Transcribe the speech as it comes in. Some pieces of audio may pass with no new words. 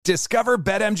Discover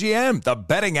BetMGM, the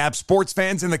betting app sports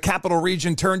fans in the capital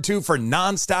region turn to for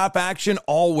nonstop action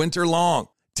all winter long.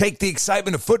 Take the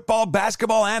excitement of football,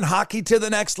 basketball, and hockey to the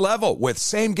next level with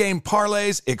same-game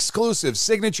parlays, exclusive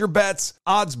signature bets,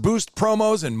 odds boost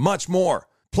promos, and much more.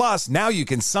 Plus, now you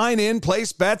can sign in,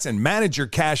 place bets, and manage your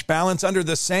cash balance under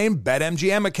the same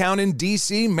BetMGM account in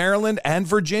D.C., Maryland, and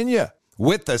Virginia.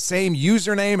 With the same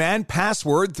username and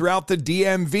password throughout the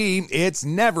DMV, it's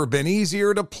never been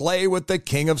easier to play with the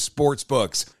king of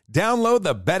sportsbooks. Download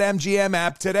the BetMGM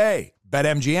app today.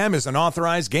 BetMGM is an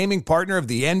authorized gaming partner of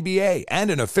the NBA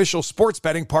and an official sports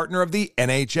betting partner of the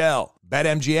NHL.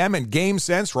 BetMGM and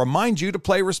GameSense remind you to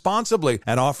play responsibly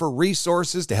and offer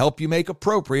resources to help you make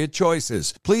appropriate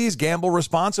choices. Please gamble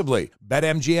responsibly.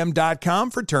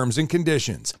 BetMGM.com for terms and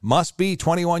conditions. Must be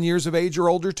 21 years of age or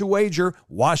older to wager.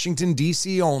 Washington,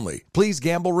 D.C. only. Please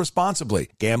gamble responsibly.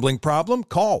 Gambling problem?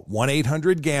 Call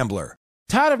 1-800-GAMBLER.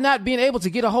 Tired of not being able to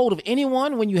get a hold of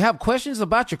anyone when you have questions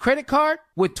about your credit card?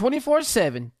 With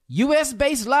 24/7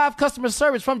 U.S.-based live customer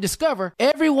service from Discover,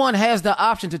 everyone has the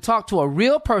option to talk to a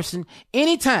real person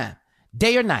anytime,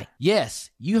 day or night. Yes,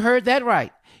 you heard that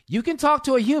right. You can talk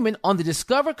to a human on the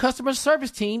Discover customer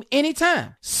service team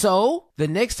anytime. So, the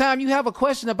next time you have a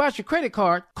question about your credit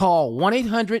card, call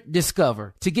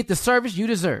 1-800-DISCOVER to get the service you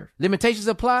deserve. Limitations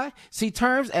apply. See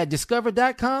terms at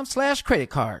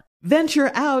discover.com/creditcard. Venture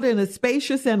out in a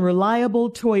spacious and reliable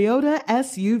Toyota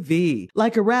SUV.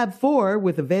 Like a RAV4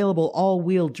 with available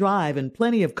all-wheel drive and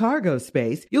plenty of cargo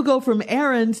space, you'll go from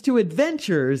errands to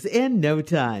adventures in no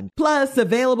time. Plus,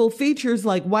 available features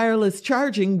like wireless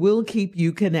charging will keep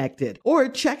you connected. Or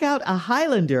check out a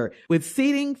Highlander with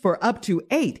seating for up to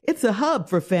 8. It's a hub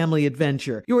for family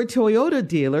adventure. Your Toyota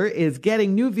dealer is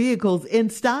getting new vehicles in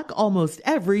stock almost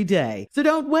every day. So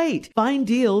don't wait. Find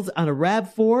deals on a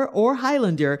RAV4 or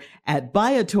Highlander at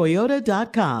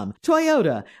buyatoyota.com.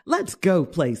 Toyota, let's go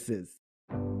places.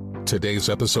 Today's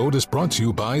episode is brought to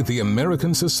you by the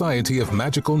American Society of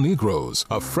Magical Negroes,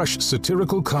 a fresh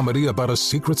satirical comedy about a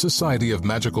secret society of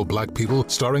magical black people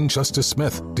starring Justice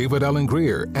Smith, David Allen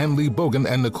Greer, Ann Lee Bogan,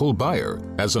 and Nicole Byer.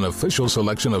 As an official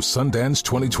selection of Sundance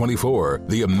 2024,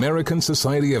 the American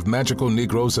Society of Magical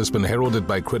Negroes has been heralded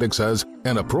by critics as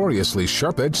an uproariously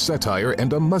sharp-edged satire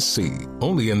and a must-see.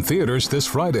 Only in theaters this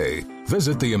Friday.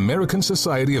 Visit the American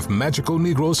Society of Magical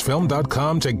Negroes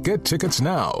Film.com to get tickets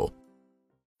now.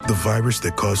 The virus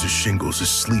that causes shingles is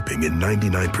sleeping in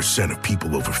 99% of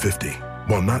people over 50.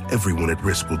 While not everyone at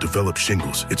risk will develop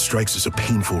shingles, it strikes as a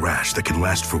painful rash that can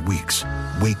last for weeks.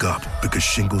 Wake up, because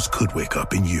shingles could wake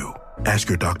up in you. Ask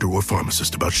your doctor or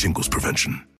pharmacist about shingles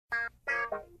prevention.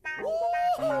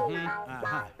 Y'all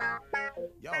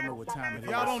know what time it is.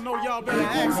 Y'all don't know, y'all better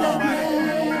ask somebody.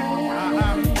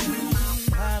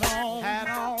 Hat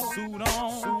on, suit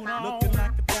on, looking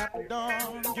like a dapper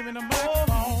dog, giving them all.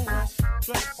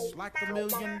 Dressed like $1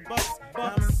 million,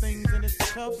 diamond things in its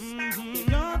cuffs.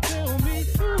 Y'all tell me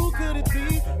who could it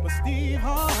be but Steve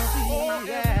Harvey? Oh,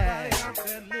 yeah. Everybody out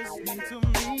there listening to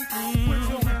me, put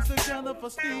your hands together for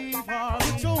Steve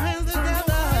Harvey. Put your hands together.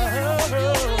 Steve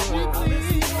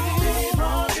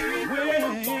Harvey.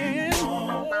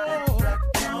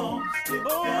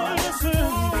 Oh, listen,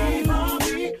 Steve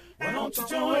Harvey. Why don't you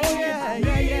join me?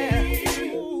 Yeah.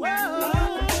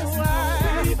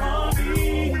 Steve Harvey.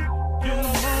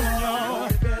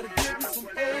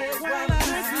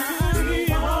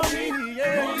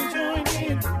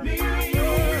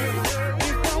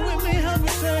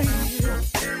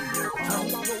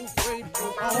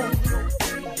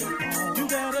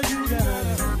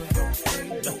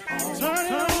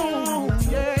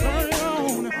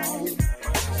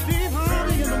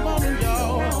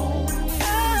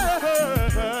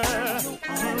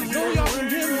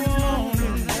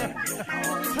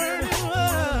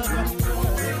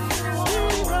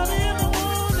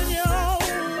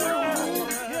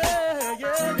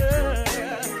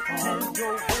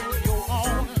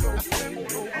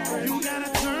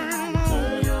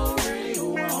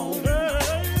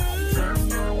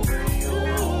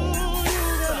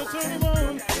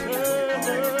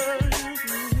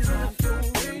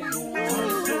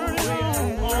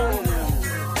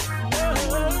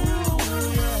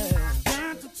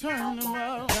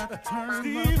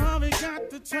 Steve Harvey got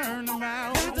to turn them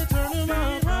out. Got to turn them out.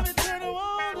 Steve Harvey turn them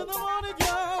on to the morning,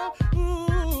 y'all.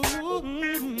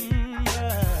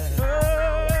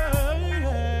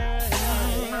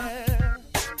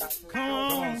 Come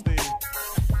on, Steve.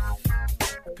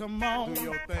 Come on. Do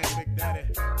your thing, Big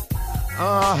Daddy.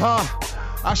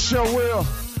 I sure will.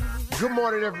 Good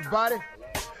morning, everybody.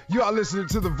 You are listening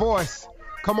to The Voice.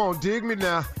 Come on, dig me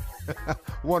now.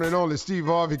 One and only Steve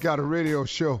Harvey got a radio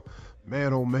show.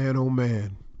 Man, oh man, oh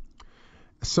man.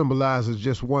 symbolizes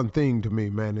just one thing to me,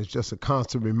 man. It's just a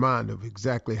constant reminder of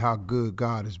exactly how good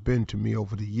God has been to me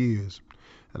over the years.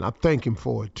 And I thank him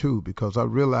for it too, because I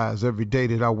realize every day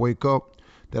that I wake up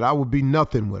that I would be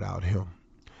nothing without him.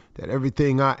 That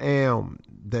everything I am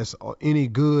that's any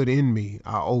good in me,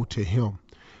 I owe to him.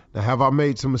 Now, have I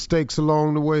made some mistakes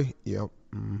along the way? Yep.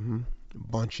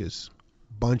 Bunches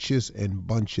and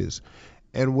bunches.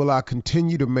 And will I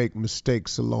continue to make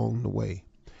mistakes along the way?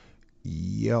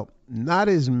 Yep. Not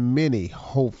as many,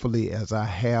 hopefully, as I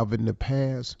have in the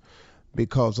past,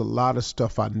 because a lot of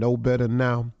stuff I know better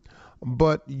now,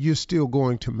 but you're still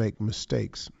going to make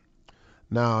mistakes.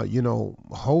 Now,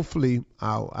 hopefully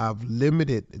I've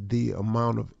limited the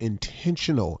amount of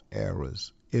intentional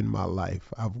errors in my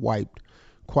life. I've wiped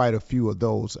quite a few of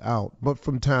those out. But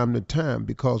from time to time,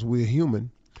 because we're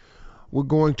human, we're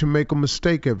going to make a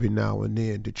mistake every now and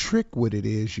then. The trick with it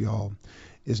is, y'all,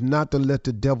 is not to let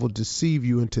the devil deceive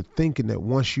you into thinking that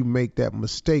once you make that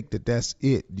mistake, that's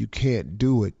it. You can't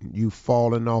do it. You've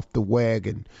fallen off the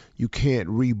wagon. You can't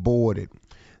reboard it.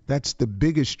 That's the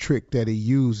biggest trick that he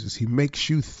uses. He makes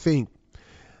you think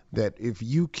that if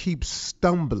you keep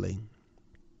stumbling,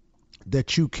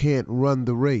 that you can't run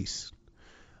the race.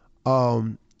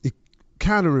 It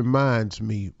kind of reminds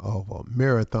me of a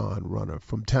marathon runner.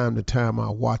 From time to time, I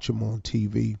watch them on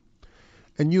TV,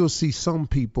 and you'll see some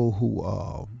people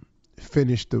who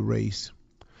finish the race,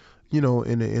 in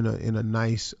a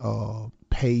nice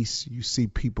pace. You see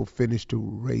people finish the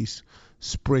race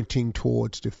sprinting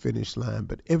towards the finish line.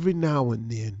 But every now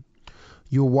and then,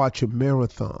 you'll watch a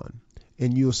marathon,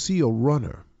 and you'll see a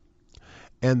runner,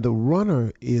 and the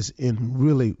runner is in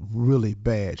really, really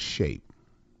bad shape.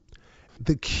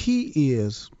 The key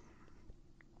is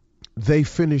they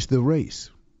finish the race.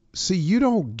 See, you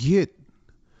don't get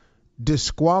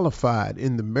disqualified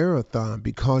in the marathon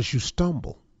because you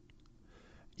stumble.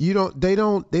 They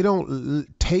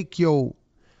don't take your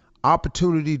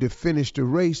opportunity to finish the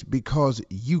race because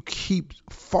you keep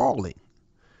falling.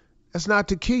 That's not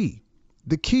the key.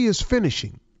 The key is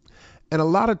finishing. And a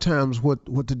lot of times what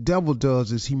the devil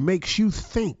does is he makes you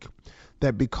think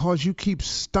that because you keep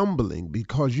stumbling,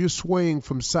 because you're swaying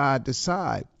from side to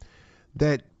side,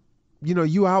 that,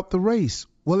 you out the race.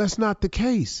 Well, that's not the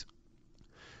case.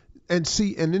 And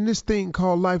see, and in this thing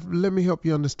called life, let me help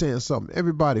you understand something.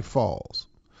 Everybody falls.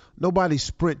 Nobody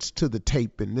sprints to the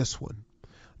tape in this one.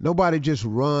 Nobody just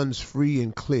runs free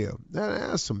and clear.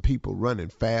 There's some people running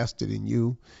faster than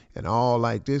you and all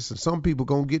like this. And some people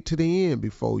going to get to the end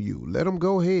before you. Let them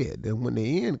go ahead. And when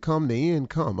the end come, the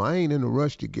end come. I ain't in a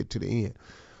rush to get to the end.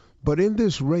 But in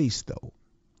this race, though,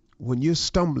 when you're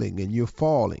stumbling and you're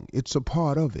falling, it's a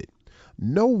part of it.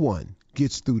 No one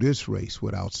gets through this race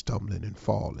without stumbling and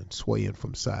falling, swaying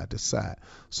from side to side.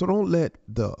 So don't let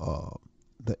the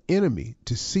enemy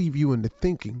deceive you into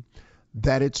thinking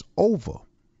that it's over.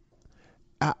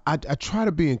 I try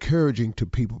to be encouraging to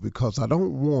people because I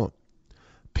don't want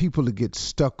people to get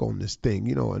stuck on this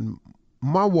thing, and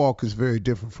my walk is very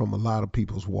different from a lot of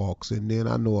people's walks. And then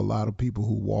I know a lot of people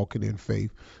who walking in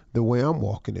faith the way I'm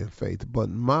walking in faith.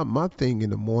 But my thing in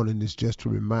the morning is just to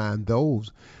remind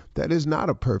those that it's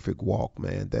not a perfect walk,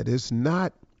 man, that it's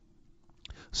not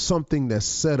something that's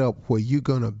set up where you're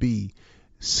going to be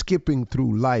skipping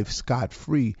through life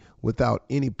scot-free without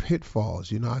any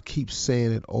pitfalls. I keep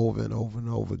saying it over and over and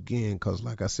over again because,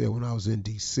 like I said, when I was in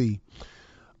D.C.,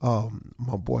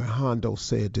 my boy Hondo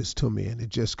said this to me, and it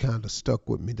just kind of stuck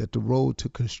with me, that the road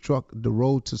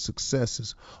to success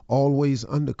is always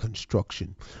under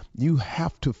construction. You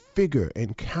have to figure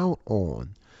and count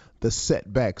on the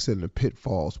setbacks and the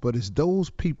pitfalls, but it's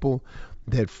those people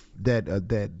that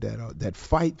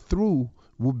fight through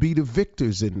will be the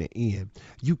victors in the end.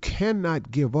 You cannot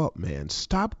give up, man.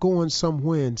 Stop going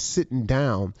somewhere and sitting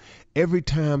down every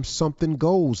time something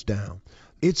goes down.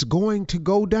 It's going to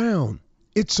go down.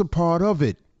 It's a part of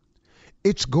it.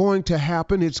 It's going to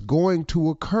happen. It's going to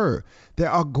occur.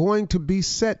 There are going to be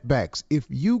setbacks. If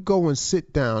you go and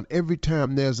sit down every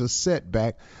time there's a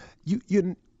setback,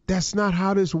 that's not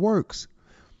how this works.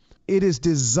 It is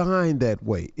designed that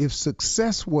way. If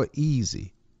success were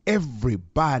easy,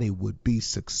 everybody would be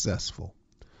successful.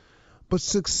 But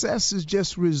success is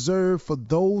just reserved for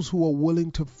those who are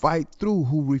willing to fight through,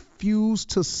 who refuse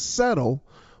to settle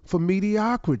for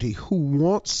mediocrity, who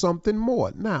want something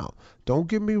more. Now, don't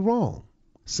get me wrong.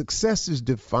 Success is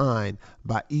defined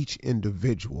by each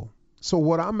individual. So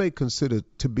what I may consider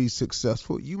to be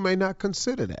successful, you may not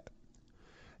consider that.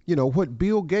 What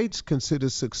Bill Gates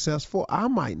considers successful, I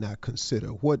might not consider.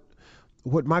 What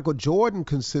What Michael Jordan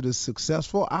considers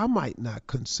successful, I might not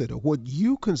consider. What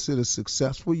you consider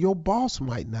successful, your boss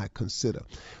might not consider.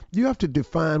 You have to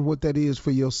define what that is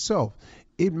for yourself.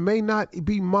 It may not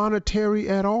be monetary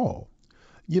at all.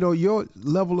 Your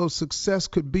level of success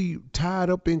could be tied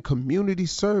up in community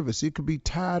service. It could be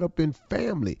tied up in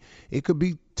family. It could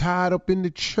be tied up in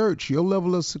the church. Your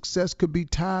level of success could be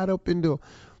tied up into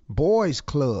boys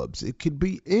clubs. It could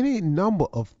be any number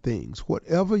of things.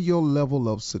 Whatever your level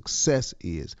of success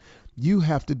is, you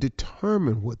have to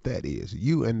determine what that is.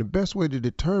 And the best way to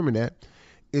determine that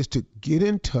is to get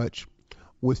in touch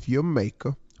with your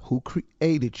maker who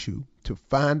created you, to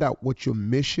find out what your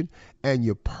mission and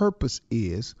your purpose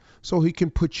is so he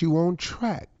can put you on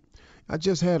track. I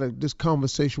just had this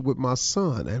conversation with my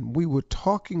son, and we were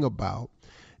talking about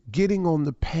getting on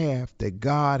the path that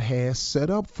God has set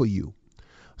up for you.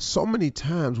 So many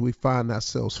times we find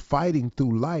ourselves fighting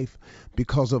through life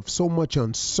because of so much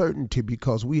uncertainty,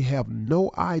 because we have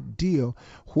no idea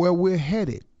where we're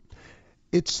headed.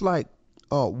 It's like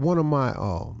one of my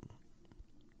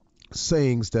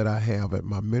sayings that I have at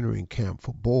my mentoring camp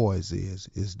for boys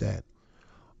is that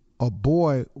a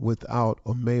boy without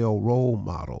a male role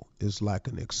model is like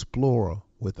an explorer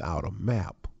without a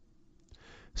map.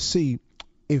 See,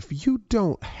 if you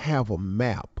don't have a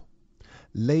map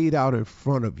laid out in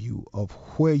front of you of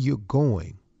where you're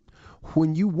going,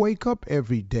 when you wake up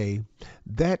every day,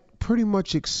 that pretty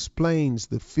much explains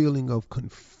the feeling of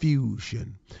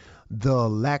confusion, the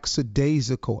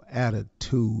lackadaisical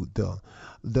attitude,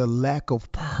 the lack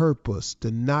of purpose,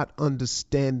 the not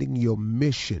understanding your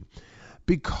mission,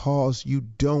 because you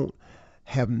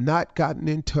have not gotten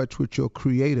in touch with your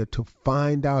creator to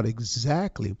find out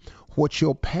exactly what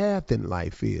your path in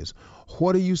life is.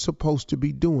 What are you supposed to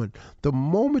be doing? The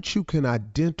moment you can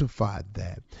identify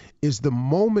that is the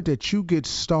moment that you get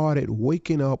started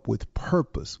waking up with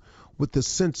purpose, with the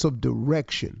sense of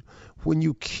direction, when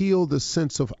you kill the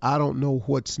sense of I don't know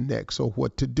what's next or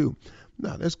what to do.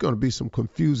 Now, there's going to be some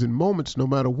confusing moments no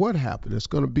matter what happens. There's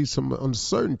going to be some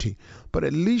uncertainty, but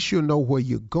at least you'll know where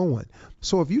you're going.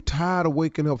 So if you're tired of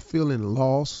waking up feeling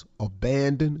lost,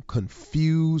 abandoned,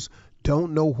 confused,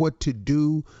 don't know what to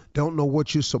do, don't know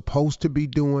what you're supposed to be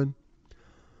doing,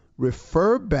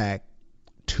 refer back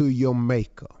to your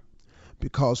maker.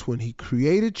 Because when he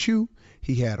created you,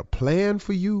 he had a plan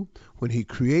for you. When he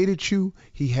created you,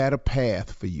 he had a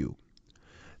path for you.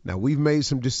 Now, we've made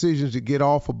some decisions to get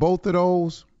off of both of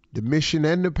those, the mission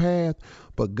and the path,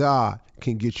 but God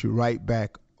can get you right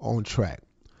back on track.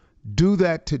 Do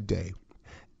that today.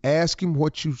 Ask him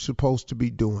what you're supposed to be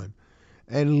doing.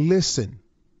 And listen,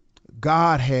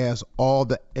 God has all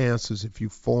the answers if you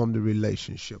form the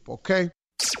relationship, okay?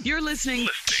 You're listening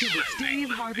to the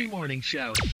Steve Harvey Morning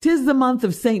Show. 'Tis the month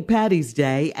of St. Patty's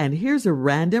Day, and here's a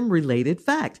random related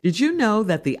fact. Did you know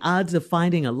that the odds of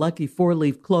finding a lucky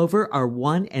four-leaf clover are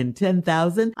 1 in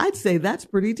 10,000? I'd say that's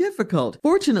pretty difficult.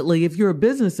 Fortunately, if you're a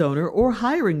business owner or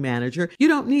hiring manager, you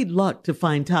don't need luck to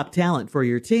find top talent for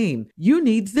your team. You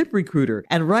need ZipRecruiter,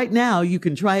 and right now you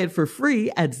can try it for free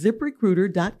at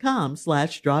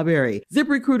ZipRecruiter.com/strawberry.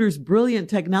 ZipRecruiter's brilliant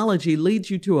technology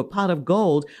leads you to a pot of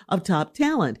gold of top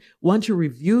talent. Once you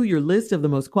review your list of the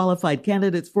most qualified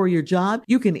candidates for your job,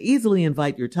 you can easily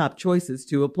invite your top choices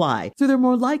to apply, so they're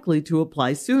more likely to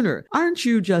apply sooner. Aren't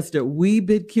you just a wee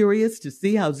bit curious to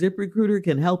see how ZipRecruiter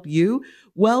can help you?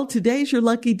 Well, today's your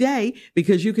lucky day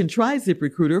because you can try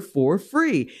ZipRecruiter for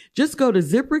free. Just go to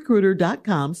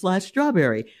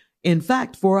ZipRecruiter.com/strawberry. In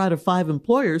fact, 4 out of 5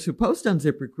 employers who post on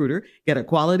ZipRecruiter get a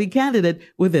quality candidate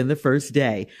within the first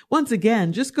day. Once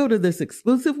again, just go to this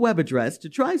exclusive web address to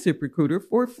try ZipRecruiter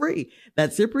for free.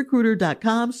 That's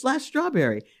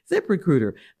ZipRecruiter.com/strawberry.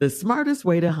 ZipRecruiter, the smartest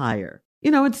way to hire.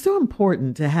 You know, it's so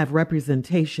important to have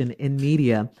representation in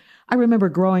media. I remember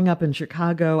growing up in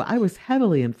Chicago, I was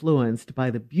heavily influenced by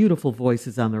the beautiful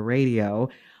voices on the radio.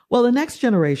 Well, the next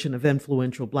generation of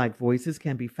influential Black voices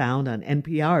can be found on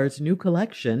NPR's new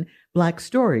collection, Black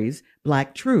Stories,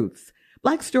 Black Truths.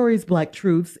 Black Stories, Black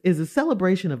Truths is a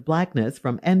celebration of Blackness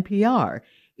from NPR.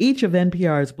 Each of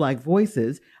NPR's Black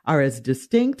voices are as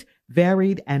distinct,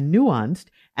 varied, and nuanced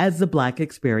as the Black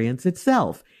experience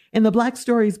itself. In the Black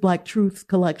Stories, Black Truths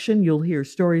collection, you'll hear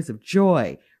stories of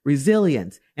joy,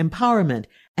 resilience, empowerment,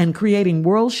 and creating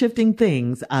world-shifting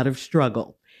things out of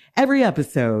struggle. Every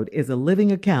episode is a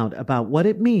living account about what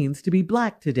it means to be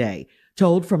Black today,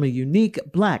 told from a unique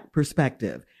Black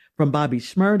perspective. From Bobby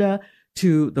Shmurda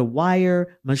to The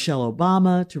Wire, Michelle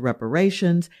Obama to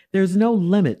reparations, there's no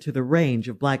limit to the range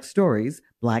of Black stories,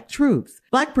 Black truths.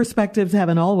 Black perspectives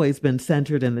haven't always been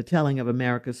centered in the telling of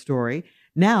America's story.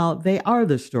 Now they are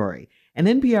the story. and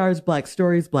NPR's Black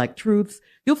Stories, Black Truths,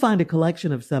 you'll find a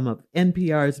collection of some of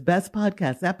NPR's best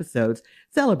podcast episodes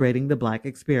celebrating the Black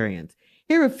experience.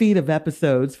 Hear a feed of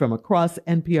episodes from across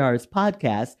NPR's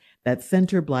podcasts that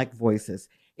center Black voices.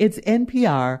 It's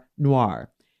NPR Noir.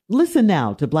 Listen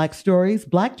now to Black Stories,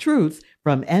 Black Truths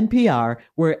from NPR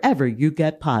wherever you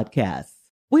get podcasts.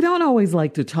 We don't always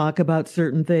like to talk about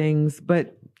certain things,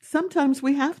 but sometimes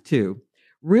we have to.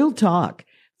 Real talk.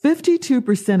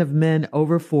 52% of men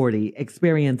over 40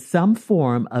 experience some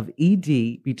form of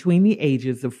ED between the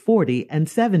ages of 40 and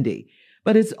 70,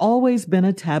 but it's always been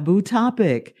a taboo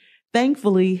topic.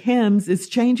 Thankfully, HIMSS is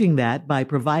changing that by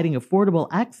providing affordable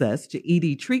access to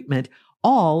ED treatment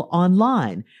all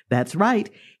online. That's right.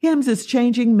 HIMSS is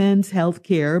changing men's health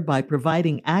care by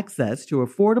providing access to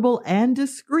affordable and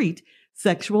discreet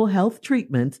sexual health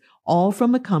treatments, all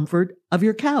from the comfort of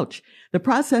your couch. The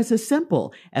process is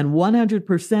simple and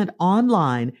 100%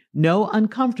 online, no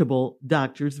uncomfortable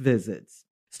doctor's visits.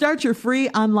 Start your free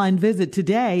online visit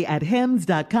today at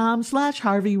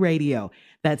hims.com/Harvey Radio.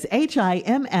 That's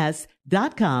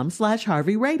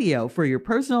HIMS.com/Harvey Radio for your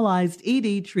personalized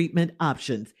ED treatment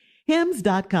options.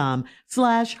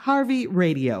 hims.com/Harvey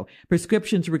Radio.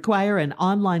 Prescriptions require an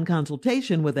online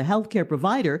consultation with a healthcare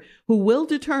provider who will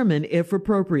determine if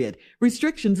appropriate.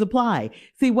 Restrictions apply.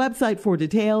 See website for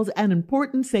details and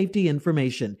important safety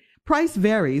information. Price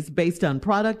varies based on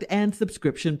product and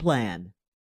subscription plan.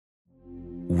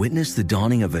 Witness the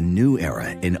dawning of a new era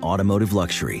in automotive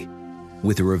luxury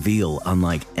with a reveal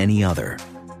unlike any other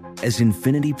as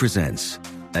Infiniti presents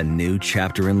a new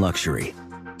chapter in luxury.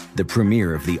 The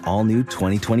premiere of the all-new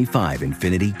 2025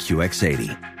 Infiniti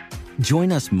QX80.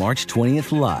 Join us March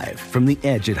 20th live from the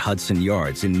Edge at Hudson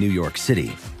Yards in New York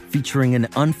City, featuring an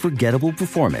unforgettable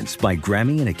performance by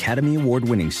Grammy and Academy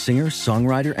Award-winning singer,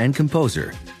 songwriter, and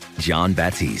composer, Jon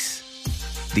Batiste.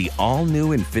 The all-new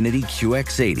Infiniti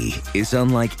QX80 is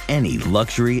unlike any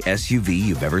luxury SUV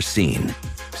you've ever seen.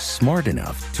 Smart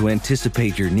enough to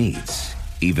anticipate your needs,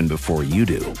 even before you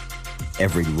do.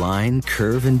 Every line,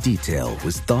 curve, and detail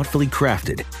was thoughtfully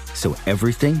crafted so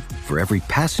everything for every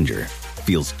passenger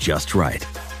feels just right.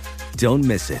 Don't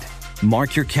miss it.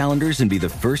 Mark your calendars and be the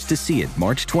first to see it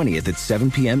March 20th at 7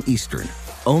 p.m. Eastern,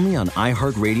 only on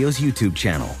iHeartRadio's YouTube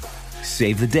channel.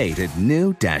 Save the date at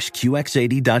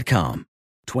new-QX80.com.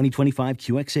 2025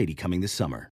 QX80 coming this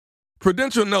summer.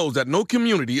 Prudential knows that no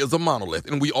community is a monolith,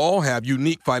 and we all have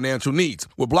unique financial needs.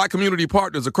 With Black community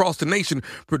partners across the nation,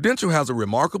 Prudential has a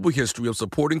remarkable history of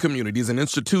supporting communities and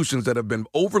institutions that have been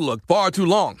overlooked far too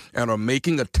long and are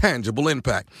making a tangible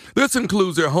impact. This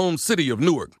includes their home city of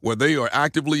Newark, where they are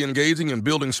actively engaging in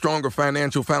building stronger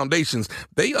financial foundations.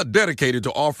 They are dedicated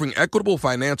to offering equitable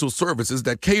financial services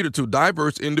that cater to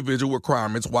diverse individual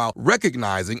requirements while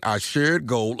recognizing our shared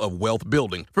goal of wealth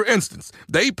building. For instance,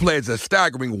 they pledged a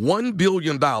staggering $1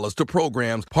 billion to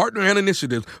programs, partner, and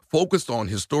initiatives focused on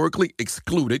historically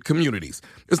excluded communities.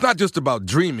 It's not just about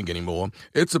dreaming anymore.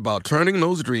 It's about turning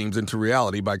those dreams into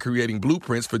reality by creating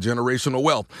blueprints for generational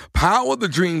wealth. Power the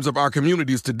dreams of our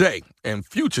communities today and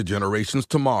future generations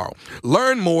tomorrow.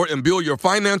 Learn more and build your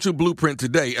financial blueprint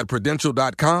today at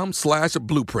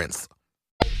prudential.com/blueprints.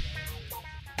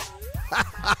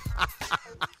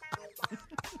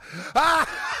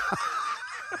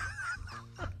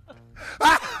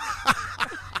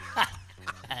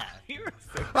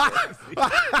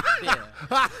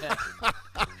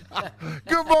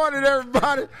 Good morning,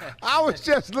 everybody. I was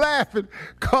just laughing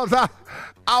because I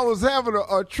was having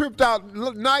a tripped out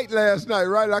night last night,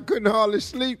 right? I couldn't hardly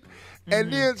sleep.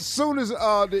 And then as soon as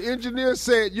the engineer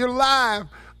said, "You're live,"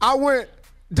 I went,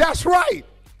 "That's right.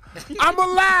 I'm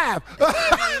alive."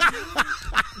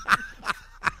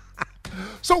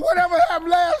 So whatever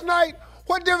happened last night,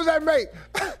 what difference that make?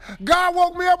 God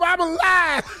woke me up, I'm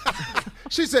alive.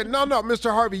 She said, no,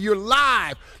 Mr. Harvey, you're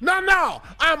live. No,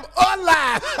 I'm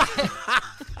alive.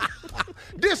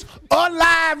 This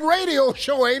alive radio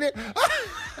show, ain't it?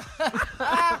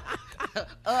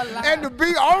 And to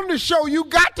be on the show, you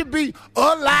got to be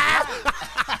alive.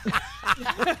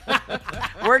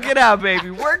 Work it out,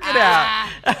 baby. Work it out.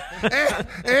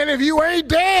 And if you ain't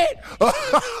dead,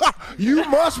 you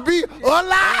must be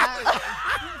alive.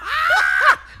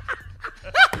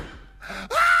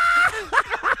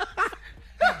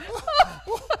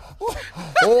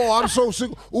 Oh, I'm so sick.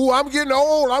 Ooh, I'm getting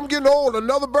old.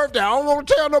 Another birthday. I don't want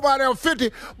to tell nobody I'm 50,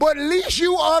 but at least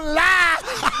you alive.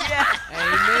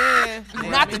 Amen.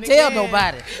 Not to tell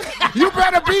nobody. You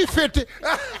better be 50.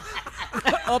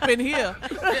 Up in here.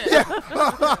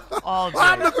 All day.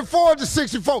 I'm looking forward to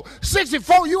 64.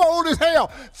 64, you old as hell.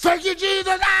 Thank you,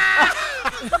 Jesus.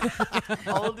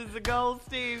 Old as a gold,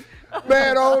 Steve.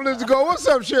 Man, old as a gold. What's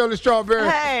up, Shirley Strawberry?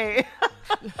 Hey.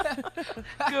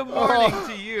 Good morning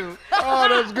to you. Oh,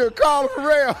 that's good. Call for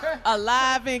real.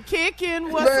 Alive and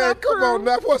kicking. What's Man, up, come crew? on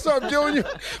now. What's up, Junior?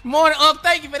 Morning,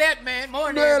 thank you for that, man.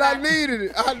 Morning, Man, I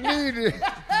everybody. needed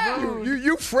it.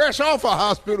 You fresh off a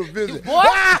hospital visit. Boy,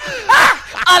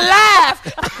 alive.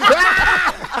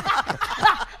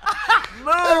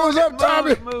 Hey, what's up,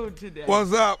 Tommy? Mood today.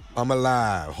 What's up? I'm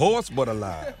alive. Horse, but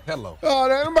alive. Hello. Oh,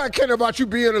 nobody caring about you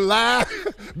being alive.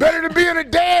 Better than being a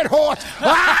dead horse.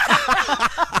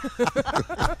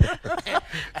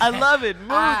 I love it.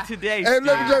 Mood today, Hey, Steve.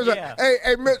 let me tell you Yeah. something.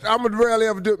 Hey, Miss, I'm going to rarely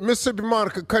ever do it. Mississippi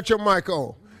Monica, cut your mic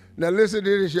on. Now listen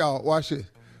to this, y'all. Watch this.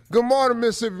 Good morning,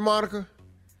 Mississippi Monica.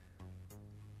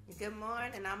 Good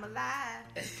morning, I'm alive.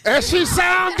 And she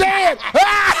sound dead.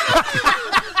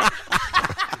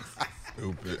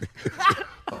 Stupid.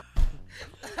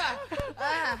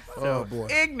 Oh, boy.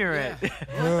 Ignorant.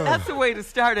 That's the way to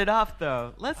start it off,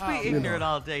 though. Let's be ignorant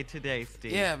all day today,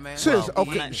 Steve. Yeah, man. Sis, Well,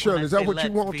 okay, when Shirley, I is that say what you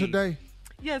let's want be- today?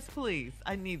 Yes, please.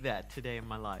 I need that today in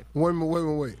my life.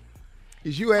 Wait.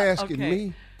 Is you asking okay.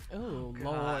 me? Oh, Lord.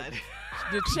 God.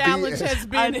 The challenge has I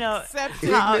been know. accepted.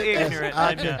 How Ignorant as ignorant. I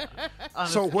I know. On a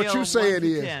So what scale you of saying 1 to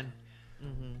is- 10.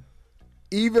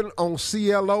 Even on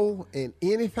CLO and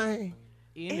anything?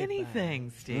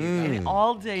 Anything, Steve. And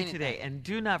all day today. And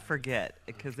do not forget,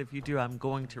 because if you do, I'm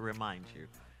going to remind you.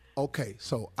 Okay,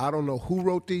 so I don't know who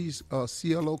wrote these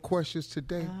CLO questions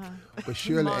today, but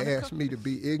Shirley asked me to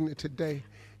be ignorant today.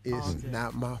 It's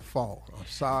not my fault. I'm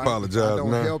sorry. Apologize, I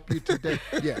don't man. help you today.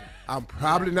 Yeah, I'm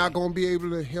probably not going to be able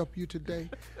to help you today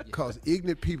because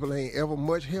ignorant people ain't ever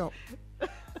much help.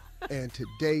 And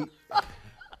today,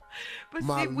 But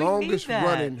my see, we longest need that.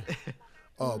 running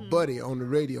buddy on the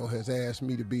radio has asked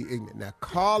me to be ignorant. Now,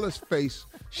 Carla's face,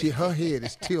 her head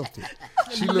is tilted.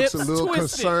 She looks a Lips little twisted.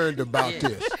 concerned about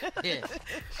this. Yeah.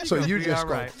 So you be just all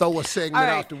going right. to throw a segment All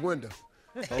right. out the window.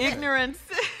 Ignorance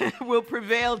will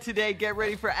prevail today. Get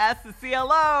ready for Ask the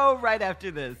CLO right after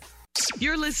this.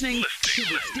 You're listening to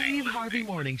the Steve Harvey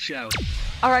Morning Show.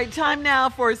 All right, time now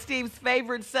for Steve's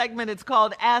favorite segment. It's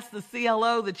called Ask the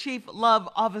CLO, the Chief Love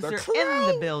Officer in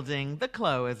the building. The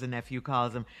Clo, as the nephew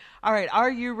calls him. All right,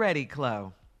 are you ready,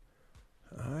 Clo?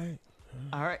 All right.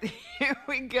 All right, here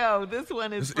we go. This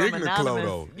one is It's from ignorant Clo, Anonymous.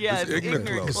 though. Yeah, It's it's ignorant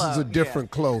ignorant Clo. Clo. This is a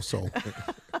different close, so.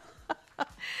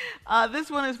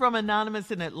 This one is from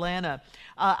Anonymous in Atlanta.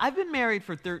 I've been married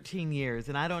for 13 years,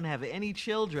 and I don't have any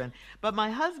children, but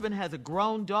my husband has a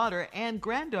grown daughter and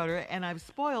granddaughter, and I've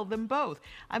spoiled them both.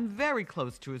 I'm very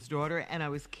close to his daughter, and I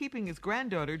was keeping his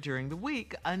granddaughter during the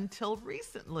week until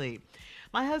recently.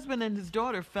 My husband and his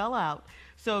daughter fell out,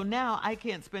 so now I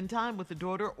can't spend time with the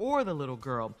daughter or the little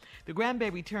girl. The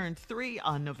grandbaby turns 3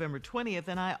 on November 20th,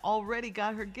 and I already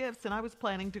got her gifts, and I was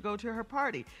planning to go to her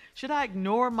party. Should I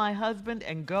ignore my husband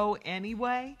and go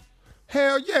anyway?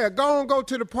 Hell yeah, go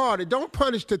to the party. Don't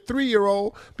punish the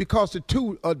 3-year-old because the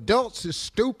 2 adults is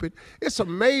stupid. It's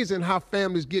amazing how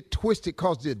families get twisted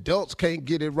because the adults can't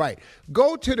get it right.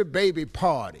 Go to the baby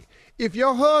party. If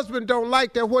your husband don't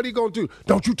like that, what he gonna do?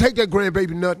 Don't you take that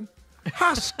grandbaby nothing.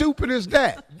 How stupid is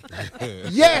that?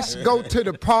 Yes, go to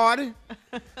the party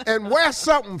and wear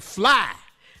something fly.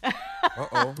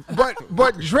 Uh-oh.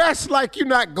 But dress like you're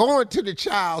not going to the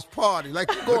child's party,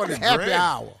 like you're going to happy Dress.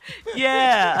 hour.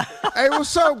 Yeah. Hey,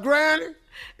 what's up, Granny?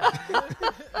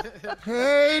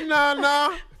 Hey,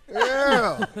 Nana.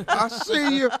 Yeah, I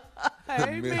see you.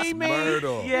 Hey, Miss Mimi.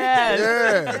 Myrtle. Yes.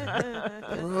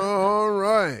 Yeah. All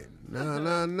right. Na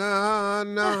na na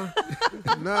na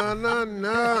na na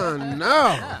na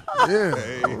na.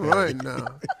 Yeah. All right now.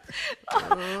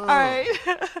 All right.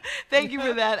 Thank you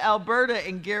for that. Alberta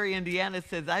in Gary, Indiana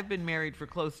says, I've been married for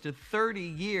close to 30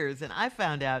 years, and I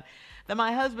found out that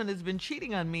my husband has been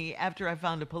cheating on me after I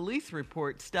found a police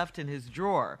report stuffed in his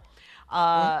drawer.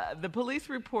 The police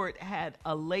report had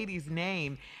a lady's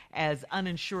name as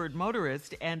uninsured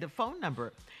motorist and a phone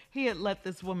number. He had let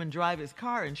this woman drive his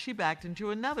car, and she backed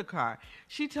into another car.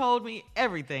 She told me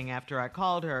everything after I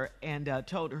called her and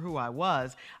told her who I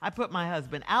was. I put my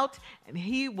husband out, and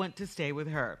he went to stay with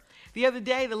her. The other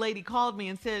day, the lady called me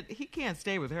and said he can't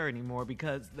stay with her anymore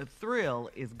because the thrill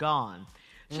is gone.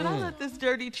 Should I let this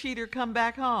dirty cheater come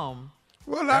back home?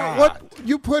 Well, what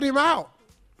you put him out?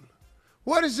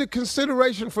 What is the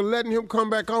consideration for letting him come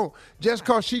back home? Just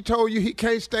because she told you he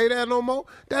can't stay there no more?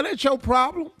 That ain't your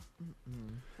problem.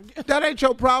 That ain't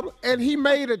your problem. And he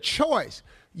made a choice.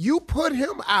 You put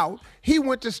him out. He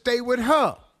went to stay with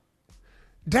her.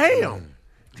 Damn.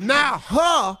 Now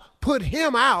her put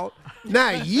him out. Now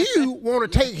you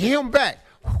want to take him back.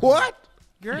 What?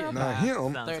 Girl, Now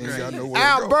him ain't got nowhere to go.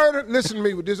 Alberta, listen to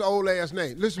me with this old ass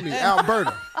name. Listen to me,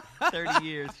 Alberta. 30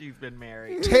 years she's been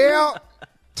married. Tell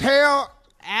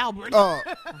Albert.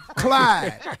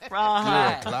 Clyde.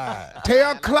 Clyde.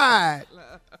 Tell Clyde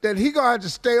that he gonna have to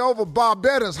stay over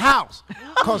Barbetta's house,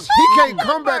 cause he can't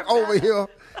come back over here.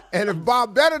 And if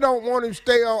Barbetta don't want him to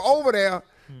stay over there,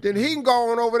 then he can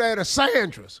go on over there to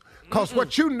Sandra's. Cause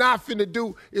what you not finna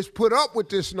do is put up with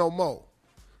this no more.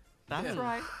 That's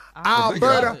right.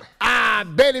 Alberta,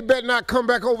 Betty better not come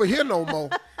back over here no more.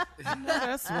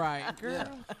 That's right, girl.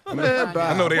 Man,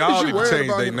 I know they what is all you need to worried change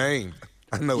about their him? name.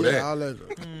 I know Yeah, that. all that.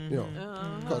 You know,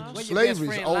 cause Where your best slavery's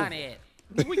friend over. Lonnie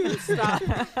at? We can stop.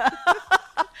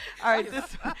 All right,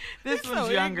 this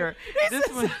one's younger. This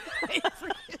one. Yeah,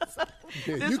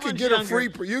 This you can one's get younger.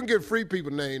 you can get free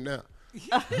people name now.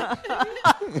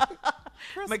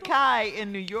 Mackay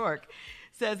in New York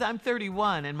says, I'm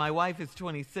 31 and my wife is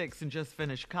 26 and just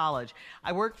finished college.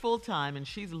 I work full time and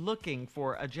she's looking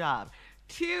for a job.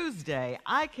 Tuesday,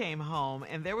 I came home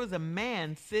and there was a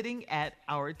man sitting at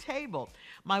our table.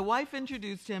 My wife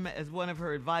introduced him as one of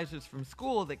her advisors from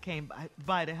school that came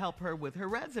by to help her with her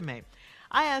resume.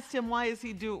 I asked him, what is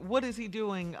he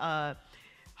doing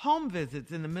home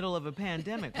visits in the middle of a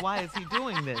pandemic? Why is he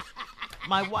doing this?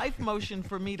 My wife motioned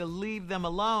for me to leave them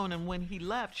alone, and when he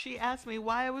left, she asked me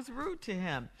why I was rude to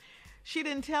him. She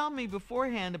didn't tell me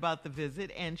beforehand about the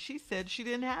visit, and she said she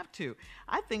didn't have to.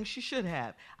 I think she should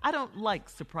have. I don't like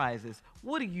surprises.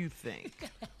 What do you think?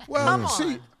 Well,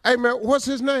 see, hey man, what's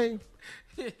his name?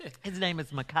 His name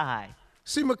is Mackay.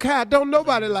 See, Mackay, don't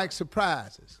nobody like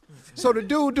surprises. So the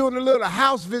dude doing a little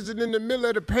house visit in the middle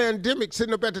of the pandemic,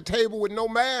 sitting up at the table with no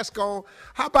mask on,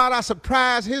 how about I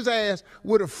surprise his ass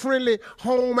with a friendly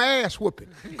home ass whooping?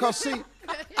 Because, see,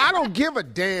 I don't give a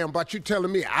damn about you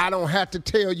telling me I don't have to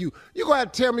tell you. You're going to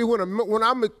have to tell me when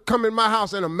I'm coming in my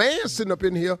house and a man sitting up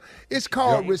in here. It's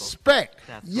called respect.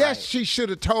 That's yes, right. she should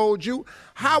have told you.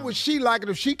 How would she like it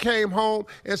if she came home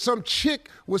and some chick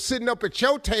was sitting up at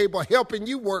your table helping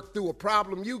you work through a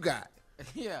problem you got?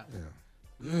 Yeah.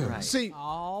 Right. See,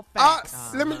 All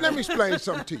facts. let me explain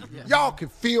something to you. Y'all can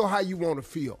feel how you want to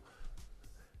feel.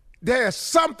 There's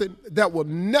something that will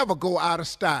never go out of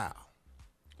style.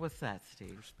 What's that,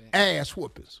 Steve? Ass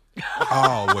whoopings.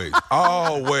 Always.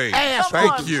 Ass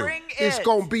Thank whoopings. you. Bring It's it.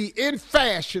 going to be in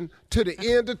fashion to the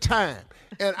end of time.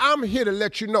 And I'm here to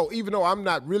let you know, even though I'm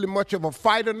not really much of a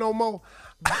fighter no more,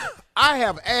 I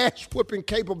have ass whooping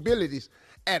capabilities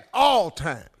at all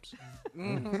times.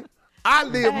 Mm-hmm. I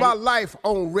live my life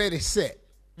on ready, set.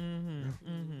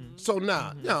 So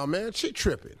now, man, she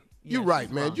tripping. You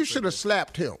right, man. You should have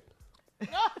slapped him.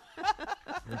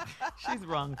 She's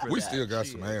wrong for We that. still got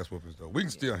some ass whoopings, though. We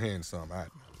can still hand some out.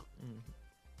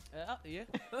 Yeah.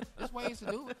 There's ways to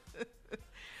do it.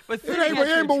 But It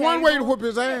ain't but one way to whoop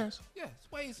his ass. Yeah,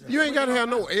 there's ways to do You ain't got to have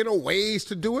no ways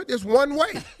to do it. It's one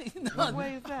way. What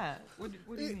way is that? What do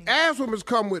you mean? Ass whoopings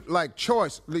come with, like,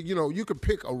 choice. You know, you could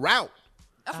pick a route.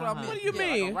 That's what I mean. What do you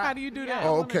mean? How do you do that?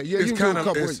 Oh, okay. Yeah, It's you can kind do a of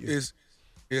couple ways.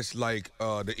 it's like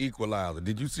the Equalizer.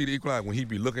 Did you see the Equalizer when he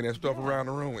be looking at stuff around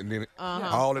the room and then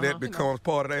all of that becomes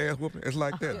part of the ass whooping? It's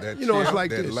like that. That You know, it's chair,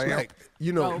 like that this. lamp. Like,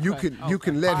 you know, Okay. you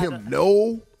can let him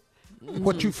know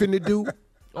what you finna do.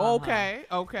 Okay.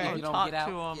 You don't Talk get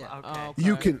to out. him.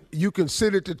 Yeah. Okay. You can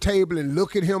sit at the table and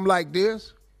look at him like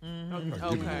this.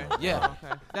 Okay. Yeah.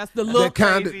 Okay. That's the look.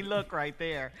 That Crazy look right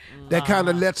there. That kind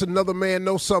of lets another man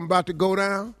know something about to go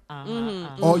down.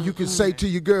 Or you can say to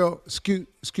your girl,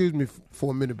 excuse me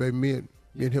for a minute, baby. Me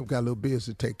and him got a little business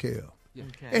to take care of.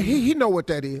 Okay. And he know what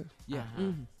that is. Yeah.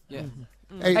 Yeah.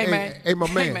 Hey, Hey, man. Hey, my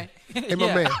Hey, man. man. Hey, my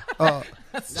Yeah. man.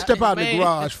 Step out in the man.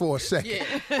 garage for a second.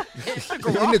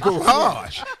 In the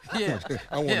garage. Yeah.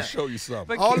 I want to show you something.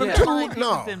 But All keep them in two- mind,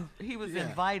 no. He was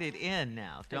invited in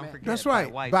now. Don't forget. That's by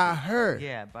right, wifey. by her.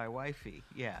 Yeah, by wifey.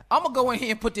 Yeah. I'm gonna go in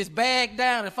here and put this bag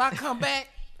down. If I come back,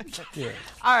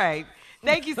 All right.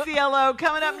 Thank you, CLO.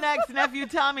 Coming up next, Nephew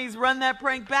Tommy's Run That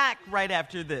Prank Back right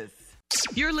after this.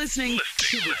 You're listening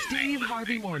to the Steve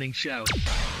Harvey Morning Show.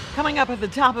 Coming up at the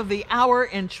top of the hour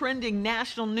in trending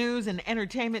national news and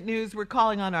entertainment news, we're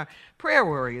calling on our prayer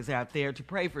warriors out there to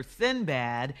pray for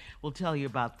Sinbad. We'll tell you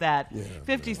about that.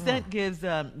 50 Cent gives,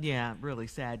 really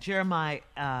sad, Jeremiah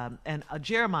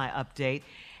update.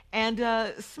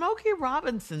 And Smokey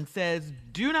Robinson says,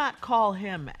 do not call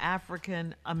him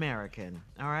African American.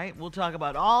 All right? We'll talk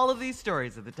about all of these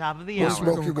stories at the top of the hour.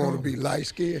 Smokey want to be light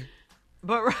skinned.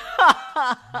 But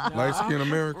Light skin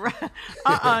America.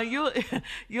 You'll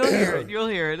hear it. You'll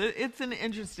hear it. It's an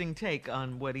interesting take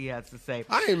on what he has to say.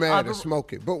 I ain't mad at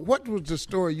Smokey, but what was the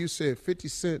story you said 50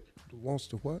 Cent wants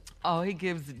to what? Oh, he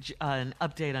gives an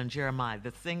update on Jeremiah,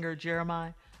 the singer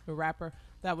Jeremiah. The rapper.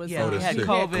 That was he had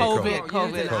COVID.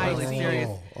 Really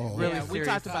serious. We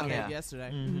talked about that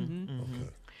yesterday.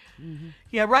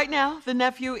 Yeah, right now the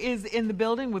nephew is in the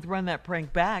building with Run That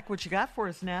Prank Back. What you got for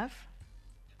us, Neff?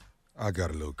 I got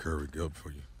a little curry goat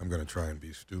for you. I'm going to try and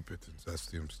be stupid since that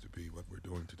seems to be what we're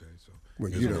doing today. So,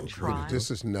 well, you know, this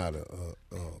is not a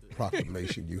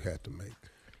proclamation you had to make.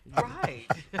 Right.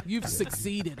 You've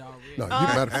succeeded already. No,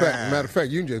 matter of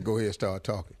fact, you can just go ahead and start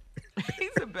talking.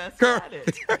 He's the best at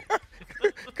it.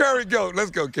 Curry goat.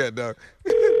 Let's go, cat dog.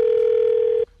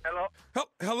 Hello?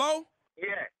 Hello?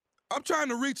 Yeah. I'm trying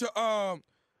to reach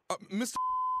Mr.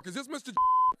 Is this Mr.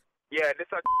 Yeah,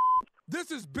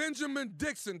 This is Benjamin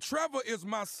Dixon. Trevor is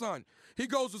my son. He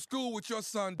goes to school with your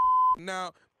son.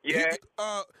 Now, yeah.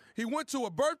 He went to a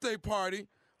birthday party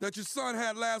that your son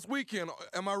had last weekend.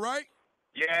 Am I right?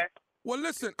 Yeah. Well,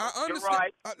 listen, I understand.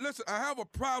 Right. Listen, I have a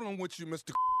problem with you,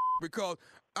 Mr. because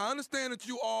I understand that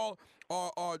you all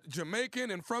are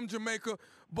Jamaican and from Jamaica,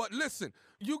 but listen,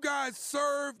 you guys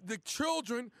serve the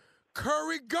children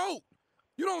curry goat.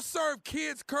 You don't serve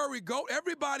kids curry goat.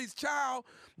 Everybody's child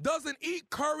doesn't eat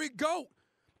curry goat.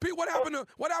 Pete, what happened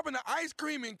to ice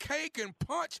cream and cake and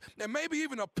punch and maybe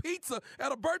even a pizza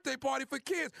at a birthday party for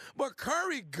kids? But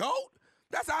curry goat?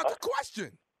 That's out the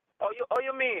question. Oh,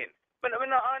 you mean? I don't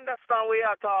understand what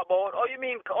you're talking about. You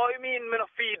mean me not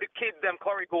feed the kids them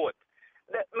curry goat?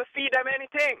 Me feed them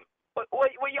anything.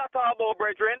 What you talking about,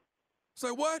 brethren? Say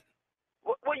what?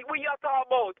 What you talking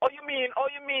about? You mean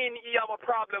you have a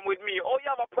problem with me? You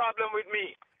have a problem with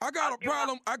me? I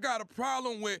got a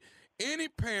problem with any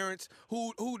parents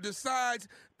who decides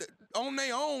on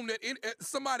their own that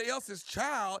somebody else's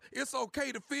child, it's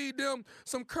okay to feed them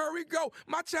some curry goat.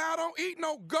 My child don't eat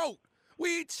no goat.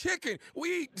 We eat chicken.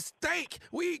 We eat steak.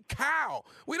 We eat cow.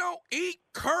 We don't eat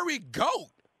curry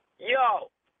goat. Yo,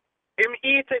 him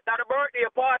eat it at a birthday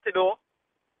party though.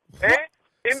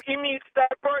 Him eat it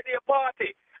at a birthday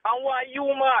party. And why you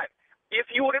mad? If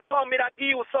you would tell me that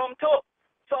you some too.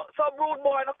 So rude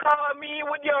boy, no call me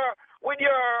with your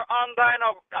anger and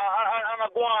a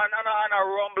go on and a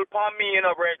rumble upon me,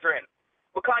 brethren.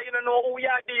 Because you don't know who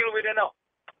you deal with,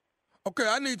 Okay,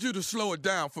 I need you to slow it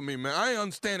down for me, man. I ain't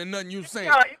understanding nothing you saying.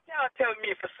 You can't tell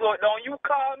me to slow it down. You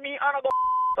call me and I go,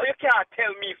 so you can't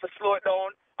tell me to slow it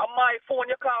down. On my phone,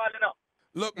 you calling up.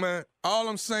 Look, man, all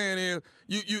I'm saying is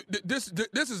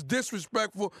this is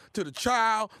disrespectful to the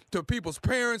child, to people's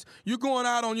parents. You're going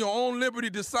out on your own liberty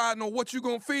deciding on what you're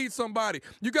going to feed somebody.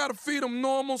 You got to feed them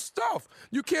normal stuff.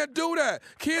 You can't do that.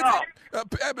 Kids,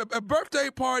 at birthday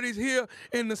parties here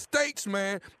in the States,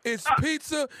 man, it's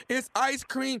pizza, it's ice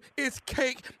cream, it's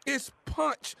cake, it's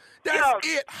punch. That's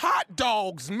it. Hot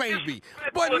dogs, maybe,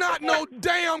 but not no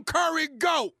damn curry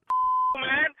goat.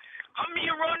 Man, me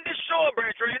run this show,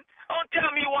 brethren. Don't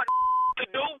tell me what to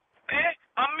do,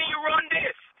 me run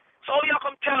this. So y'all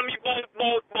come tell me about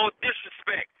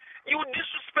disrespect. You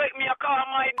disrespect me, I call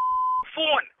my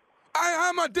phone. How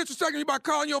am I disrespecting you by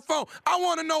calling your phone? I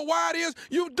want to know why it is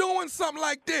you doing something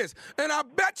like this. And I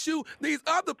bet you these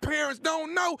other parents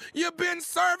don't know you've been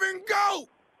serving goat.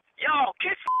 Yo,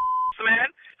 kiss man.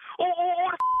 Who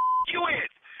the you is?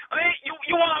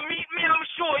 You want to meet me? I'm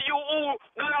sure you who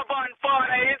Galavan father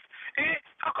is.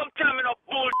 How come tell me no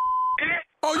bull?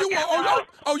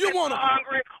 You want to?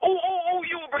 Hungry. Who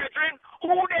you, brethren?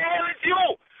 Who the hell is you?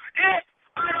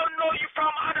 I don't know you from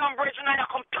Adam Bridge, and I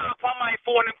come talk on my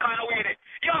phone and kind of with it.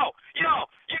 Yo, you know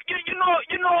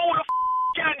who the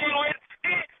can't deal with?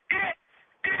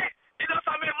 You just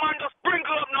make man just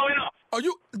sprinkle up now,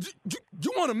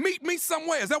 You want to meet me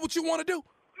somewhere? Is that what you want to do?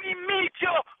 Me meet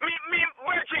you,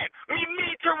 brethren. Me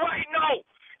meet you right now.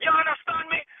 You understand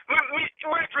me? Me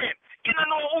brethren. You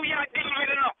don't know who you're dealing with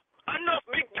enough. Enough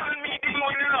big gun me dealing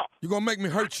with enough. You're going to make me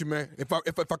hurt you, man. If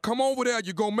I come over there,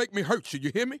 you're going to make me hurt you.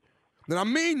 You hear me? Then I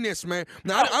mean this, man.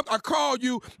 Now, I call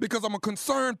you because I'm a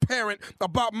concerned parent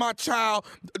about my child,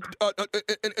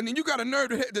 and then you got a nerve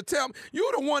to tell me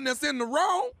you're the one that's in the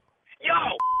wrong. Yo,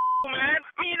 man,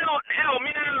 me not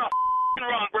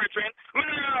wrong, brethren. Me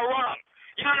not wrong.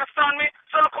 You understand me?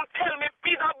 So come tell me,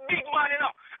 he's a big man,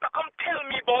 Now come tell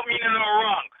me about me not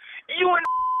wrong. You and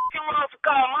wrong to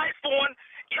call my phone.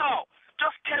 Yo,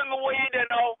 just tell me where you there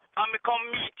now, and me come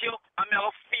meet you, and me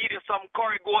will feed you some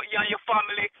curry goat, you and your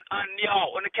family, and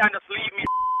yo, when you can't just leave me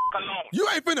alone. You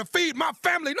ain't finna feed my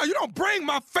family. No, you don't bring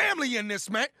my family in this,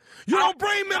 man. You don't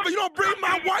bring me, you don't bring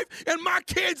my wife and my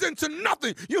kids into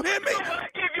nothing. You hear me? I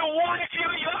give your wife, your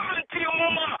auntie, your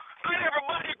mama, and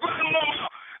everybody's grandmama.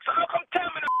 So how come tell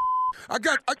me the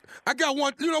I got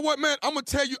one. You know what, man? I'm gonna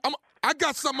tell you. I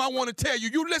got something I want to tell you.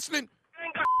 You listening?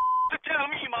 ain't got to tell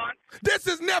me, man? This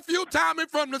is Nephew Tommy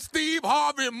from the Steve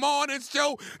Harvey Morning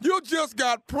Show. You just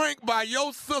got pranked by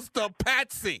your sister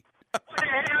Patsy. What the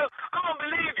hell? I don't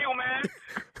believe you, man.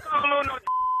 I don't know no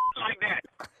like that.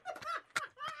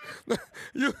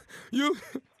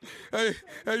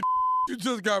 Hey, you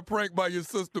just got pranked by your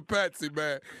sister Patsy,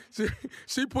 man.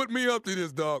 She put me up to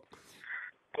this, dog.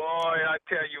 Boy, I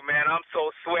tell you, man, I'm so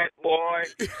sweat, boy. I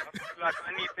feel like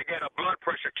I need to get a blood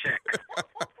pressure check.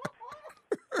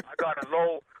 I got a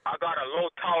low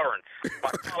tolerance. My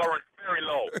tolerance very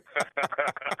low.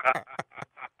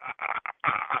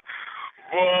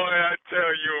 Boy, I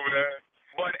tell you, man.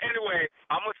 But anyway,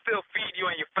 I'm going to still feed you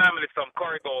and your family some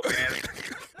curry goat, man.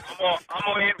 I'm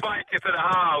going to invite you to the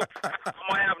house. I'm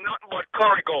going to have nothing but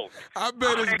curry goat. I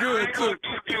bet it's good, too.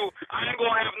 I ain't going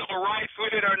to have no rice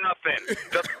with it or nothing.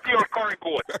 Just pure curry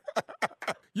goat.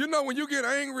 You know, when you get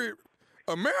angry,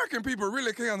 American people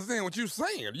really can't understand what you're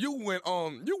saying. You went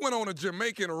on a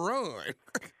Jamaican run.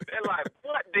 They're like,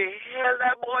 what the hell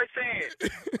that boy saying?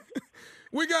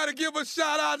 We got to give a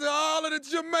shout out to all of the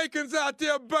Jamaicans out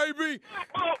there, baby.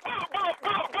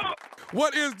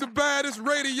 What is the baddest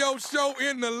radio show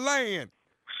in the land?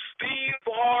 Steve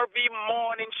Harvey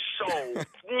Morning Show.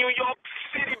 New York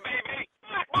City, baby.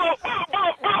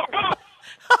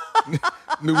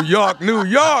 New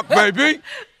York, baby.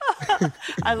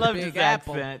 I loved his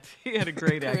accent. He had a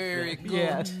great accent. Very good.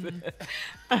 Yes.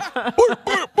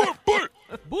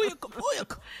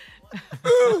 Booyaka.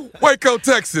 Waco,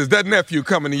 Texas. That nephew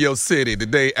coming to your city the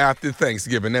day after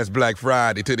Thanksgiving. That's Black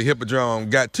Friday to the Hippodrome.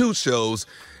 Got 2 shows.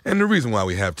 And the reason why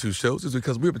we have 2 shows is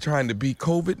because we're trying to be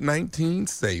COVID-19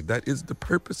 safe. That is the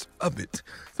purpose of it.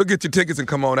 So get your tickets and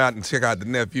come on out and check out the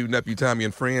nephew Tommy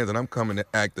and Friends. And I'm coming to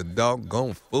act a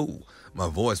doggone fool. My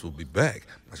voice will be back.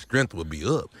 My strength will be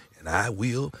up. And I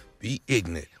will be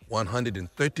ignorant.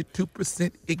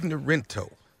 132%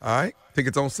 ignorento. All right?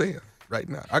 Tickets on sale right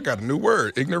now. I got a new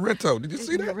word, ignorento. Did you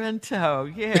see that?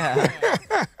 Ignorento, yeah.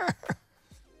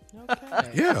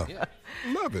 Okay. Yeah.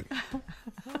 Love it.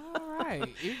 All right.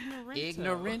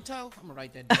 Ignorento. I'm gonna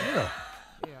write that down.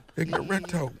 Yeah.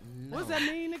 Ignorento. What does that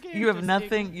mean again? You have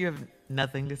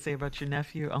nothing to say about your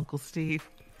nephew, Uncle Steve?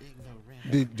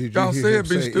 Did you Y'all hear say him it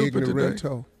be say stupid today?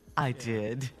 ignorento? I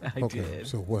did. I did.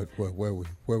 So where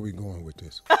we going with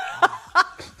this?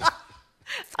 I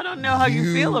don't know how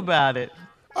you feel about it.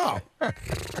 Oh.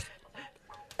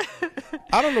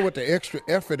 I don't know what the extra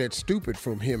effort at stupid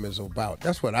from him is about.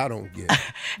 That's what I don't get.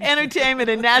 Entertainment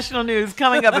and national news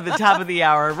coming up at the top of the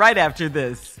hour right after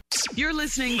this. You're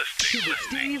listening to the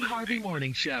Steve Harvey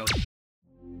Morning Show.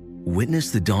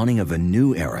 Witness the dawning of a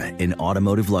new era in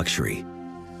automotive luxury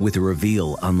with a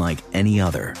reveal unlike any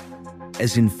other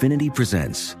as Infiniti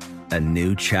presents a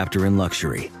new chapter in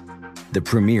luxury, the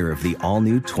premiere of the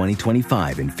all-new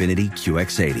 2025 Infiniti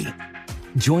QX80.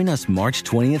 Join us March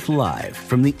 20th live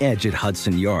from the Edge at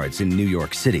Hudson Yards in New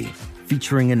York City,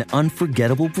 featuring an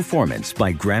unforgettable performance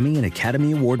by Grammy and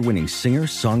Academy Award-winning singer,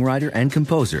 songwriter, and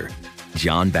composer,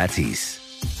 John Batiste.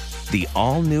 The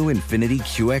all-new Infiniti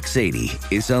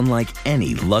QX80 is unlike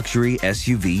any luxury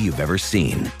SUV you've ever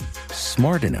seen.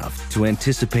 Smart enough to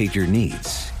anticipate your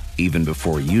needs, even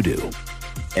before you do.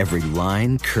 Every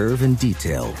line, curve, and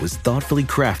detail was thoughtfully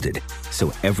crafted,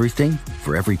 so everything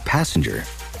for every passenger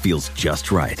feels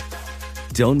just right.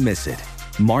 Don't miss it.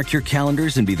 Mark your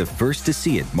calendars and be the first to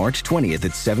see it March 20th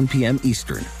at 7 p.m.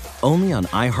 Eastern, only on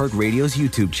iHeartRadio's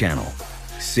YouTube channel.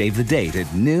 Save the date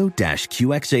at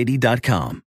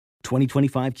new-QX80.com.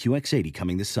 2025 QX80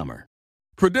 coming this summer.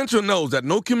 Prudential knows that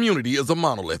no community is a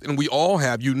monolith, and we all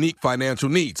have unique financial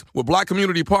needs. With Black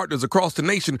community partners across the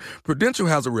nation, Prudential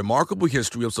has a remarkable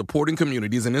history of supporting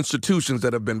communities and institutions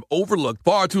that have been overlooked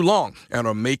far too long and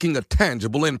are making a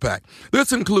tangible impact.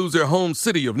 This includes their home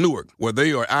city of Newark, where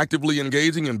they are actively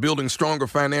engaging in building stronger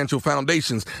financial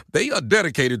foundations. They are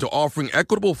dedicated to offering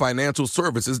equitable financial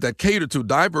services that cater to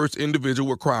diverse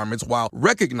individual requirements while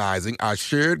recognizing our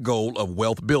shared goal of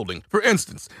wealth building. For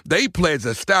instance, they pledge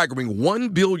a staggering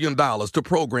 $1 billion to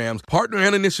programs, partners,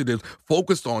 and initiatives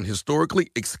focused on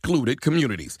historically excluded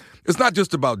communities. It's not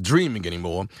just about dreaming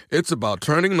anymore. It's about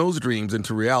turning those dreams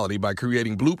into reality by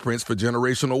creating blueprints for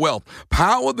generational wealth.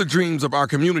 Power the dreams of our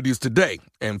communities today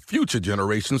and future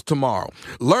generations tomorrow.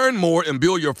 Learn more and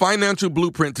build your financial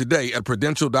blueprint today at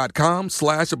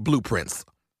prudential.com/blueprints.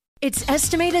 It's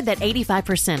estimated that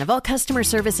 85% of all customer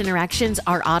service interactions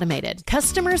are automated.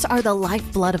 Customers are the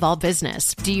lifeblood of all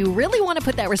business. Do you really want to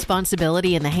put that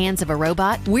responsibility in the hands of a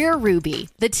robot? We're Ruby,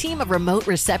 the team of remote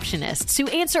receptionists who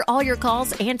answer all your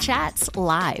calls and chats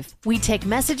live. We take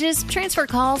messages, transfer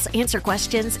calls, answer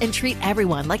questions, and treat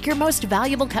everyone like your most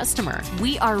valuable customer.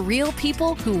 We are real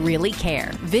people who really care.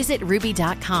 Visit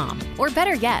Ruby.com. Or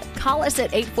better yet, call us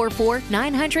at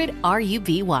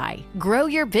 844-900-RUBY. Grow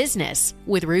your business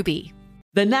with Ruby.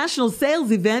 The national sales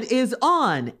event is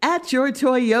on at your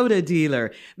Toyota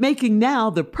dealer, making now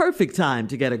the perfect time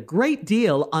to get a great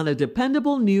deal on a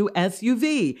dependable new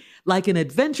SUV, like an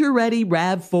adventure-ready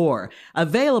RAV4.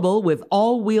 Available with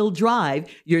all-wheel drive,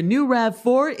 your new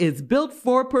RAV4 is built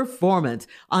for performance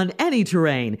on any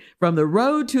terrain, from the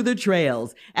road to the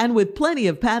trails, and with plenty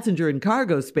of passenger and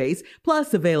cargo space,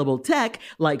 plus available tech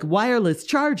like wireless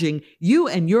charging, you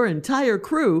and your entire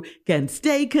crew can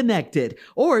stay connected.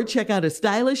 Or check out a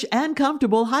stylish and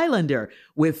comfortable Highlander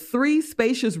with 3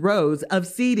 spacious rows of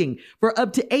seating for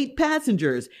up to 8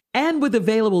 passengers. And with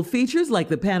available features like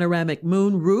the panoramic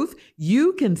moon roof,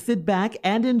 you can sit back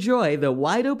and enjoy the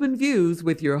wide open views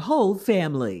with your whole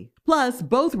family. Plus,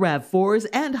 both RAV4s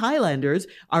and Highlanders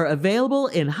are available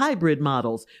in hybrid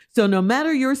models. So no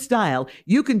matter your style,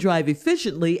 you can drive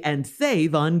efficiently and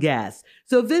save on gas.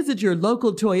 So visit your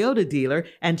local Toyota dealer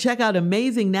and check out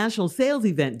amazing national sales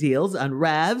event deals on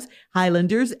RAVs,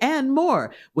 Highlanders, and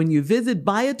more when you visit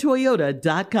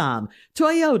buyatoyota.com.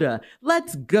 Toyota,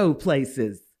 let's go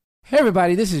places. Hey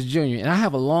everybody, this is Junior, and I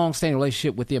have a long-standing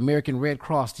relationship with the American Red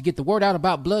Cross to get the word out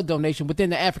about blood donation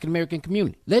within the African-American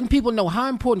community, letting people know how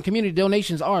important community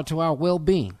donations are to our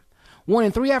well-being. 1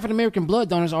 in 3 African-American blood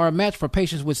donors are a match for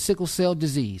patients with sickle cell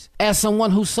disease. As someone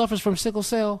who suffers from sickle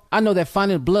cell, I know that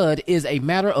finding blood is a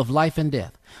matter of life and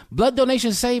death. Blood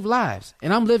donations save lives,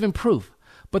 and I'm living proof.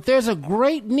 But there's a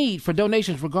great need for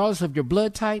donations regardless of your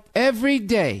blood type. Every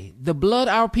day, the blood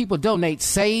our people donate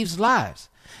saves lives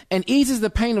and eases the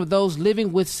pain of those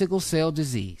living with sickle cell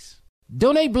disease.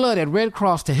 Donate blood at Red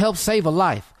Cross to help save a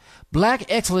life. Black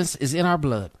excellence is in our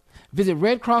blood. Visit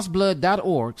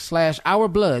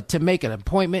redcrossblood.org/ourblood to make an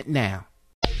appointment now.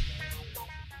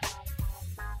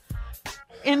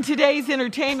 In today's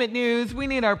entertainment news, we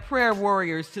need our prayer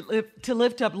warriors to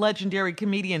lift up legendary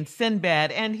comedian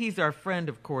Sinbad, and he's our friend,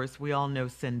 of course. We all know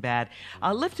Sinbad.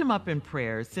 Lift him up in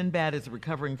prayer. Sinbad is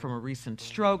recovering from a recent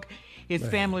stroke. His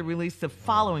family released the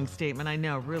following statement. I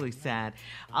know, really sad.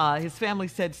 His family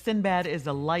said Sinbad is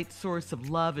a light source of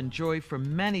love and joy for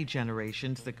many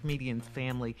generations. The comedian's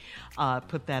family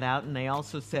put that out, and they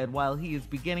also said, while he is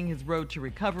beginning his road to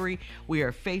recovery, we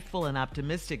are faithful and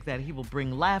optimistic that he will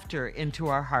bring laughter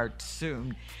into our hearts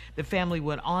soon. The family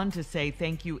went on to say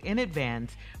thank you in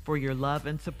advance for your love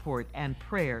and support and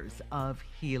prayers of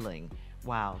healing.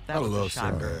 Wow, that was a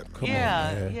shocker. Come on,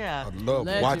 man. Yeah. I love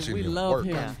watching we him love work.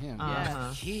 him.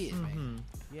 Yeah. Kid, man.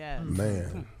 Yes.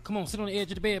 Man. Come on, sit on the edge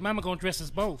of the bed. Mama gonna dress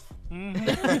us both. Funny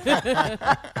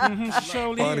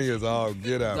as all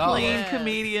get out. Clean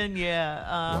comedian,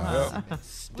 yeah.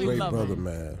 Great brother,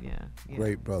 man. Yeah.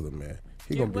 Great brother, man.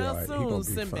 He Get gonna be well all right. He soon, gonna be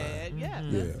Sinbad. fine. Yeah.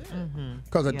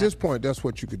 Because at this point, that's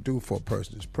what you could do for a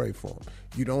person is pray for him.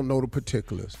 You don't know the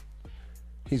particulars.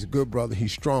 He's a good brother.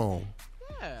 He's strong.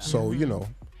 Yeah. So, you know.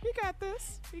 He got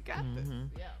this. He got this.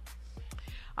 Yeah.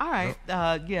 All right.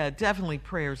 Definitely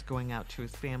prayers going out to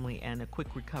his family and a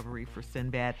quick recovery for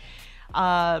Sinbad.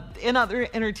 In other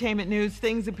entertainment news,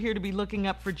 things appear to be looking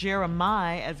up for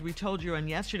Jeremiah. As we told you on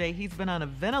yesterday, he's been on a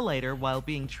ventilator while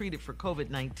being treated for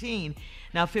COVID-19.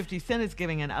 Now, 50 Cent is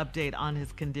giving an update on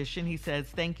his condition. He says,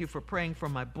 thank you for praying for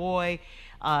my boy.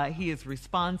 He is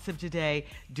responsive today,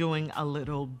 doing a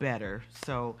little better.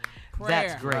 So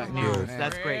that's great news.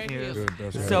 That's great news.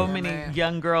 So many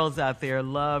young girls out there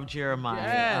love Jeremiah.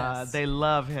 Yes. They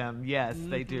love him. Yes,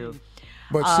 they do.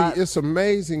 But see, it's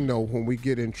amazing, though, when we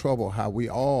get in trouble, how we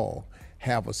all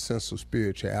have a sense of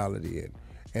spirituality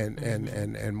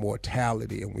and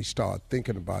mortality, and we start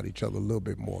thinking about each other a little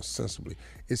bit more sensibly.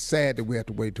 It's sad that we have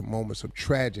to wait to moments of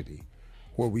tragedy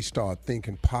where we start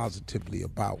thinking positively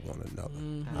about one another.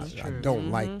 I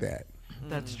don't like that.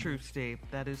 That's true, Steve.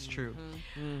 That is true.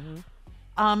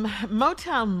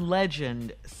 Motown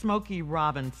legend Smokey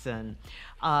Robinson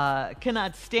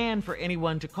cannot stand for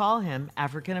anyone to call him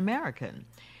African American.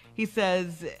 He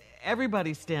says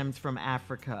everybody stems from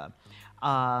Africa.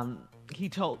 he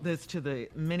told this to the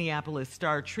Minneapolis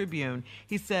Star-Tribune.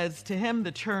 He says, to him,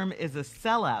 the term is a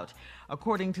sellout.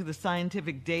 According to the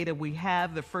scientific data we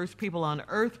have, the first people on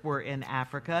Earth were in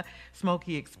Africa.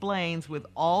 Smokey explains, with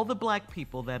all the black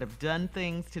people that have done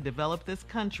things to develop this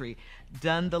country,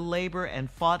 done the labor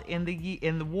and fought in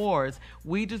the wars,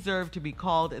 we deserve to be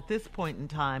called at this point in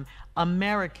time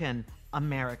Americans.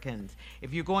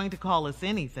 If you're going to call us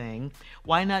anything,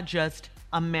 why not just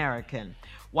American?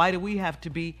 Why do we have to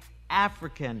be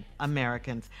African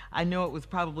Americans? I know it was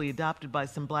probably adopted by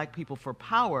some black people for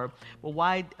power, but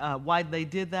why they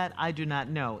did that, I do not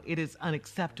know. It is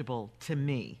unacceptable to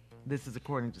me. This is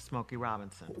according to Smokey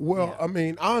Robinson. Well, I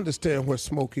mean, I understand where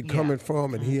Smokey coming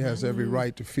from, and he has every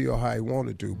right to feel how he want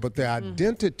to do. But the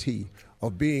identity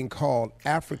of being called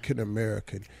African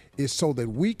American is so that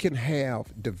we can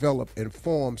develop and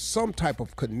form some type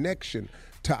of connection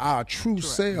to our true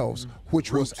selves,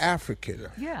 which was African.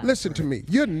 Yeah. Listen to me.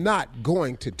 You're not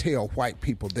going to tell white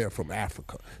people they're from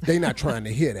Africa. They're not trying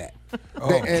to hear that.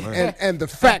 And the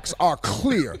facts are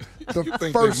clear.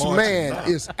 The first man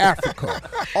is Africa.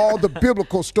 All the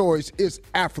biblical stories is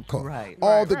Africa.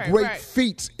 All the great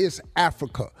feats is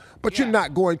Africa. But you're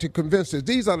not going to convince us.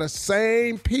 These are the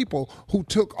same people who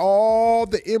took all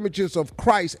the images of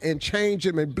Christ and changed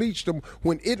them and bleached them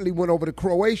when Italy went over to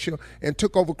Croatia and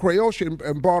took over Croatia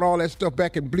and brought all that stuff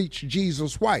back and bleached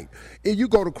Jesus white. And you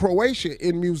go to Croatia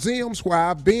in museums where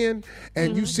I've been,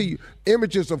 and you see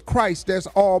images of Christ that's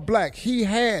all black. He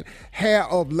had hair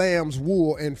of lamb's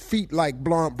wool and feet like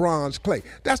bronze clay.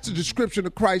 That's the description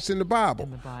of Christ in the Bible.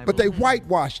 But they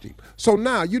whitewashed him. So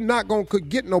now you're not going to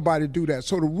get nobody to do that.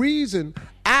 So the reason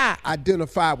I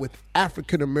identify with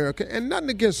African American, and nothing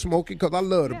against Smokey, because I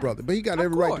love the brother, but he got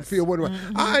every right to feel what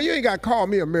you ain't got to call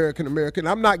me American American.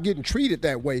 I'm not getting treated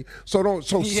that way, so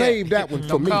save that one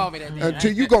for me.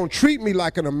 Until you gonna treat me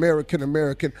like an American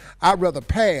American, I'd rather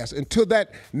pass. Until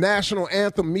that national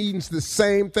anthem means the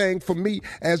same thing for me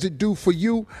as it do for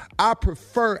you, I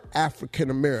prefer African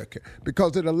American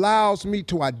because it allows me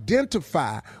to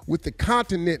identify with the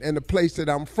continent and the place that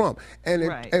I'm from. And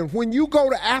and when you go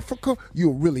to Africa,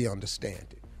 you'll really understand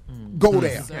it. Go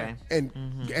there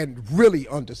and really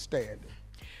understand it.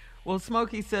 Well,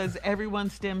 Smokey says everyone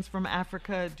stems from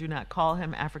Africa. Do not call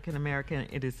him African American.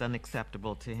 It is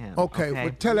unacceptable to him. Okay, well,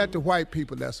 tell that to white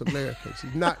people that's Americans.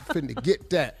 He's not finna get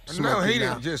that. No, he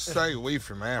didn't just say we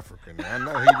from Africa. Now, I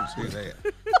know he didn't say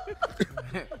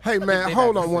that. Hey, man,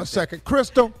 hold on one second.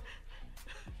 Crystal,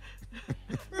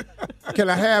 can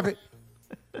I have it?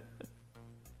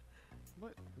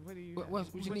 What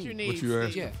you need? What you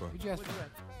asking for? What you asking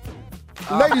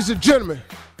for? Ladies and gentlemen.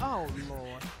 Oh,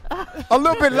 Lord. A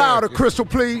little bit louder, Crystal,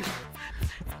 please.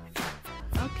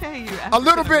 Okay, you. A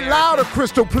little bit louder,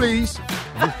 Crystal, please.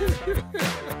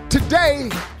 Today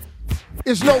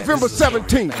is November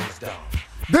 17th.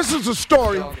 This is a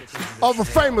story of a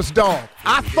famous dog.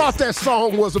 I thought that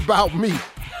song was about me,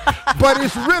 but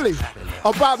it's really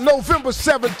about November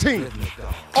 17th.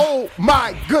 Oh,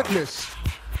 my goodness.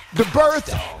 The birth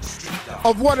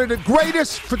of one of the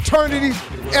greatest fraternities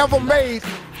ever made,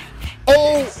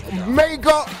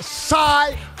 Omega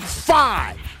Psi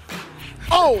Phi.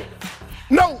 Oh,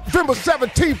 November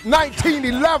 17th,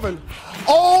 1911.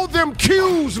 All them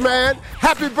Q's, man.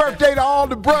 Happy birthday to all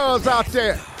the bros out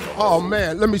there. Oh,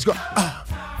 man, let me go.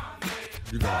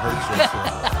 You're going to hurt yourself.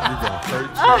 You're going to hurt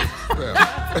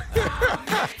yourself.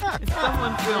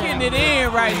 Someone Getting it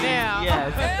in right now.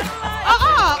 Yes.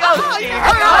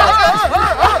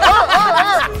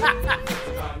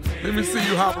 Let me see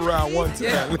you hop around one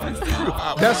time. Let me see you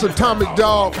hop That's Atomic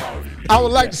Dog. I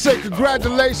would like to say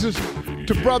congratulations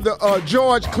to brother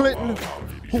George Clinton,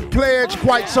 who pledged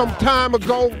quite some time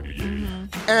ago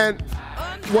and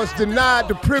was denied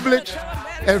the privilege,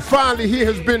 and finally he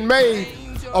has been made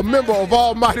a member of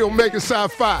Almighty Omega Psi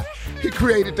Phi. He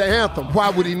created the anthem. Why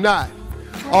would he not?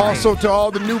 Also to all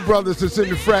the new brothers that's in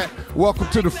the frat, welcome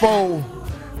to the fold.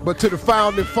 But to the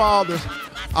founding fathers,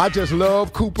 I just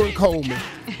love Cooper and Coleman.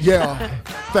 Yeah,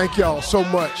 thank y'all so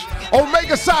much.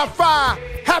 Omega Psi Phi,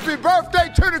 happy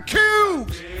birthday to the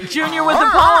Q's. Junior with the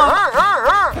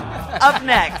poem. Up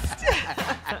next.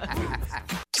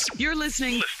 You're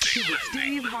listening to the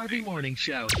Steve Harvey Morning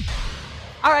Show.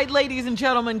 All right, ladies and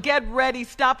gentlemen, get ready.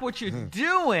 Stop what you're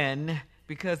doing,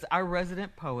 because our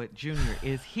resident poet, Junior,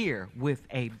 is here with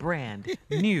a brand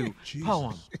new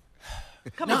poem.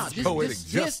 Come on.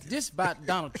 This about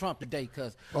Donald Trump today,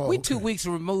 because we 2 weeks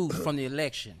removed from the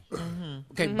election.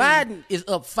 Okay, Biden is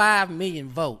up 5 million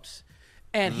votes,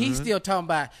 and he's still talking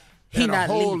about he and not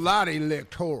a whole leaving. lot of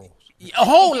electorals. A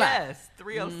whole lot. Yes,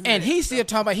 306. And he's still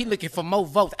talking about he looking for more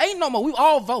votes. Ain't no more. We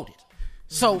all voted.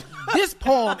 So this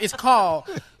poem is called,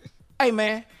 Hey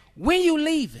Man, When You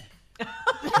Leaving?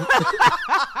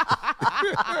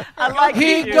 I like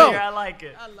Here it, you go. Junior. I like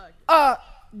it.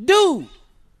 Dude,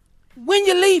 when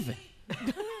you leaving?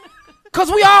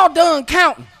 Cause we all done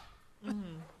counting.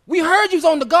 We heard you was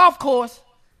on the golf course,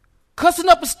 cussing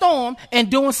up a storm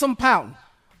and doing some pouting.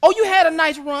 Oh, you had a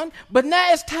nice run, but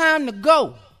now it's time to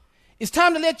go. It's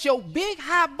time to let your big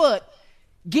high butt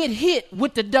get hit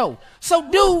with the dough. So,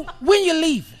 dude, when you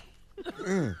leaving?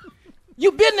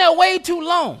 You been there way too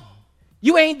long.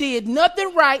 You ain't did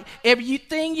nothing right.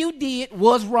 Everything you did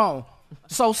was wrong.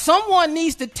 So someone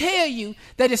needs to tell you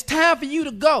that it's time for you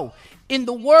to go. In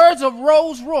the words of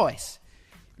Rolls Royce,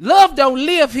 love don't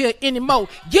live here anymore.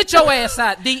 Get your ass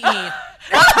out, the end.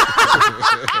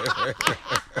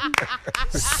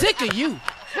 Sick of you.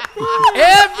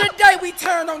 Every day we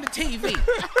turn on the TV.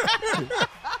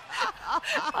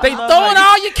 They throwing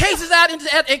all your cases out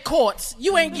at courts.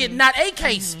 You ain't getting not a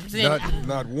case.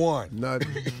 Not one.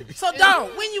 So,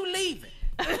 dog, when you leaving?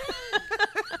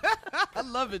 I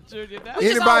love it, Junior.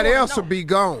 Anybody else will be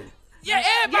gone. Yeah,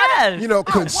 everybody. Yes.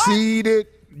 Conceded.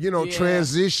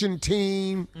 Transition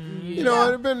team.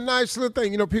 It'd been a nice little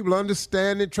thing. People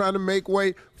understand it, trying to make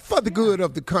way for the good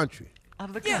of the country.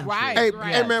 Of the country. Right.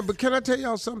 Hey, man, but can I tell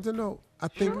y'all something though? I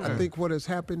think what has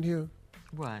happened here.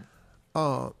 What?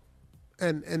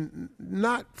 And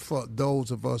not for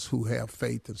those of us who have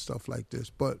faith and stuff like this,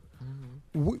 but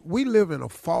we live in a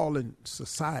fallen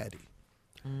society,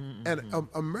 and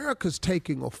America's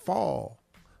taking a fall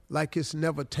like it's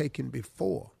never taken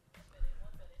before.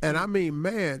 And I mean,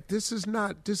 man, this is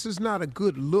not a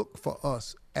good look for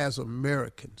us as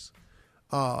Americans,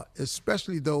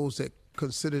 especially those that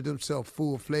consider themselves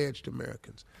full-fledged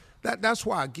Americans. That's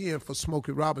why, again, for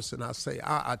Smokey Robinson, I say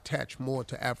I attach more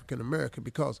to African American,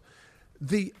 because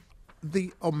the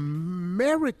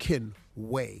American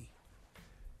way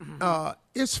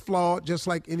is flawed, just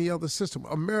like any other system.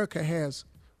 America has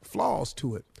flaws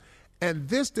to it, and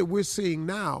this that we're seeing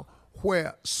now,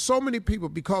 where so many people,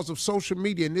 because of social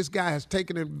media, and this guy has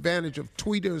taken advantage of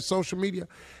Twitter and social media,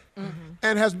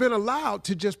 and has been allowed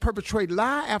to just perpetrate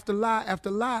lie after lie after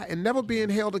lie and never being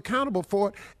held accountable for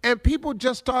it, and people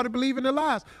just started believing the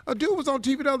lies. A dude was on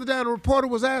TV the other day, and a reporter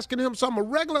was asking him, so I'm a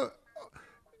regular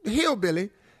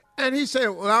hillbilly, and he said,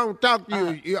 well, I don't talk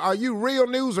to you. Are you real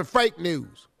news or fake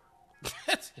news?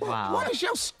 Wow. What is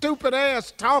your stupid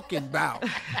ass talking about?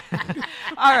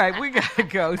 All right, we got to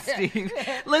go, Steve.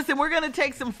 Listen, we're going to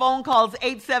take some phone calls,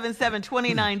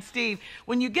 877-29-STEVE.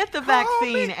 When you get the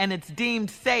vaccine and it's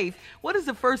deemed safe, what is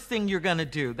the first thing you're going to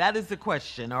do? That is the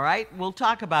question, all right? We'll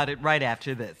talk about it right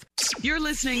after this. You're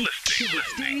listening to the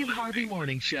Steve Harvey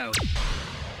Morning Show.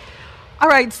 All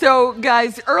right, so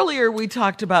guys, earlier we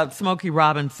talked about Smokey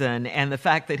Robinson and the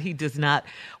fact that he does not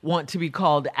want to be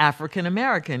called African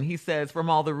American. He says from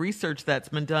all the research that's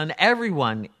been done,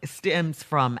 everyone stems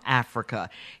from Africa.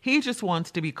 He just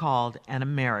wants to be called an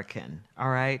American,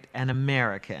 all right? An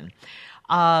American.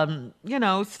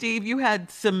 Steve, you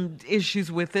had some issues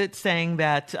with it, saying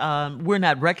that we're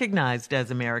not recognized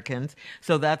as Americans,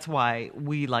 so that's why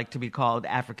we like to be called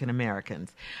African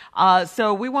Americans.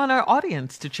 So we want our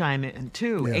audience to chime in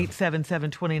too.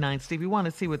 877-29-STEVE. We want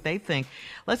to see what they think.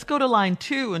 Let's go to line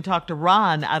 2 and talk to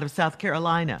Ron out of South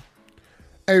Carolina.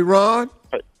 Hey, Ron.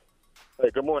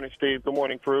 Hey, good morning, Steve. Good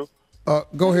morning, crew.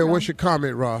 Go ahead. What's your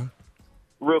comment, Ron?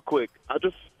 Real quick, I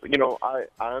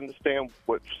understand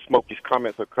what Smokey's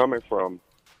comments are coming from.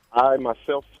 I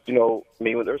myself,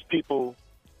 there's people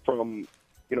from,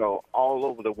 all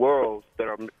over the world that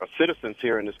are citizens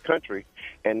here in this country,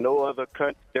 and no other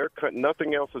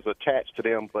nothing else is attached to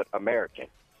them but American.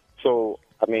 So,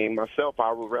 myself,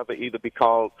 I would rather either be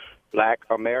called Black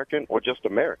American or just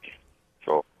American.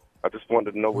 So, I just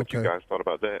wanted to know what you guys thought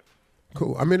about that.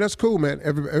 Cool. That's cool, man.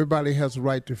 Everybody has a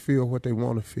right to feel what they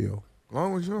want to feel. As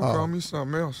long as you don't call me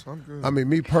something else, I'm good.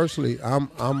 Me personally,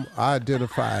 I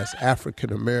identify as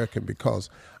African American because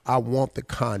I want the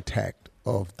contact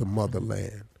of the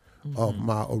motherland, of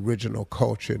my original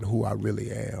culture and who I really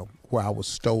am, where I was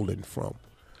stolen from.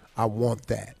 I want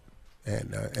that,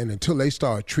 and until they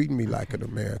start treating me like an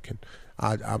American,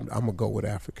 I'm gonna go with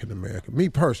African American. Me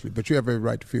personally, but you have every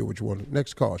right to feel what you want.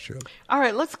 Next call, Shirley. All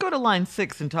right, let's go to line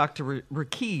 6 and talk to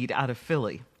Rakid out of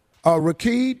Philly.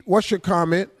 Rakid, what's your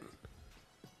comment?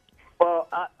 Well,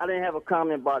 I didn't have a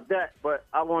comment about that, but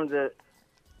I wanted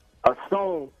a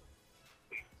song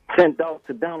sent out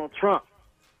to Donald Trump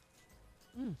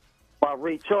by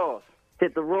Ray Charles.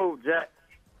 Hit the road, Jack.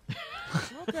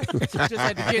 Okay. Just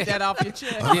had to get that off your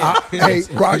chest. Hey,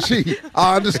 Rashid,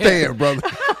 I understand, brother.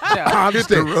 I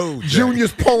understand.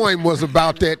 Junior's poem was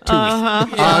about that too.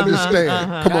 I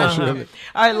understand. Come on, Shirley.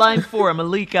 All right, line 4,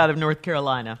 Malik out of North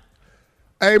Carolina.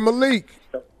 Hey, Malik.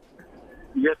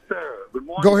 Yes, sir. Good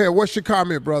morning. Go ahead. What's your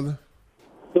comment, brother?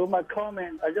 So my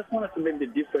comment, I just wanted to make the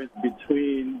difference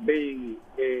between being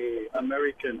a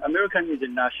American. American is a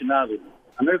nationality.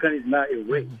 American is not a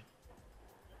race.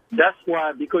 That's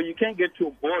why, because you can't get to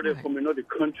a border from another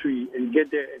country and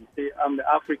get there and say, I'm the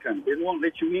African. They won't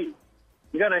let you in.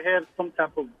 You got to have some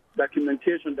type of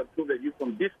documentation that proves that you're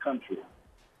from this country.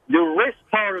 The race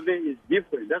part of it is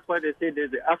different. That's why they say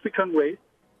there's the African race,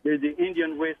 there's the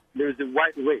Indian race, there's the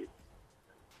white race.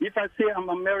 If I say I'm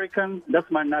American, that's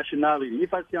my nationality.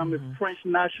 If I say I'm a French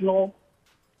national,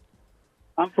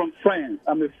 I'm from France.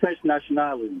 I'm a French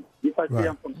nationality. If I say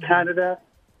I'm from Canada,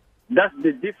 that's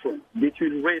the difference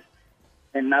between race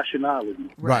and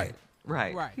nationality. Right.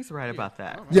 He's right about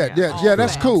that. Yeah,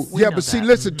 that's cool. We Yeah, know but see, that.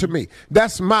 listen to me.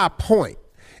 That's my point.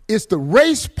 It's the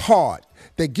race part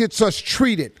that gets us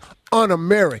treated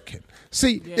un-American.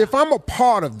 See, if I'm a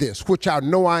part of this, which I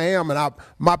know I am, and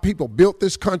my people built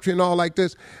this country and all like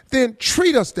this, then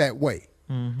treat us that way.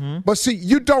 But see,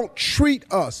 you don't treat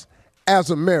us as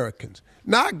Americans.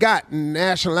 Now, I got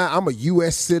national, I'm a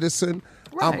U.S. citizen.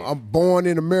 I'm born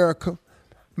in America.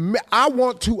 I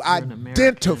want to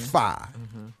identify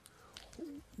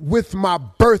with my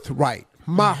birthright,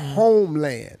 my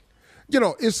homeland. You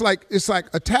know, it's like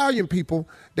Italian people,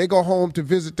 they go home to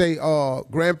visit their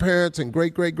grandparents and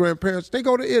great-great-grandparents. They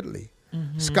go to Italy.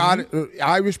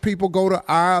 Irish people go to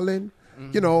Ireland.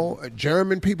 You know,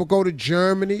 German people go to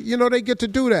Germany. You know, they get to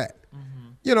do that.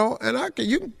 You know, and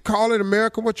you can call it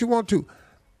America what you want to.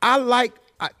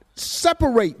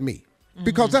 Separate me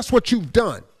because that's what you've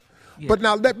done. But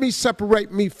now let me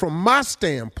separate me from my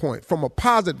standpoint, from a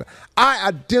positive. I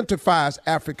identify as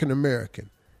African American.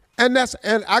 And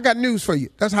I got news for you.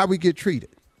 That's how we get treated.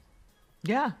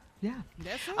 Yeah.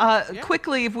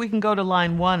 Quickly, if we can go to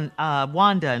line 1,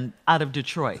 Wanda out of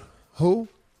Detroit. Who?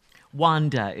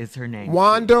 Wanda is her name.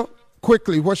 Wanda,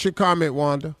 quickly, what's your comment,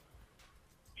 Wanda?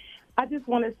 I just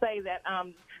want to say that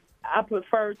I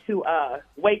prefer to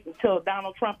wait until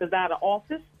Donald Trump is out of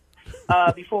office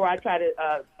before I try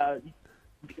to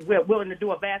willing to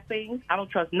do a bad thing. I don't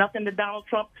trust nothing that Donald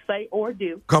Trump say or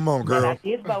do. Come on, girl. But I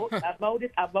did vote. I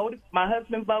voted. My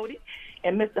husband voted.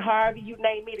 And Mr. Harvey, you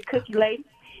named me the cookie lady.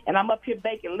 And I'm up here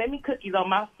baking lemon cookies on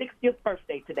my 60th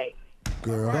birthday today.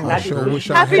 Girl, I sure wish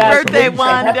I Happy had birthday, some.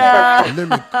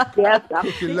 Wanda. Yes,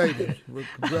 Cookie lady.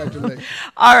 Congratulations.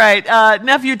 All right.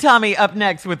 Nephew Tommy up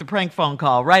next with the prank phone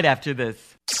call right after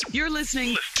this. You're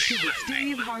listening to the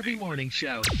Steve Harvey Morning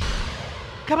Show.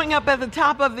 Coming up at the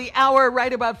top of the hour,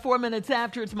 right about 4 minutes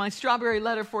after, it's my strawberry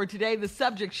letter for today. The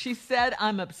subject, she said,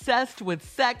 I'm obsessed with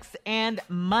sex and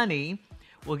money.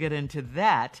 We'll get into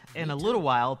that in a little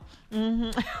while.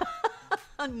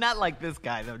 Not like this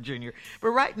guy, though, Junior. But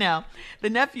right now, the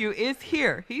nephew is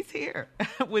here. He's here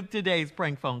with today's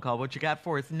prank phone call. What you got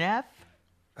for us, Neff?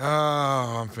 Oh,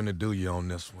 I'm finna do you on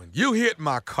this one. You hit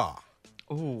my car.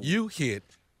 Ooh. You hit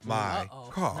my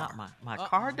car. Not my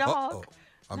car, dog.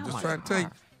 I'm just trying to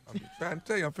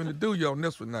tell you. I'm finna do you on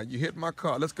this one now. You hit my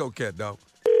car. Let's go, cat dog.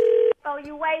 So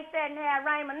you wasted and had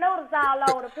ramen noodles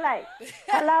all over the place.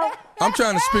 Hello? I'm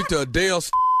trying to speak to Adele.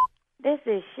 This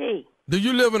is she. Do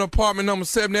you live in apartment number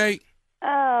 78?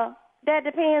 That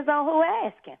depends on who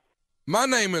asking. My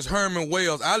name is Herman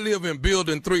Wells. I live in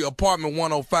building 3, apartment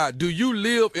 105. Do you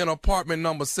live in apartment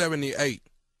number 78?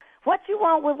 What you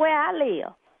want with where I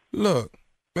live? Look,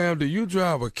 ma'am, do you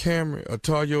drive a Camry, a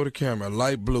Toyota Camry, a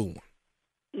light blue one?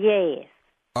 Yes.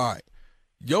 All right.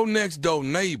 Your next door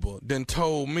neighbor then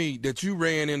told me that you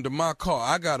ran into my car.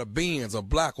 I got a Benz, a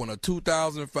black one, a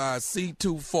 2005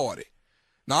 C240.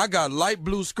 Now, I got light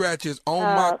blue scratches on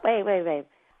my... Wait.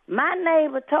 My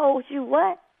neighbor told you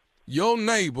what? Your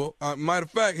neighbor, matter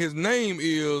of fact, his name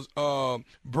is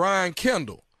Brian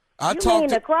Kendall. You mean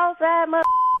the cross-eyed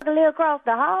motherfucker live across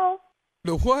the hall?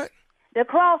 The what? The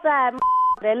cross-eyed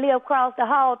motherfucker that live across the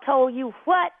hall told you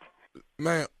what?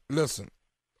 Man, listen.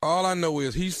 All I know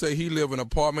is he say he live in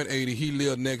apartment 80. He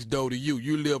live next door to you.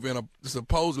 You live in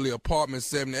supposedly apartment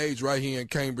 78 right here in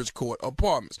Cambridge Court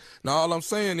Apartments. Now, all I'm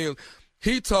saying is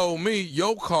he told me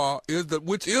your car,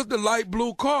 which is the light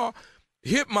blue car,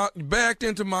 backed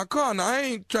into my car. Now, I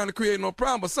ain't trying to create no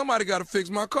problem, but somebody got to fix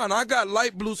my car. Now, I got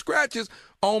light blue scratches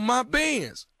on my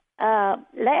Benz.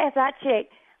 Last I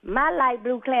checked, my light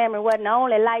blue Camry wasn't the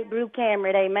only light blue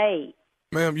Camry they made.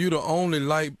 Ma'am, you the only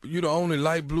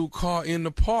light blue car in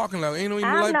the parking lot. Ain't no even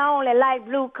I'm the only light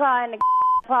blue car in the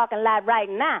parking lot right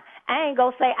now. I ain't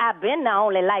gonna say I've been the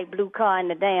only light blue car in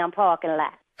the damn parking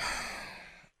lot.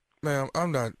 Ma'am,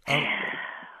 I'm not.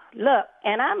 Look,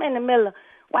 and I'm in the middle of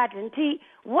watching TV.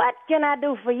 What can I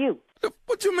do for you?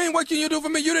 What you mean, what can you do for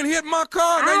me? You didn't hit my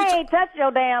car. I ain't touched your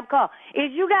damn car.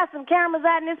 Is you got some cameras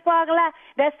out in this parking lot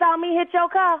that saw me hit your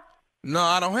car? No,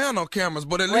 I don't have no cameras,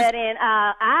 but at least... Well, then,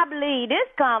 I believe this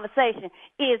conversation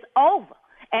is over.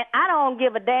 And I don't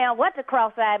give a damn what the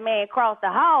cross-eyed man across the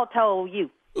hall told you.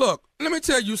 Look, let me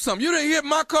tell you something. You didn't hit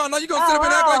my car. Now you going to sit up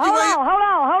and act like you ain't...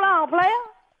 Hold on, player.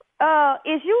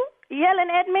 Is you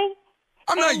yelling at me?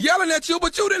 I'm not yelling at you,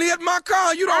 but you didn't hit my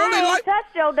car. You the only I light... ain't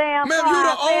touched your damn Ma'am, car. you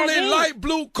the only light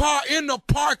blue car in the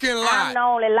parking lot. I'm the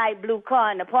only light blue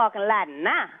car in the parking lot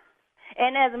now.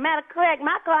 And as a matter of fact,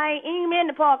 my car ain't even in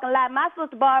the parking lot. My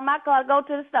sister borrowed my car to go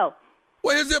to the store.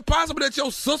 Well, is it possible that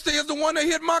your sister is the one that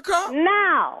hit my car?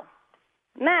 Now,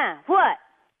 what?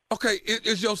 Okay,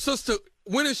 is your sister...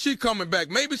 When is she coming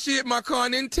back? Maybe she hit my car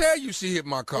and didn't tell you she hit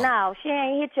my car. No, she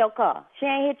ain't hit your car. She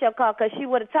ain't hit your car because she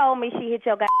would have told me she hit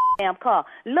your goddamn car.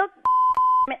 Look,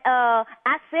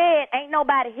 I said ain't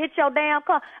nobody hit your damn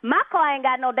car. My car ain't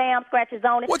got no damn scratches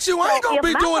on it. What you ain't gonna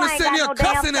be doing is sitting here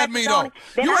cussing at me, though.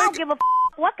 Then I don't give a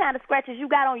what kind of scratches you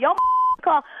got on your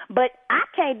car, but I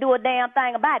can't do a damn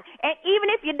thing about it. And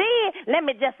even if you did, let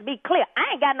me just be clear.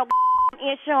 I ain't got no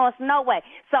insurance, no way.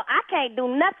 So I can't do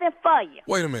nothing for you.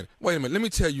 Wait a minute. Let me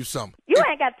tell you something. You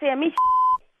ain't got to tell me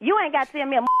You ain't got to tell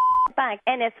me a thing.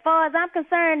 And as far as I'm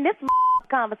concerned, this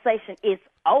conversation is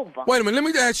over. Wait a minute.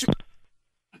 Let me ask you.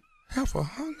 Heifer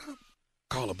hung up.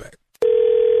 Call her back.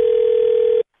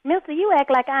 Mister, you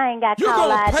act like I ain't got You're call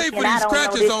going to ID pay for and I these don't know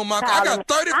scratches this on my car. I got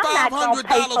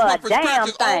 $3,500 worth of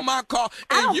scratches on my car.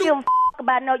 I don't give a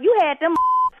about no. You had them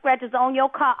scratches on your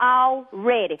car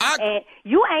already. And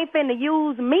you ain't finna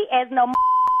use me as no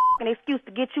excuse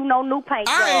to get you no new paint.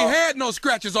 I ain't had no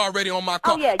scratches already on my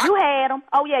car. Oh, yeah, you had them.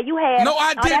 Oh, yeah, you had them. No,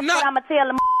 I did that's not. What I'm going to tell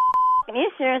the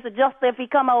insurance adjuster if he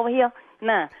come over here.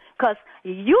 Nah, because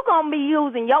you going to be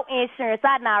using your insurance.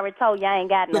 I done already told you I ain't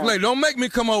got none. Look, lady, don't make me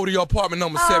come over to your apartment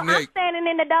number 78. I'm standing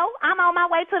in the door. I'm on my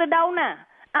way to the door now.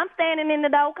 I'm standing in the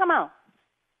door. Come on.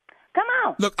 Come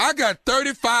on. Look, I got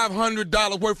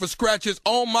 $3,500 worth of scratches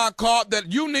on my car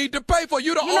that you need to pay for.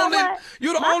 You're the only light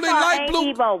blue. My car ain't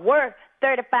even worth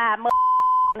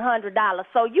 $3,500.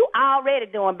 So you already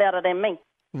doing better than me.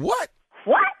 What?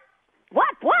 What?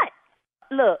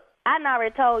 Look, I done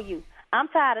already told you. I'm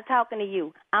tired of talking to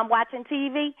you. I'm watching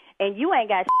TV, and you ain't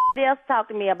got shit else to talk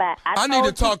to me about. I need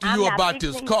to talk to you about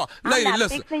this car. Lady, I'm not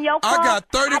listen. Fixing your car. I got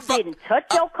 35. I didn't touch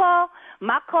your car.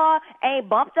 My car ain't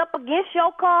bumped up against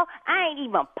your car. I ain't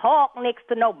even parked next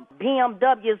to no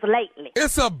BMWs lately.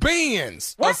 It's a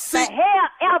Benz. What the hell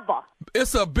ever?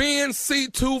 It's a Benz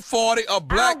C240, a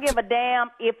black. I don't give a damn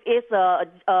if it's a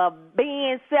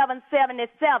Benz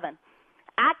 777.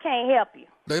 I can't help you.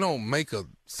 They don't make a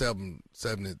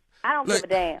 770. I don't give a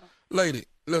damn. Lady,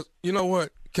 look, you know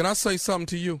what? Can I say something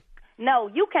to you? No,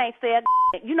 you can't say a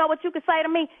You know what you can say to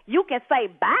me? You can say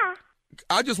bye.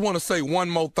 I just want to say one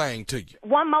more thing to you.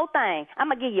 One more thing. I'm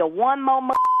going to give you one more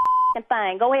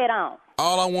thing. Go ahead on.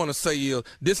 All I want to say is,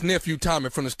 this nephew Tommy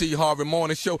from the Steve Harvey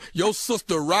Morning Show, your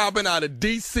sister Robin out of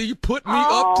D.C. put me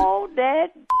up to... Oh,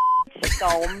 that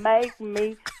gonna make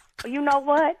me... You know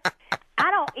what?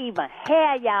 I don't even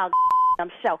hear y'all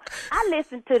show. I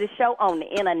listen to the show on the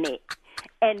internet.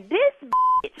 And this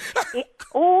bitch...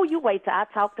 Oh, you wait till I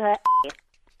talk to her.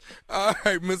 All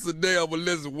right, Mr. Dale, but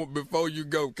listen, before you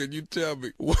go, can you tell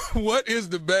me, what is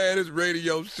the baddest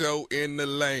radio show in the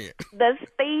land? The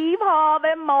Steve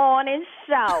Harvey Morning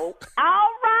Show.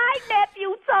 All right,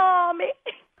 nephew Tommy.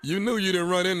 You knew you didn't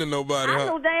run into nobody, I huh?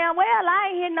 knew damn well I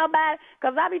ain't hit nobody,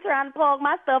 because I be trying to park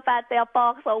my stuff out there,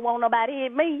 so won't nobody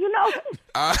hit me, you know?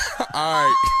 All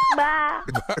right. Bye.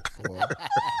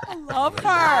 I love her.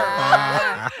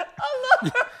 I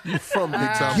love her. You from me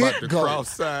talking about the cross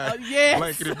sign. Yes.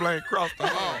 Blankety blank cross the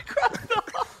hall.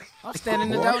 I'm standing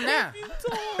in the door now.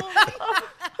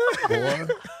 Boy.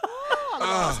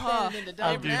 I'm standing in the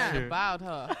door now about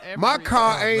her. My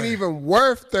car ain't even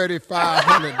worth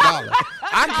 $3,500.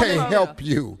 I can't help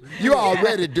you. You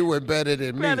already doing better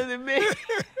than me. Better than me.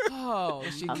 Oh,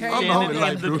 she I'm came standing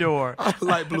in the door.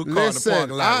 Light blue car Listen, in the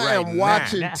parking lot I right am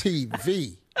watching now.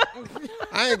 TV.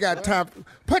 I ain't got time.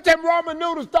 Put them Roman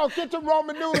noodles, dog. Get them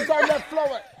Roman noodles on that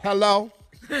floor. Hello?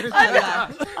 I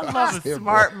love a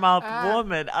smart mouth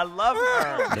woman. I love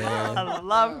her. Man. I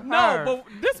love her. No, but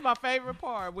this is my favorite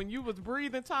part. When you was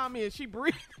breathing, Tommy, and she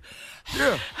breathed.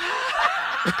 Yeah.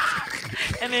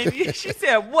 And then she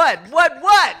said, what?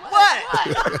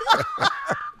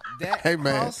 That Hey,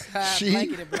 man, cross-eyed she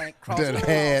blankety blank cross done the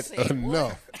had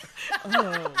wall said,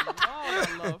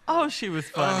 enough. Oh, she was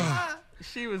funny.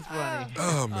 She was funny.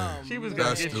 Oh, man. She was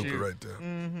That's gonna get stupid you. right there.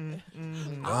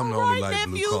 Mm-hmm. I'm the only light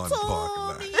blue car in the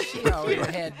parking lot. She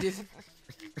already had this.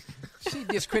 She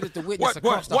discredited the witness What,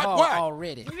 across the what, hall what?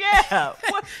 already. Yeah.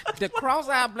 The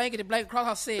cross-eyed blanket,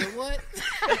 cross-eyed said what?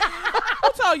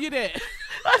 Who told you that?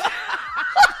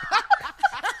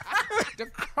 The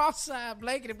cross-eyed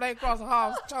blanket across the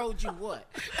hall told you what?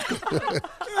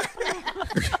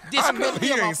 I know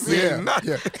he ain't saying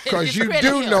nothing. Because you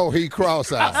do know he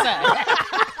cross-eyed.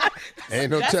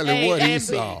 Ain't no That's telling what A he and B.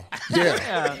 saw.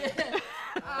 Yeah.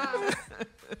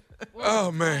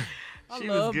 Oh, man. She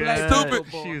was good. Stupid.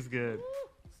 She was good.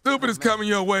 Stupid is coming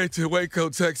your way to Waco,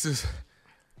 Texas.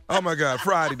 Oh, my God.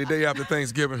 Friday, the day after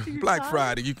Thanksgiving. Black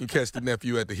Friday, you can catch the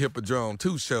nephew at the Hippodrome.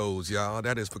 2 shows, y'all.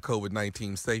 That is for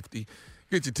COVID-19 safety.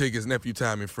 Get your tickets. Nephew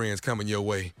Time and Friends coming your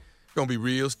way. Gonna be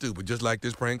real stupid, just like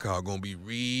this prank call. Gonna be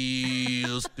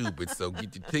real stupid. So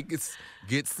get your tickets,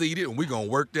 get seated, and we gonna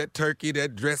work that turkey,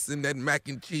 that dressing, that mac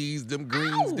and cheese, them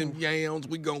greens, them yams.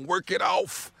 We gonna work it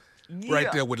off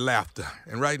right there with laughter.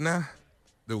 And right now,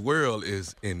 the world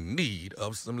is in need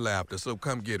of some laughter. So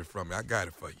come get it from me. I got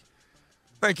it for you.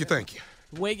 Thank you, thank you.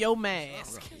 Wear your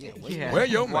mask. Yeah. Wear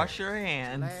your Wash your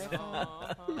hands.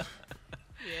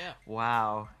 Yeah.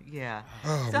 Wow. Yeah.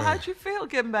 Oh, So man. how'd you feel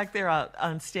getting back there out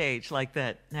on stage like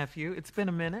that, nephew? It's been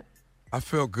a minute. I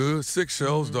felt good. 6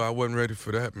 shows, though. I wasn't ready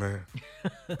for that, man.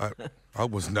 I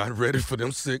was not ready for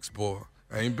them 6, boy.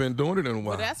 I ain't been doing it in a while.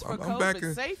 Well, that's for I'm COVID back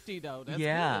in. safety, though. That's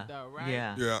Yeah. good, though, right?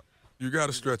 Yeah. Yeah, you got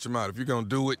to stretch them out. If you're gonna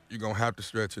do it, you're gonna have to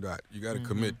stretch it out. You got to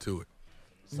commit to it.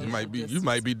 You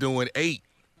might be doing 8.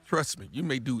 Trust me, you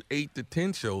may do 8 to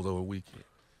 10 shows over a weekend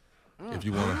if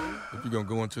you're gonna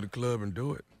go into the club and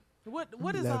do it.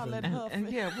 What is all that huff?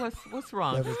 And yeah, what's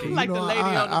wrong? You Steve? like the lady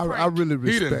on the I really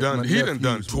respect my He done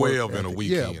done nephew's 12 work in a ethic.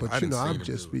 weekend. Yeah, but I done I'm seen him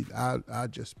just do be I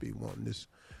just be wanting this,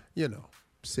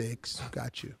 6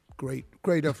 got you. Great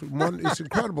effort. It's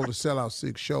incredible to sell out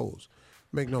 6 shows.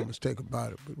 Make no mistake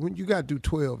about it. But when you got to do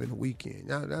 12 in a weekend,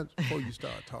 now that's before you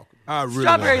start talking. I really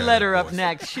Strawberry want Letter that up voice.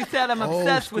 next. She said I'm Old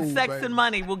obsessed with school, sex baby. and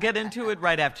money. We'll get into it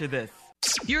right after this.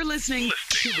 You're listening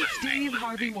to the Steve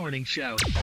Harvey Morning Show.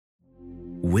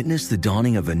 Witness the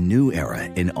dawning of a new era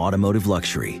in automotive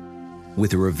luxury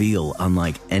with a reveal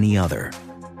unlike any other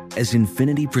as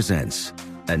Infiniti presents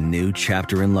a new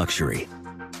chapter in luxury,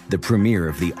 the premiere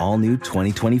of the all-new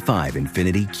 2025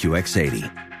 Infiniti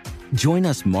QX80. Join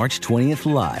us March 20th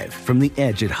live from the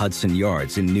Edge at Hudson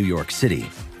Yards in New York City,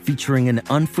 featuring an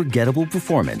unforgettable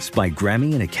performance by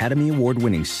Grammy and Academy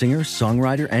Award-winning singer,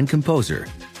 songwriter, and composer,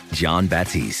 John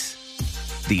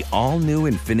Batiste. The all-new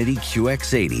Infiniti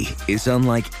QX80 is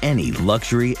unlike any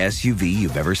luxury SUV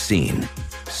you've ever seen.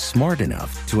 Smart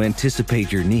enough to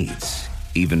anticipate your needs,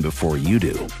 even before you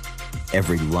do.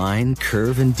 Every line,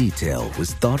 curve, and detail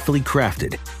was thoughtfully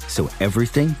crafted, so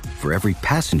everything for every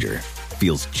passenger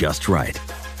feels just right.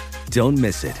 Don't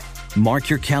miss it. Mark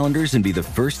your calendars and be the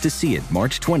first to see it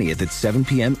March 20th at 7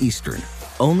 p.m. Eastern,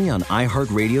 only on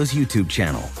iHeartRadio's YouTube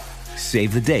channel.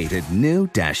 Save the date at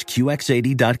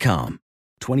new-QX80.com.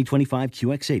 2025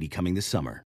 QX80 coming this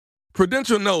summer.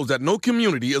 Prudential knows that no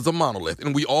community is a monolith,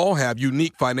 and we all have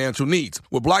unique financial needs.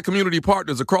 With Black community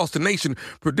partners across the nation,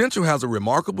 Prudential has a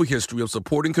remarkable history of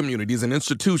supporting communities and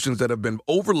institutions that have been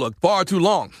overlooked far too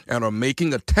long and are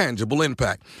making a tangible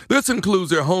impact. This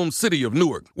includes their home city of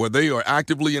Newark, where they are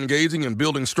actively engaging in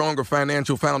building stronger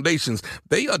financial foundations.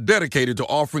 They are dedicated to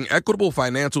offering equitable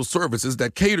financial services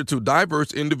that cater to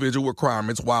diverse individual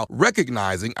requirements while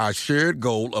recognizing our shared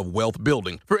goal of wealth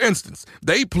building. For instance,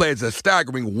 they pledge a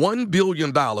staggering $1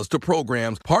 billion to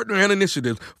programs, partner, and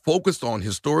initiatives focused on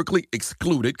historically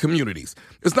excluded communities.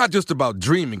 It's not just about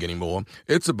dreaming anymore.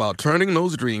 It's about turning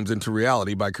those dreams into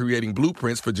reality by creating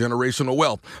blueprints for generational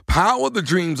wealth. Power the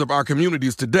dreams of our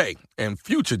communities today and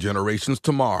future generations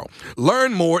tomorrow.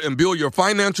 Learn more and build your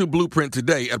financial blueprint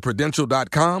today at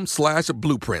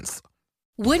prudential.com/blueprints.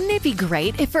 Wouldn't it be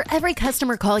great if for every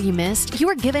customer call you missed, you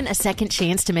were given a second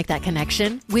chance to make that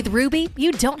connection? With Ruby,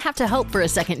 you don't have to hope for a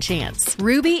second chance.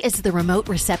 Ruby is the remote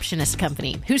receptionist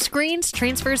company who screens,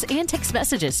 transfers, and takes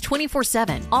messages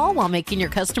 24/7, all while making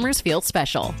your customers feel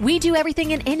special. We do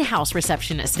everything an in-house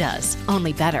receptionist does,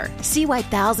 only better. See why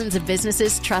thousands of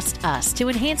businesses trust us to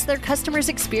enhance their customers'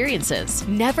 experiences.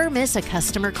 Never miss a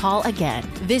customer call again.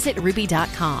 Visit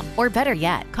Ruby.com, or better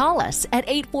yet, call us at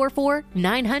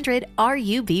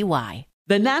 844-900-RUBY.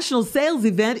 The national sales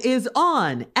event is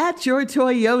on at your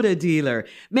Toyota dealer,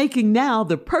 making now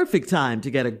the perfect time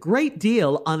to get a great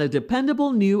deal on a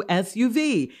dependable new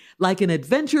SUV, like an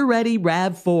adventure-ready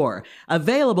RAV4.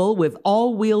 Available with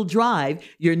all-wheel drive,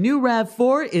 your new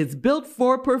RAV4 is built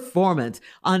for performance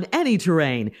on any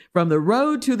terrain, from the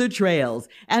road to the trails,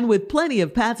 and with plenty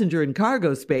of passenger and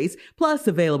cargo space, plus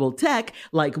available tech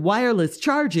like wireless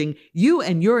charging, you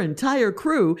and your entire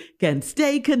crew can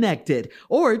stay connected.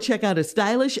 Or check out a stylish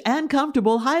and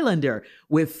comfortable Highlander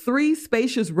with 3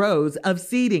 spacious rows of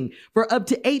seating for up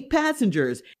to 8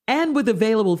 passengers. And with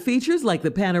available features like the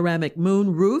panoramic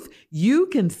moon roof, you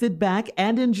can sit back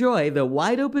and enjoy the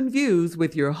wide open views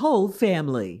with your whole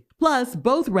family. Plus,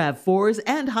 both RAV4s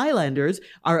and Highlanders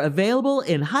are available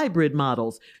in hybrid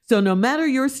models. So no matter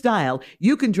your style,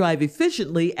 you can drive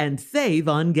efficiently and save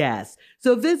on gas.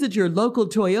 So visit your local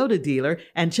Toyota dealer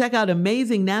and check out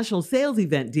amazing national sales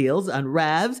event deals on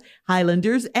RAVs,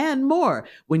 Highlanders, and more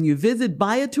when you visit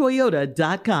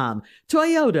buyatoyota.com.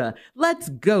 Toyota, let's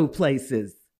go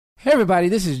places. Hey everybody,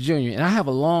 this is Junior, and I have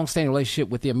a long-standing relationship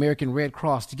with the American Red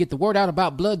Cross to get the word out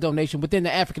about blood donation within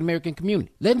the African American community,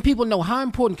 letting people know how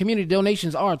important community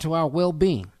donations are to our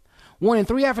well-being. 1 in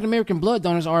 3 African American blood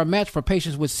donors are a match for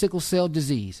patients with sickle cell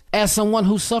disease. As someone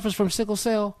who suffers from sickle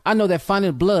cell, I know that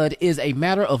finding blood is a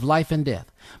matter of life and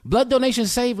death. Blood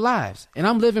donations save lives, and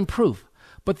I'm living proof.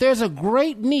 But there's a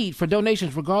great need for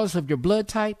donations regardless of your blood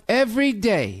type. Every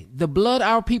day, the blood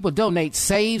our people donate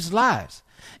saves lives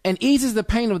and eases the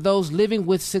pain of those living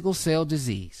with sickle cell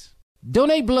disease.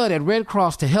 Donate blood at Red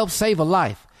Cross to help save a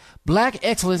life. Black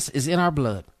excellence is in our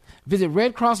blood. Visit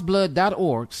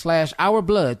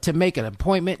redcrossblood.org/ourblood to make an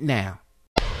appointment now.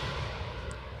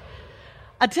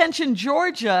 Attention,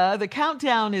 Georgia. The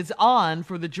countdown is on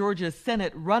for the Georgia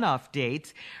Senate runoff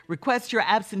dates. Request your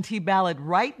absentee ballot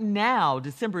right now.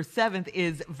 December 7th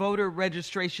is voter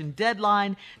registration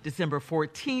deadline. December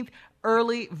 14th,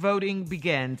 early voting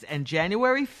begins. And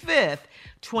January 5th,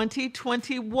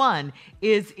 2021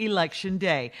 is Election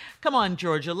Day. Come on,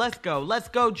 Georgia. Let's go. Let's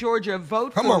go, Georgia.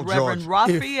 Vote for Reverend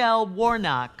Raphael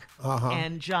Warnock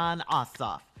and John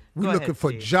Ossoff. We're looking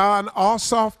for John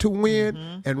Ossoff to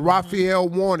win and Raphael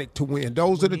Warnock to win.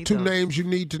 Those are the 2 names you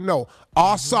need to know.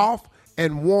 Ossoff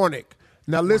and Warnock.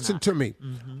 Now listen to me.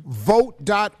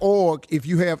 Vote.org if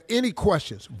you have any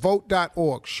questions.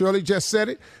 Vote.org. Shirley just said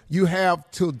it. You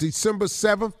have till December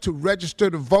 7th to register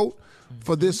to vote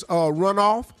for this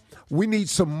runoff. We need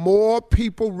some more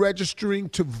people registering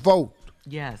to vote.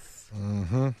 Yes.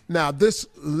 Now this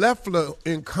Loeffler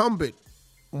incumbent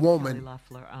woman,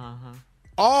 Loeffler,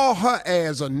 all her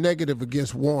ads are negative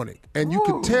against Warnock. And you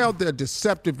can tell they're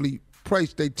deceptively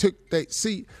priced.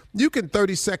 See, you can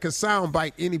 30-second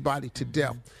soundbite anybody to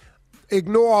death.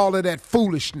 Ignore all of that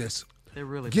foolishness. They're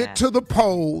really Get bad. to the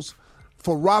polls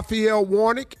for Raphael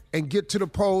Warnock and get to the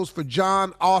polls for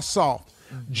John Ossoff.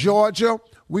 Georgia,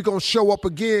 we're going to show up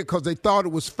again because they thought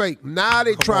it was fake. Now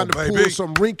they're trying to pull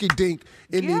some rinky-dink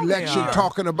in the election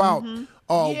talking about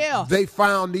they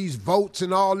found these votes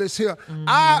and all this here.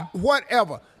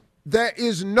 Whatever. There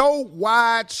is no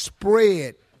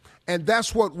widespread, and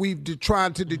that's what we've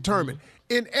trying to determine.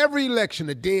 In every election,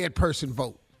 a dead person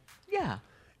vote. Yeah.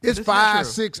 It's 5,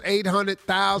 6,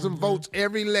 800,000 votes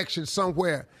every election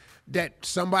somewhere that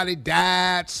somebody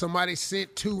died, somebody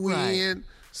sent 2 in,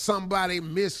 somebody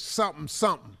missed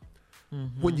something.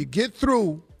 When you get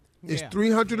through, it's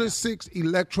 306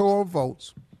 electoral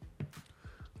votes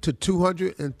to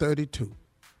 232.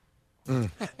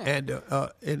 And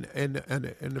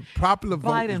the popular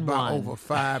vote is by over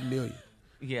 5 million.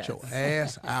 Yes. Get your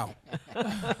ass out.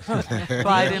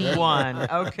 Biden won.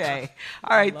 Okay.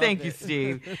 All right. Thank you,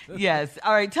 Steve. Yes.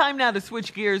 All right. Time now to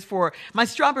switch gears for my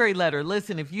strawberry letter.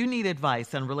 Listen, if you need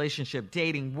advice on relationship,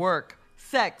 dating, work,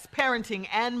 sex, parenting,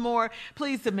 and more,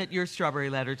 please submit your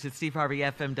strawberry letter to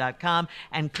steveharveyfm.com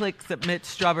and click Submit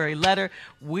Strawberry Letter.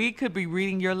 We could be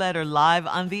reading your letter live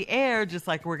on the air, just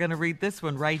like we're going to read this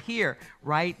one right here,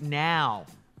 right now.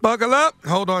 Buckle up.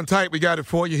 Hold on tight. We got it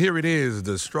for you. Here it is,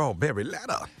 the strawberry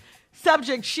letter.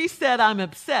 Subject, she said, I'm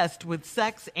obsessed with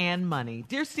sex and money.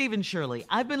 Dear Steve and Shirley,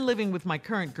 I've been living with my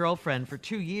current girlfriend for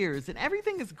 2 years, and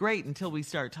everything is great until we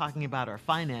start talking about our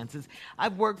finances.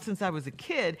 I've worked since I was a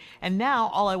kid, and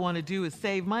now all I want to do is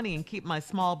save money and keep my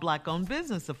small black-owned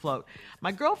business afloat.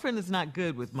 My girlfriend is not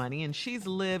good with money, and she's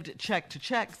lived check to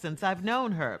check since I've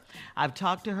known her. I've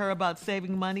talked to her about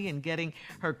saving money and getting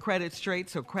her credit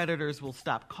straight so creditors will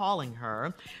stop calling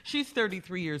her. She's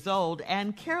 33 years old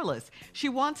and careless. She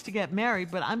wants to get get married,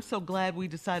 but I'm so glad we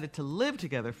decided to live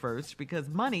together first because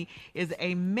money is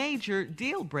a major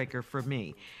deal breaker for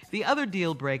me. The other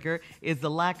deal breaker is the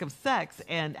lack of sex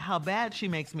and how bad she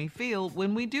makes me feel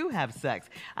when we do have sex.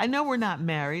 I know we're not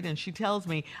married, and she tells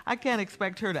me I can't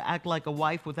expect her to act like a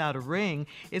wife without a ring.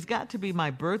 It's got to be my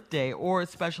birthday or a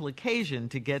special occasion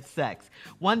to get sex.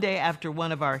 One day after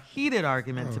one of our heated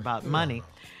arguments about money,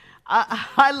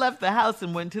 I left the house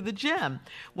and went to the gym.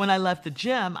 When I left the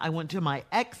gym, I went to my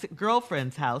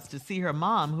ex-girlfriend's house to see her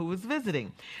mom, who was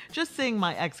visiting. Just seeing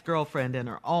my ex-girlfriend in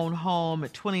her own home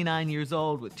at 29 years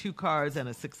old with 2 cars and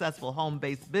a successful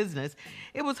home-based business,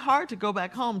 it was hard to go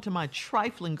back home to my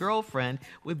trifling girlfriend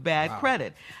with bad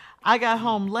credit. I got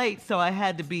home late, so I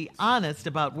had to be honest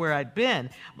about where I'd been.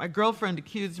 My girlfriend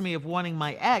accused me of wanting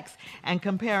my ex and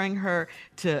comparing her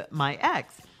to my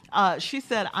ex. She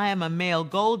said I am a male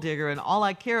gold digger and all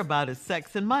I care about is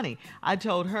sex and money. I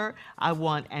told her I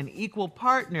want an equal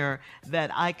partner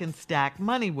that I can stack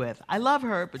money with. I love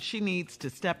her, but she needs to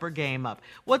step her game up.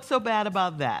 What's so bad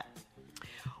about that?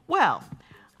 Well,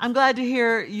 I'm glad to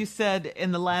hear you said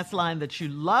in the last line that you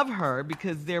love her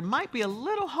because there might be a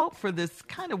little hope for this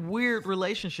kind of weird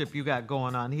relationship you got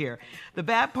going on here. The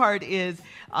bad part is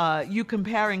you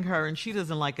comparing her, and she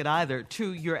doesn't like it either,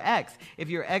 to your ex. If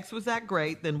your ex was that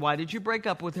great, then why did you break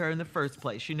up with her in the first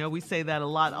place? You know, we say that a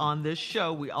lot on this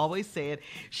show. We always say it.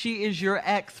 She is your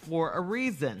ex for a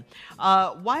reason.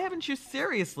 Why haven't you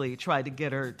seriously tried to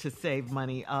get her to save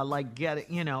money, like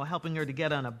helping her to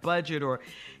get on a budget or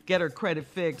get her credit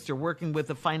fixed or working with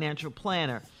a financial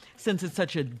planner, since it's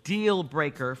such a deal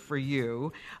breaker for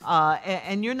you?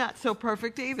 And you're not so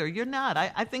perfect either. You're not.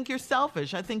 I think you're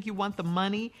selfish. I think you want the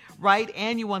money right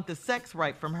and you want the sex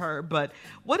right from her. But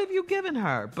what have you given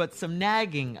her but some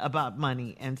nagging about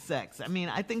money and sex? I mean,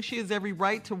 I think she has every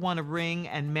right to want a ring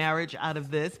and marriage out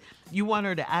of this. You want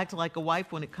her to act like a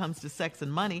wife when it comes to sex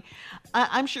and money.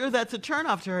 I'm sure that's a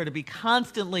turnoff to her to be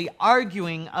constantly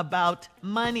arguing about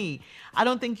money. I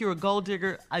don't think you're a gold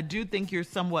digger. I do think you're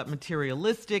somewhat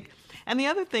materialistic. And the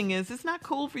other thing is, it's not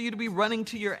cool for you to be running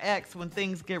to your ex when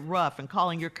things get rough and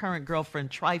calling your current girlfriend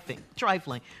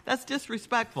trifling. That's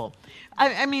disrespectful.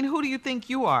 I mean, who do you think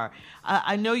you are?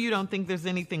 I know you don't think there's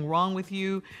anything wrong with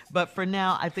you, but for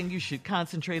now, I think you should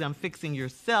concentrate on fixing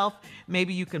yourself.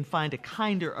 Maybe you can find a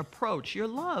kinder approach. Your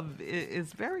love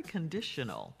is very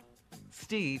conditional.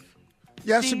 Steve?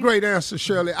 Yeah, that's a great answer,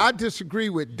 Shirley. I disagree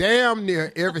with damn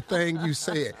near everything you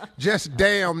said. Just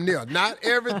damn near. Not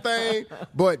everything,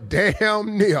 but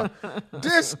damn near.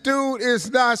 This dude is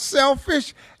not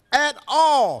selfish at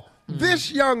all.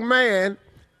 This young man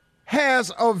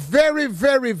has a very,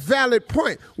 very valid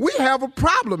point. We have a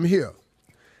problem here.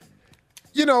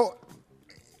 You know,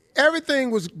 everything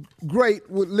was great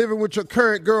with living with your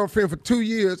current girlfriend for 2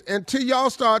 years until y'all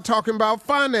started talking about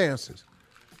finances.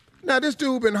 Now, this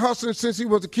dude been hustling since he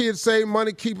was a kid, save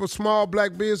money, keep a small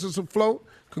black business afloat.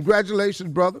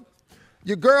 Congratulations, brother.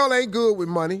 Your girl ain't good with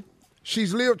money.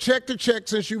 She's lived check to check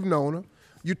since you've known her.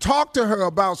 You talk to her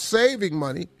about saving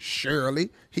money,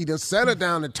 surely. He done sat her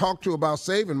down and talked to her about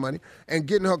saving money and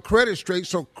getting her credit straight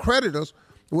so creditors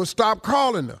will stop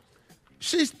calling her.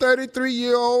 She's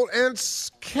 33-year-old and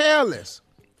careless.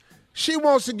 She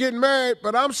wants to get married,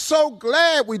 but I'm so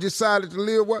glad we decided to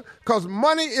live with, because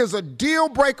money is a deal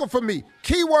breaker for me.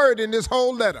 Key word in this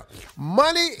whole letter.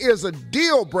 Money is a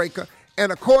deal breaker,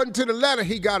 and according to the letter,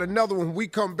 he got another one. When we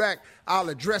come back, I'll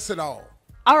address it all.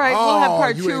 All right, we'll have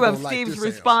part 2 of Steve's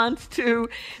response to,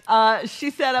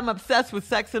 she said, I'm obsessed with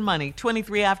sex and money.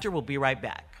 23 after, we'll be right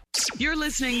back. You're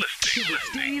listening to the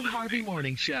Steve Harvey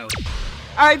Morning Show.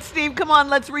 All right, Steve, come on.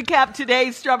 Let's recap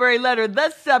today's Strawberry Letter.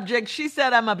 The subject, she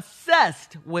said, I'm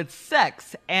obsessed with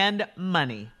sex and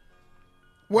money.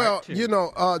 Well, you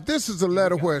know, this is a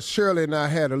letter where Shirley and I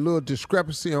had a little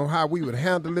discrepancy on how we would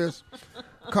handle this,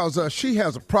 because she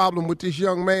has a problem with this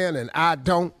young man and I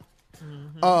don't.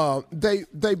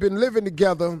 They've been living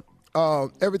together.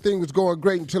 Everything was going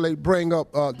great until they bring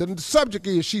up, the subject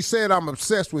is, she said, I'm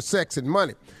obsessed with sex and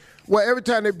money. Well, every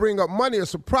time they bring up money,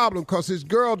 it's a problem because his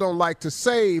girl don't like to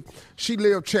save. She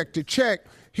live check to check.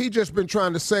 He just been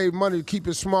trying to save money to keep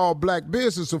his small black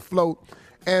business afloat,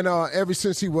 and ever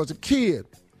since he was a kid.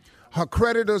 Her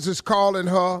creditors is calling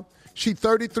her. She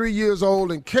 33 years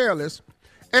old and careless,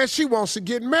 and she wants to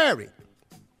get married.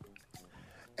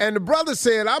 And the brother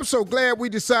said, I'm so glad we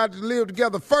decided to live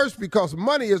together first because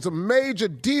money is a major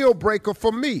deal breaker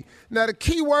for me. Now, the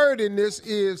key word in this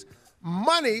is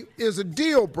money is a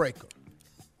deal breaker.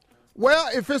 Well,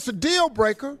 if it's a deal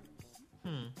breaker,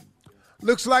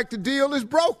 looks like the deal is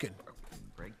broken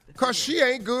because she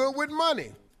ain't good with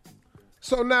money.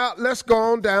 So now let's go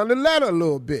on down the letter a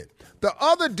little bit. The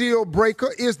other deal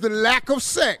breaker is the lack of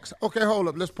sex. Okay, hold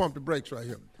up. Let's pump the brakes right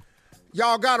here.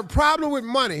 Y'all got a problem with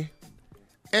money,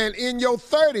 and in your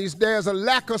 30s, there's a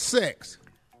lack of sex.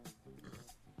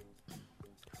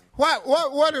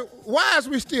 Why is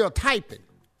we still typing?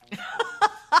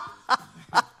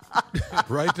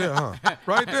 Right there, huh?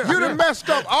 Right there. You done messed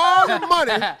up all the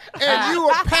money, and you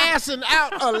are passing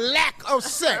out a lack of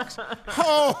sex.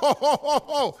 Ho, ho, ho, ho,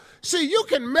 ho. See, you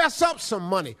can mess up some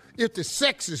money if the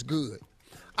sex is good.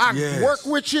 I can work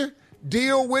with you,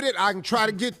 deal with it. I can try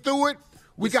to get through it.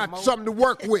 We got something to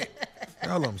work with.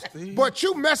 Tell him, Steve. But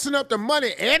you messing up the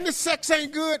money and the sex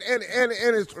ain't good and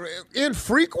it's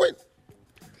infrequent.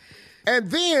 And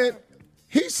then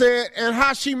he said, and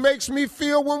how she makes me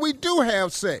feel when we do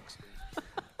have sex.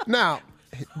 Now,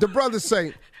 the brother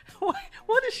say,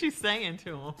 what is she saying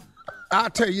to him? I'll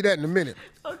tell you that in a minute.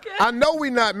 Okay. I know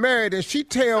we're not married, and she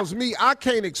tells me I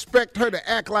can't expect her to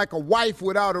act like a wife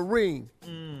without a ring.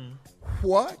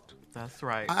 What? That's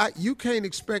right. You can't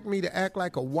expect me to act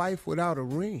like a wife without a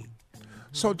ring.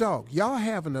 So, dog, y'all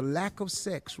having a lack of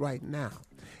sex right now.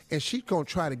 And she's going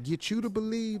to try to get you to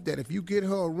believe that if you get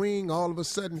her a ring, all of a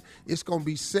sudden it's going to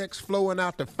be sex flowing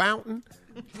out the fountain,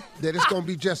 that it's going to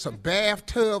be just a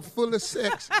bathtub full of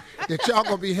sex, that y'all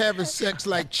going to be having sex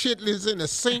like chitlins in a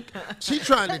sink. She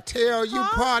trying to tell you,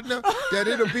 partner, that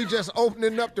it'll be just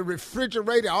opening up the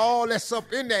refrigerator. All that's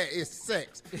up in there is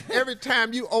sex. Every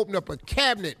time you open up a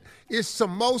cabinet, it's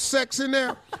some more sex in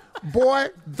there. Boy,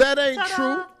 that ain't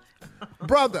true.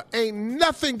 Brother, ain't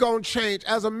nothing gonna change.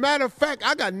 As a matter of fact,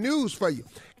 I got news for you.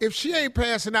 If she ain't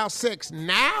passing out sex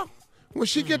now, when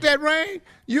she get that ring,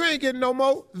 you ain't getting no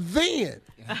more then.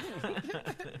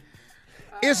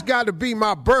 It's got to be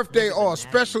my birthday or a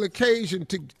special occasion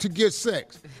to get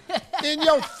sex. In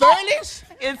your 30s?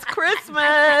 It's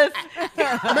Christmas.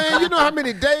 Man, you know how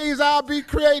many days I'll be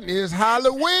creating? It's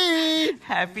Halloween.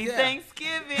 Happy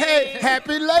Thanksgiving. Hey,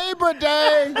 happy Labor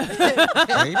Day.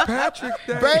 St. Patrick's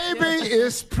Day. Baby,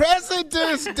 it's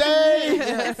President's Day.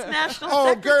 It's National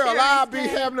Oh, girl, Secretary's I'll be Day.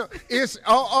 having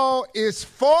it's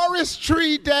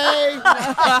Forestry Day.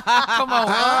 Come on,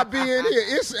 I'll be in here.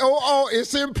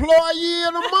 It's Employee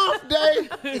of the Month Day.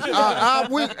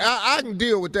 I can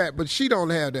deal with that, but she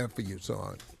don't have that for you,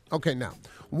 so okay, now,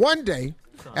 one day,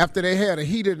 after they had a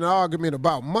heated argument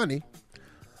about money,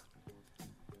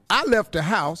 I left the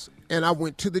house and I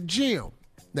went to the gym.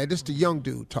 Now, this is the young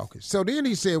dude talking. So then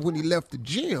he said when he left the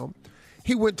gym,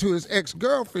 he went to his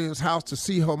ex-girlfriend's house to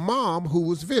see her mom who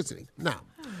was visiting. Now,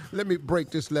 let me break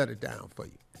this letter down for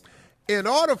you. In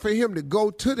order for him to go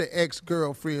to the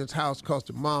ex-girlfriend's house because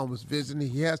the mom was visiting,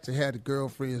 he has to have the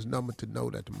girlfriend's number to know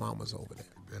that the mom was over there.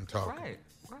 Been talking. Right.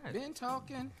 Been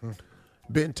talking.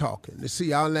 Been talking. You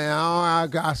see, I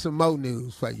got some more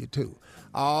news for you, too.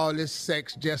 All this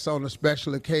sex just on a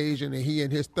special occasion and he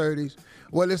in his 30s.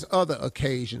 Well, there's other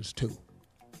occasions, too.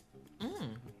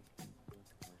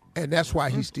 And that's why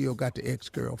he still got the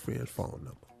ex-girlfriend's phone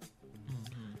number.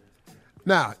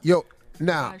 Now,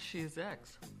 Why is she his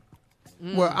ex?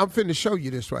 well, I'm finna show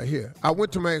you this right here. I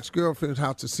went to my ex-girlfriend's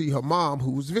house to see her mom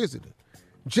who was visiting.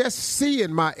 Just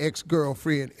seeing my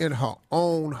ex-girlfriend in her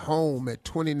own home at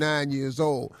 29 years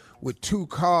old with 2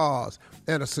 cars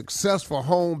and a successful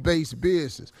home-based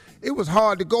business, it was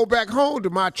hard to go back home to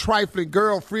my trifling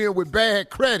girlfriend with bad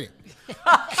credit.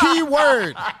 Key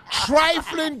word,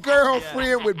 trifling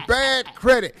girlfriend with bad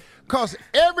credit. Because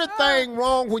everything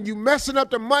wrong when you messing up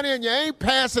the money and you ain't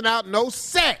passing out no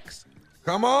sex.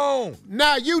 Come on.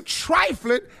 Now you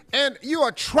trifling, and you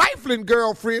a trifling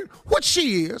girlfriend, what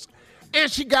she is, and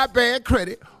she got bad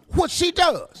credit, what she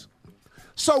does.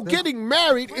 So getting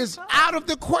married is out of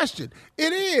the question.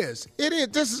 It is.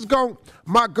 This is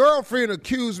my girlfriend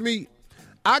accused me,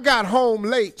 I got home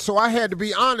late, so I had to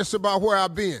be honest about where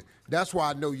I've been. That's why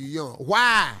I know you're young.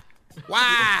 Why?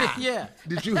 Yeah.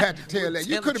 Did you have to tell that?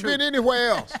 You could have been anywhere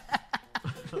else.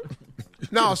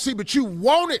 No, see, but you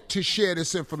wanted to share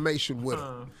this information with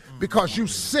her because you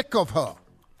sick of her.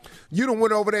 You done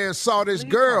went over there and saw this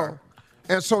girl,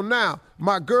 and so now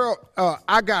my girl,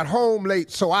 I got home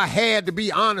late, so I had to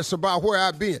be honest about where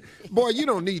I've been. Boy, you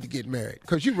don't need to get married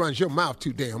because you runs your mouth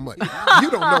too damn much. You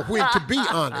don't know when to be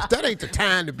honest. That ain't the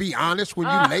time to be honest when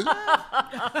you late.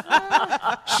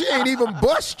 She ain't even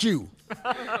bust you.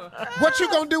 What you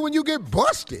gonna do when you get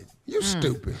busted? You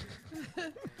stupid.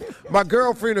 My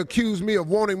girlfriend accused me of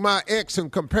wanting my ex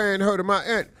and comparing her to my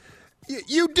aunt.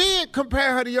 You did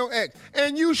compare her to your ex,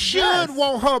 and you should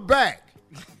want her back.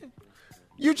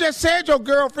 You just said your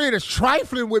girlfriend is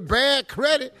trifling with bad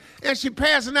credit, and she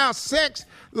passing out sex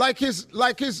like his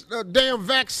damn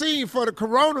vaccine for the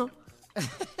corona.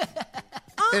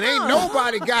 And ain't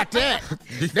nobody got that.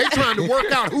 They trying to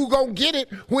work out who gonna get it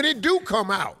when it do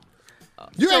come out.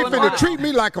 You ain't finna treat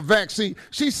me like a vaccine.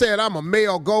 She said I'm a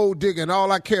male gold digger and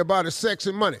all I care about is sex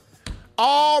and money.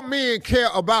 All men care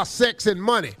about sex and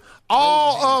money.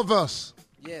 All of us.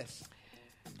 Yes.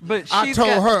 But I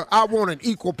told her I want an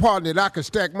equal partner that I can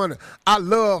stack money. I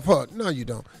love her. No, you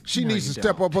don't. She needs to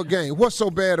step up her game. What's so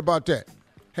bad about that?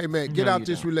 Hey, man, get out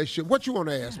this relationship. What you want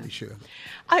to ask me, Shirley?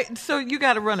 So you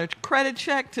got to run a credit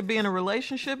check to be in a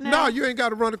relationship now? No, you ain't got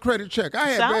to run a credit check. I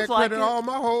had bad credit all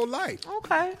my whole life.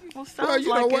 Okay. Well,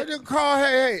 you know what?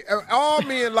 Hey, all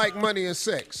men like money and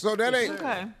sex. So that ain't...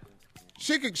 Okay.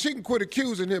 She can quit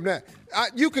accusing him that.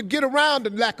 You could get around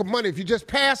the lack of money if you just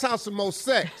pass out some more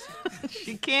sex.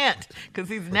 She can't because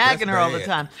he's nagging her all the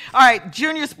time. All right,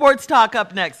 Junior Sports Talk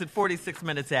up next at 46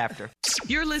 minutes after.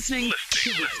 You're listening to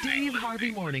the Steve Harvey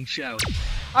Morning Show.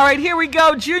 All right, here we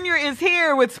go. Junior is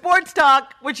here with Sports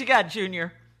Talk. What you got,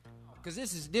 Junior? Because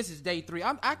this is day 3.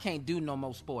 I can't do no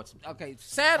more sports. Okay,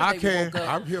 Saturday I can. we woke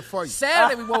up. I'm here for you.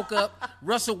 Saturday we woke up.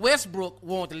 Russell Westbrook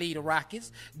wanted to lead the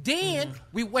Rockets. Then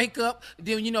we wake up.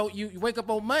 Then you wake up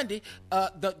on Monday.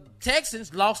 The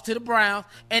Texans lost to the Browns,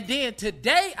 and then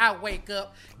today I wake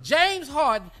up. James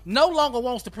Harden no longer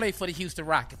wants to play for the Houston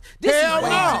Rockets. This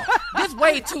is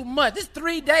way too much. This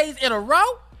 3 days in a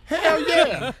row. Hell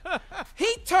yeah.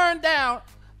 He turned down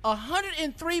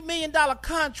 $103 million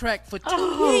contract for 2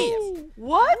 years.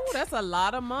 What? Ooh, that's a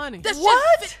lot of money.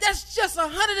 That's just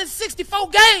 164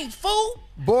 games, fool.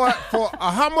 Boy, for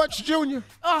how much, Junior?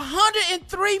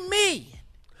 $103 million.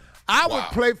 I would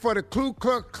play for the Ku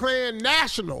Klux Klan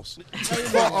Nationals for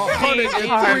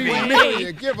 $103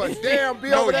 million. Give a damn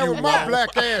be over there with my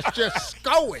black ass just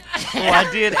scoring. Oh, I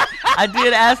did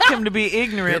ask him to be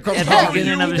ignorant at the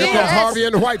beginning of the show. Here comes Harvey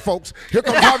and the white folks. Here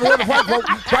comes Harvey with the white folks.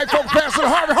 White folks passing to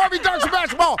Harvey. Harvey dunks the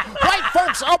basketball. White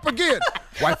folks up again.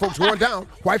 White folks going down.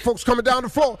 White folks coming down the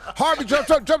floor. Harvey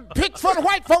jumps up, pick for the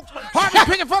white folks. Harvey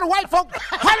picking for the white folks.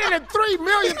 $103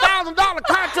 million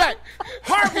contract.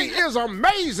 Harvey is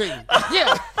amazing.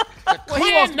 Yeah. The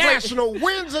Klan National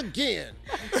wins again.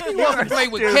 He wants to play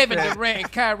with Kevin Durant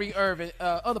and Kyrie Irving.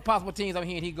 Other possible teams I'm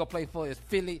hearing he go play for is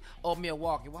Philly or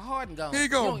Milwaukee. Well, Harden gone. He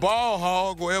gonna ball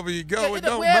hog wherever you go. It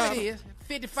don't wherever matter. it is.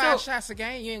 55 shots a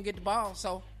game, you ain't get the ball.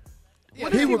 So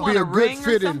he would be a good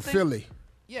fit in Philly.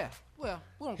 Yeah. Well,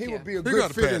 we don't he care. would be a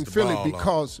good fit in Philly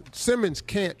because Simmons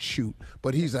can't shoot,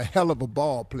 but he's a hell of a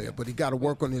ball player, but he got to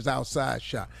work on his outside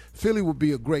shot. Philly would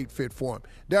be a great fit for him.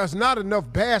 There's not enough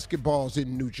basketballs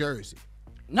in New Jersey.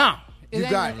 No. You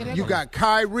got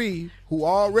Kyrie, who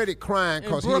already crying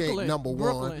because he ain't number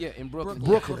one. Yeah, in Brooklyn.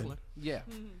 Brooklyn. Yeah.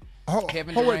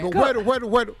 Kevin Durant.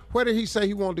 But where did he say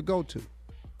he wanted to go to?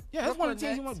 Yeah, that's one of the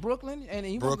teams he wants, Brooklyn, and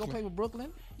he wants to go play with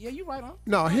Brooklyn. Yeah, you're right on.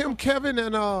 No, him, Kevin,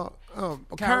 and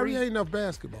Kyrie ain't enough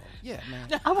basketball. Yeah,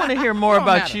 man. I want to hear more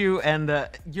about you and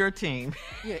your team.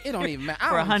 Yeah, it don't even matter.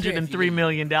 For $103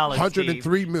 million,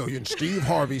 $103 million. Steve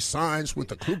Harvey signs with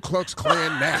the Ku Klux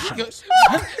Klan Nationals.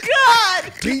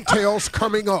 God! Details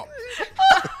coming up.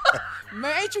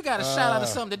 Man, ain't you got a shout out to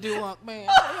something to do, man?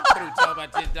 I'm through talking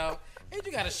about this, dog. Ain't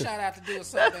you got a shout out to do or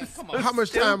something? Come on. How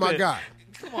much time I got?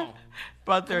 Come on.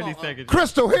 About 30 seconds.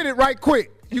 Crystal, hit it right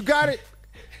quick. You got it?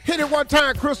 Hit it one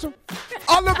time, Crystal.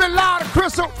 A little bit louder,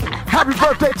 Crystal. Happy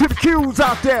birthday to the Qs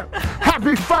out there.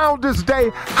 Happy Founders Day.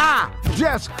 I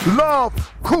just love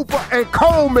Cooper and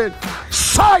Coleman.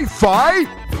 Sci-fi.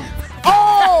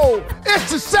 Oh,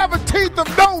 it's the 17th of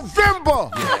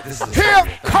November. Yeah,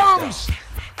 here comes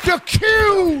the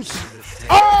Qs.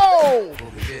 Oh.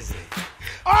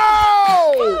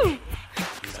 Oh.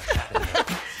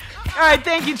 All right,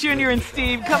 thank you, Junior and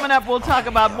Steve. Coming up, we'll talk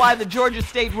about why the Georgia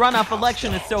State runoff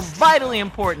election is so vitally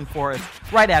important for us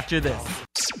right after this.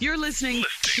 You're listening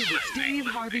to the Steve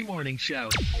Harvey Morning Show.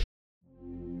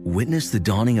 Witness the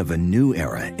dawning of a new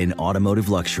era in automotive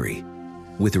luxury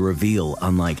with a reveal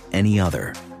unlike any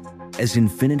other as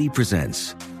Infiniti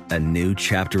presents a new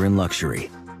chapter in luxury,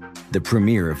 the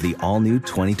premiere of the all-new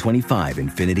 2025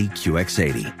 Infiniti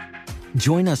QX80.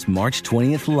 Join us March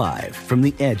 20th live from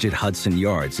the Edge at Hudson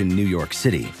Yards in New York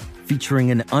City,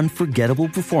 featuring an unforgettable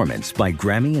performance by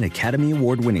Grammy and Academy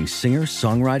Award-winning singer,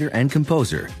 songwriter, and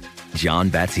composer, John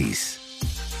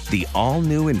Batiste. The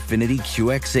all-new Infiniti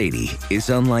QX80 is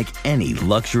unlike any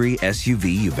luxury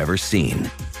SUV you've ever seen.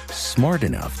 Smart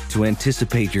enough to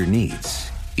anticipate your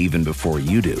needs, even before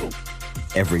you do.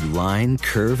 Every line,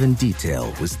 curve, and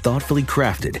detail was thoughtfully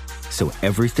crafted, so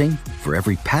everything for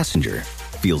every passenger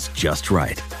feels just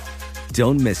right.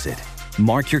 Don't miss it.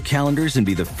 Mark your calendars and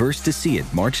be the first to see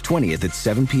it March 20th at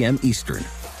 7 p.m. Eastern,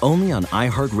 only on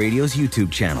iHeartRadio's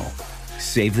YouTube channel.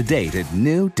 Save the date at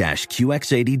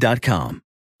new-QX80.com.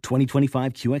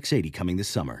 2025 QX80 coming this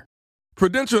summer.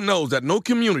 Prudential knows that no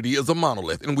community is a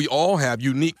monolith, and we all have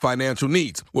unique financial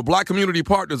needs. With Black community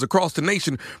partners across the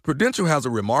nation, Prudential has a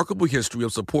remarkable history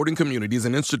of supporting communities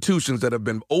and institutions that have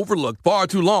been overlooked far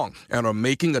too long and are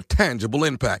making a tangible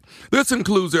impact. This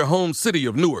includes their home city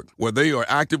of Newark, where they are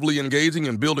actively engaging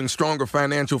in building stronger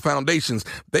financial foundations.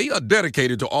 They are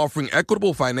dedicated to offering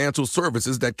equitable financial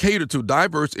services that cater to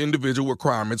diverse individual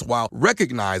requirements while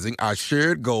recognizing our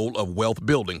shared goal of wealth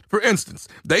building. For instance,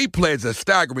 they pledge a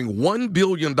staggering $1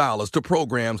 billion to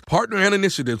programs, partner, and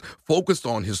initiatives focused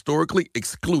on historically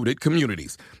excluded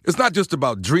communities. It's not just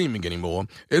about dreaming anymore.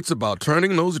 It's about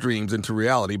turning those dreams into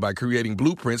reality by creating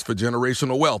blueprints for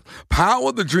generational wealth.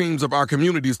 Power the dreams of our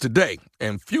communities today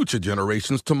and future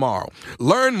generations tomorrow.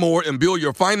 Learn more and build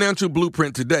your financial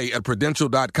blueprint today at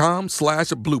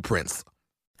prudential.com/blueprints.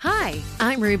 Hi,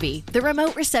 I'm Ruby, the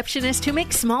remote receptionist who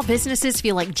makes small businesses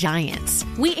feel like giants.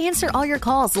 We answer all your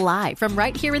calls live from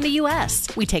right here in the U.S.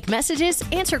 We take messages,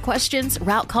 answer questions,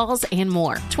 route calls, and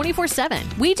more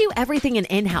 24/7. We do everything an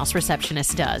in-house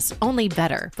receptionist does, only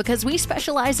better, because we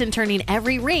specialize in turning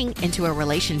every ring into a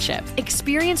relationship.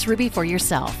 Experience Ruby for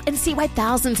yourself and see why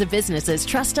thousands of businesses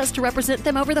trust us to represent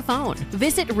them over the phone.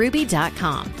 Visit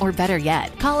Ruby.com, or better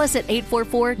yet, call us at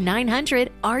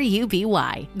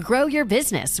 844-900-RUBY. Grow your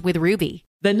business with Ruby.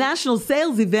 The national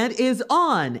sales event is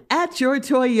on at your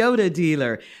Toyota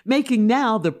dealer, making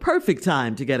now the perfect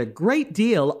time to get a great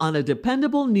deal on a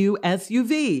dependable new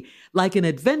SUV, like an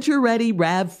adventure-ready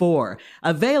RAV4.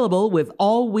 Available with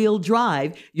all-wheel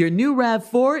drive, your new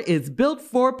RAV4 is built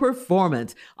for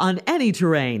performance on any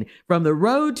terrain, from the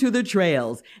road to the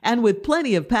trails, and with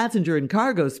plenty of passenger and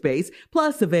cargo space,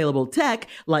 plus available tech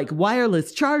like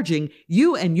wireless charging,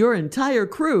 you and your entire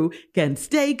crew can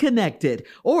stay connected.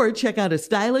 Or check out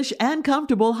a stylish and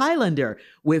comfortable Highlander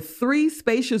with 3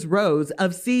 spacious rows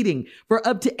of seating for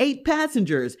up to 8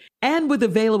 passengers. And with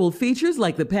available features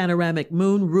like the panoramic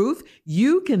moon roof,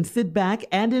 you can sit back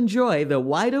and enjoy the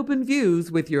wide open views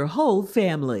with your whole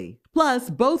family. Plus,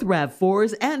 both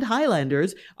RAV4s and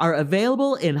Highlanders are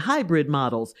available in hybrid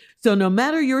models. So no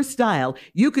matter your style,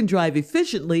 you can drive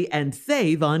efficiently and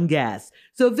save on gas.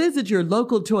 So visit your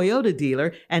local Toyota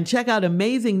dealer and check out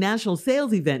amazing national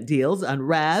sales event deals on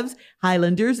RAVs,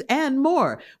 Highlanders, and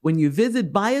more when you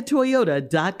visit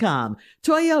buyatoyota.com.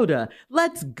 Toyota,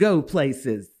 let's go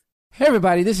places. Hey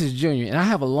everybody, this is Junior, and I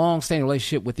have a long-standing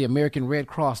relationship with the American Red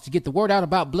Cross to get the word out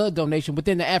about blood donation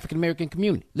within the African American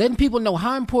community, letting people know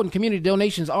how important community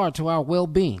donations are to our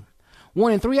well-being.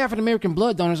 1 in 3 African American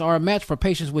blood donors are a match for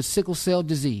patients with sickle cell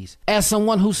disease. As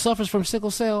someone who suffers from sickle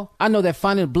cell, I know that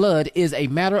finding blood is a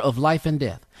matter of life and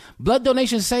death. Blood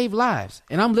donations save lives,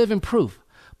 and I'm living proof.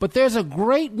 But there's a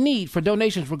great need for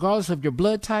donations regardless of your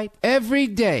blood type. Every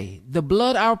day, the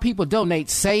blood our people donate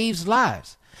saves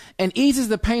lives and eases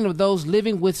the pain of those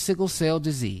living with sickle cell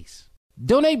disease.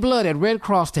 Donate blood at Red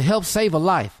Cross to help save a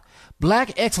life.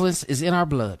 Black excellence is in our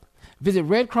blood. Visit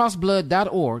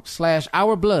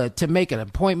redcrossblood.org/ourblood to make an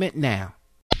appointment now.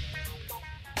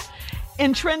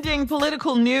 In trending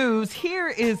political news, here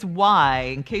is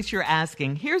why, in case you're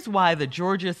asking, here's why the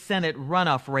Georgia Senate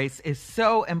runoff race is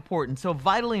so important, so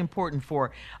vitally important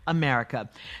for America.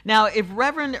 Now, if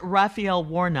Reverend Raphael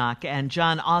Warnock and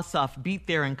John Ossoff beat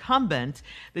their incumbent,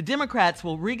 the Democrats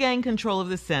will regain control of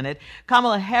the Senate.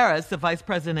 Kamala Harris, the vice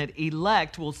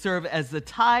president-elect, will serve as the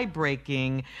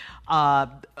tie-breaking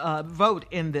vote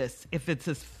in this, if it's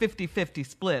a 50-50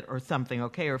 split or something,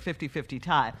 okay, or 50-50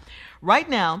 tie. Right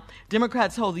now,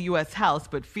 Democrats hold the U.S. House,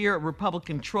 but fear a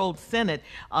Republican-controlled Senate.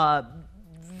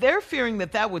 They're fearing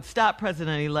that would stop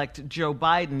President-elect Joe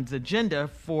Biden's agenda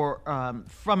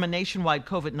from a nationwide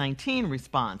COVID-19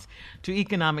 response to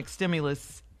economic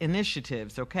stimulus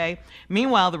initiatives, okay?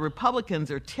 Meanwhile, the Republicans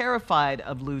are terrified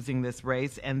of losing this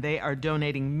race, and they are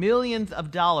donating millions of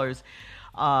dollars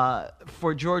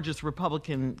for Georgia's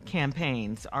Republican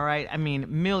campaigns, all right? I mean,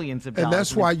 millions of dollars. And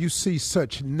that's why you see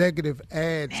such negative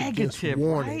ads against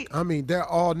Warnock. Right? I mean, they're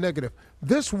all negative.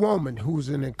 This woman who's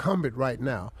an incumbent right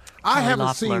now, I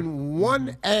haven't seen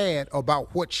one ad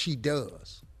about what she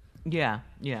does. Yeah.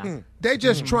 They're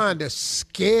just trying to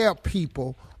scare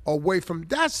people away from,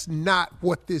 that's not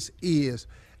what this is.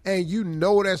 And you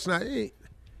know that's not,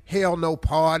 hell no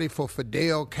party for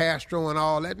Fidel Castro and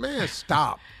all that. Man,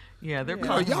 stop. Yeah, they're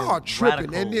calling y'all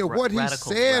tripping. And then what he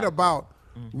said about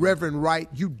Reverend Wright,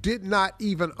 you did not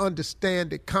even understand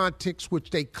the context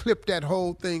which they clipped that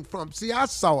whole thing from. See, I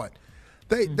saw it.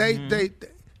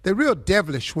 They're real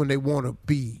devilish when they want to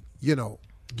be,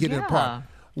 getting apart.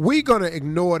 We're going to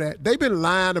ignore that. They've been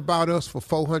lying about us for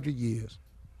 400 years.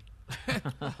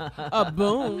 A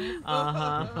boom.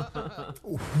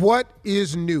 What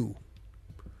is new?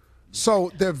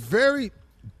 So they're very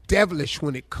devilish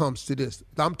when it comes to this.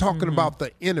 I'm talking about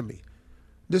the enemy.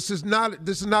 This is not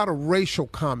a racial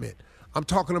comment. I'm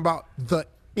talking about the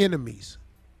enemies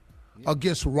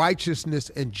against righteousness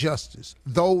and justice.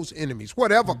 Those enemies,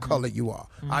 whatever color you are.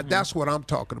 That's what I'm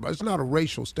talking about. It's not a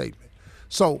racial statement.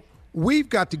 So we've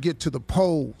got to get to the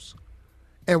polls,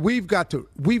 and we've got to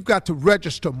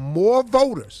register more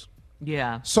voters.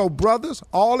 Yeah. So brothers,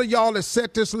 all of y'all that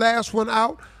set this last one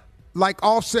out, like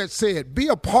Offset said, be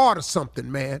a part of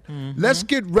something, man. Let's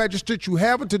get registered. You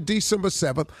have until December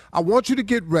 7th. I want you to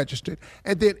get registered.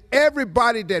 And then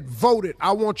everybody that voted,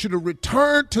 I want you to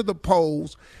return to the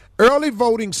polls. Early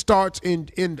voting starts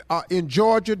in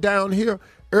Georgia down here.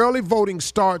 Early voting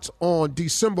starts on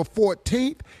December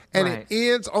 14th, and it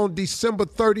ends on December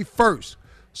 31st.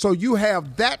 So you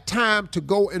have that time to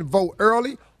go and vote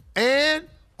early. And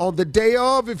on the day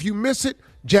of, if you miss it,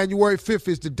 January 5th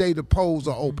is the day the polls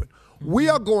are open. We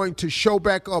are going to show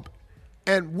back up,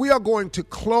 and we are going to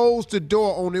close the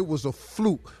door on it was a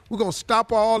fluke. We're going to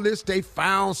stop all this. They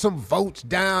found some votes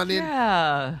down in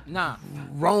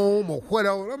Rome or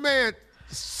whatever. Man,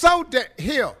 so that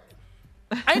here.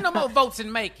 Ain't no more votes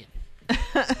in Macon.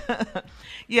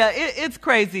 It's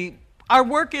crazy. Our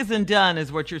work isn't done,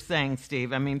 is what you're saying,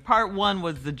 Steve. I mean, part one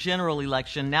was the general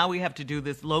election. Now we have to do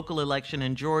this local election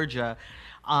in Georgia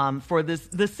for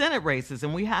the Senate races,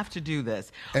 and we have to do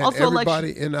this. And also,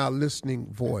 everybody in our listening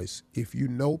voice, if you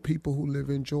know people who live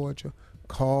in Georgia,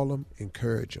 call them,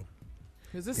 encourage them.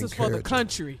 Because this is for the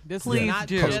country. This Please is not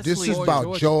do. just This is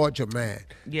about Georgia, man.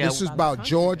 Yeah, this is about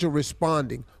Georgia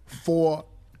responding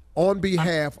on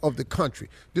behalf of the country.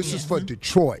 This is for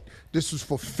Detroit. This is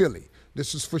for Philly.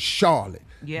 This is for Charlotte.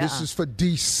 Yeah. This is for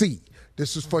D.C.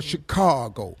 This is for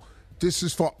Chicago. This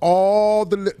is for all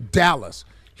the Dallas,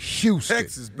 Houston.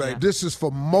 Texas, baby. This is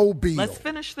for Mobile. Let's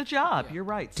finish the job. You're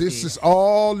right, Steve. This is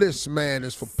all this, man.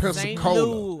 Is for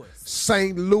Pensacola,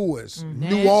 St. Louis,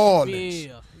 New Orleans.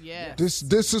 Yes.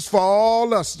 This is for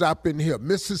all us up in here.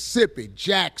 Mississippi,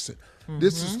 Jackson.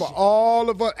 This is for all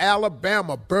of us.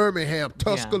 Alabama, Birmingham,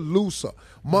 Tuscaloosa,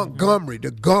 Montgomery,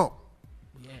 the Gump.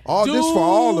 All this for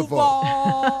all of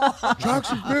us.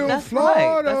 Jacksonville,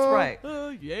 Florida. That's right.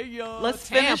 Let's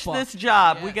finish this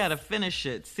job. We got to finish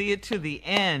it. See it to the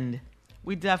end.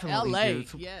 We definitely LA, do.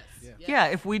 yes. Yeah,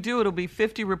 if we do, it'll be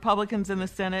 50 Republicans in the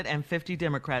Senate and 50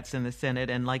 Democrats in the Senate.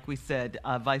 And like we said,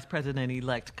 Vice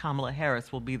President-elect Kamala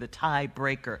Harris will be the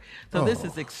tiebreaker. So this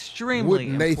is extremely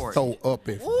important. Wouldn't they throw up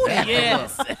if Ooh,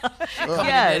 yes.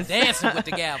 Yes. Dancing with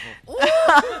the gavel.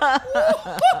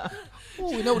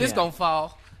 Ooh, we know this going to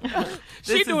fall.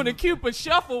 She doing a Cupid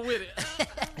shuffle with it.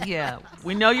 Yeah,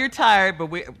 we know you're tired,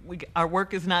 but our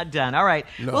work is not done. All right,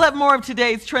 we'll have more of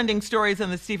today's trending stories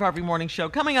on the Steve Harvey Morning Show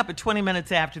coming up at 20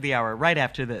 minutes after the hour, right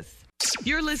after this.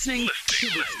 You're listening to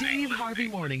the Steve Harvey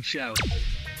Morning Show.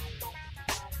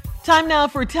 Time now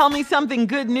for Tell Me Something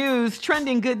Good News,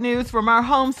 trending good news from our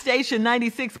home station,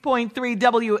 96.3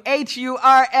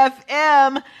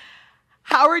 WHUR-FM.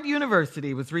 Howard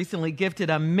University was recently gifted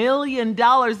 $1 million.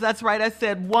 That's right, I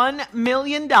said $1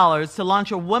 million to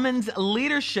launch a women's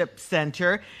leadership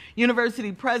center.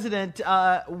 University President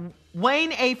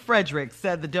Wayne A. Frederick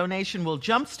said the donation will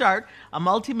jumpstart a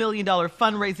multi-million-dollar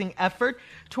fundraising effort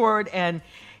toward an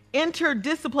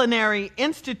interdisciplinary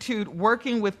institute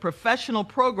working with professional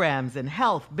programs in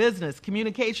health, business,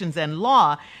 communications, and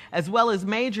law, as well as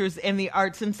majors in the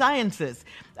arts and sciences.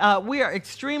 We are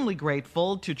extremely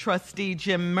grateful to Trustee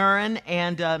Jim Murrin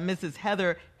and Mrs.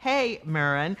 Heather Hay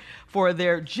Murrin for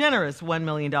their generous $1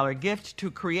 million gift to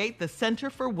create the Center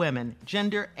for Women,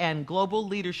 Gender, and Global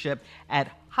Leadership at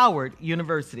Howard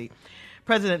University.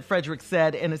 President Frederick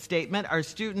said in a statement, our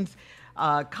students'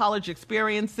 college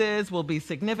experiences will be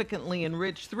significantly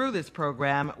enriched through this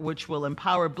program, which will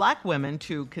empower Black women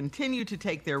to continue to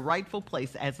take their rightful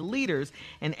place as leaders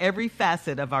in every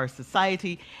facet of our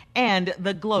society and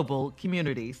the global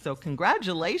community. So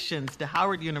congratulations to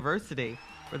Howard University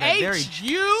for that very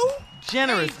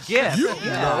generous gift.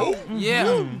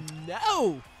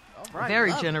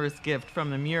 Very generous gift from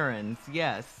the Murrins.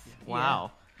 Yes.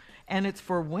 Wow. And it's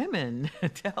for women,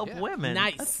 to help women.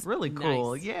 Nice. That's really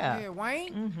cool. Nice. Yeah.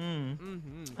 Wayne?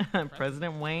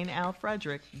 President Wayne Al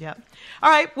Frederick. Yep. All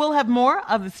right, we'll have more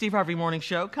of the Steve Harvey Morning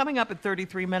Show coming up at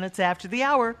 33 minutes after the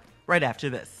hour, right after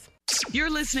this. You're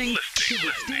listening to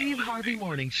the Steve Harvey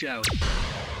Morning Show.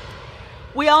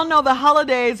 We all know the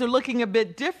holidays are looking a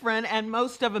bit different, and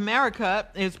most of America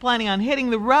is planning on hitting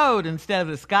the road instead of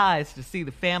the skies to see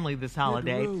the family this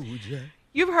holiday.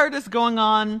 You've heard us going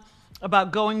on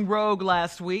about going rogue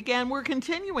last week, and we're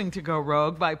continuing to go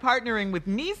rogue by partnering with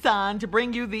Nissan to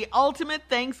bring you the ultimate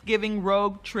Thanksgiving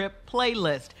road trip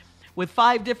playlist. With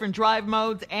 5 different drive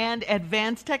modes and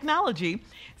advanced technology,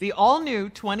 the all-new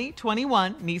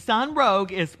 2021 Nissan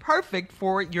Rogue is perfect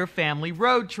for your family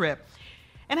road trip.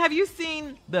 And have you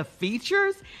seen the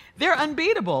features? They're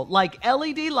unbeatable, like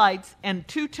LED lights and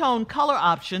 2-tone color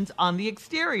options on the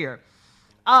exterior.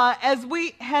 As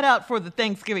we head out for the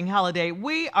Thanksgiving holiday,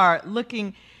 we are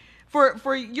looking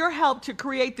for your help to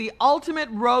create the ultimate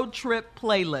road trip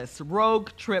playlist, Rogue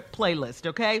Trip Playlist,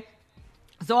 okay?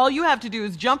 So all you have to do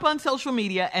is jump on social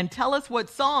media and tell us what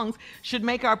songs should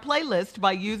make our playlist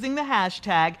by using the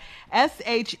hashtag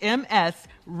SHMS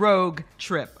Rogue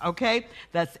Trip, okay?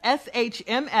 That's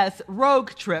SHMS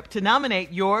Rogue Trip to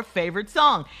nominate your favorite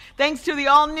song. Thanks to the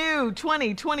all-new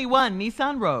 2021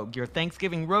 Nissan Rogue, your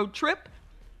Thanksgiving road trip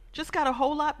just got a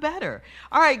whole lot better.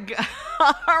 All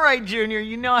right, Junior,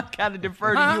 you know I've got to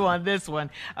defer to you on this one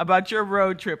about your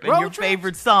road trip and your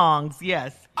favorite songs.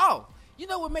 Yes. Oh, you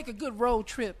know what make a good road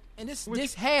trip? And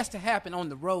this has to happen on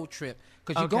the road trip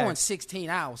because you're going 16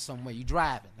 hours somewhere. You're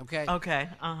driving, okay? Okay,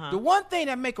 The one thing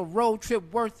that make a road trip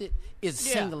worth it is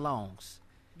sing-alongs.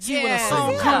 See, when a Yeah.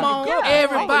 song Yeah. come on, Yeah.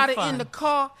 everybody Always in fun. the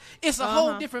car, it's a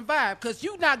whole different vibe because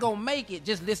you're not going to make it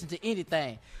just listen to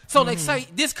anything. So they say,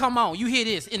 this come on, you hear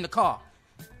this in the car.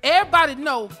 Everybody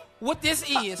know what this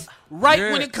is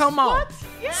when it come on.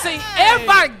 Yeah. See,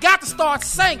 everybody got to start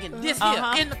singing this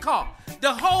here in the car.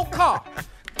 The whole car.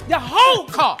 The whole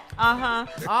car.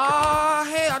 Oh,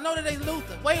 hey, I know that ain't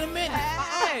Luther. Wait a minute.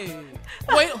 Hey.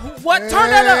 Wait, what? Turn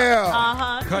that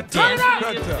up. Cut Turn it up.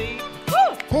 Cut up.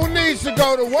 Who needs to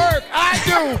go to work? I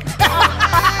do.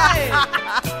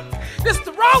 This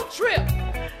the road trip.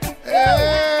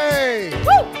 Hey.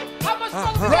 Woo. How much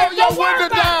Roll your window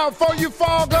down before you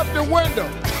fog up the window.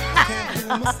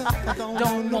 Don't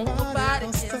want nobody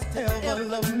else to ever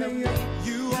love me.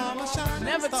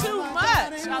 Never too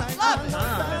much. I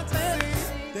love it.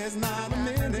 There's not a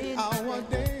minute, hour,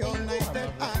 day, or night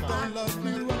that I don't love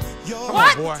you.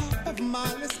 What? Come on,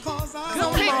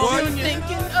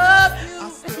 thinking of you.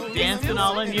 Dancing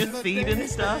all in your seat and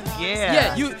stuff. Yeah.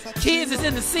 Yeah, you kids is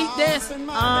in the seat dancing.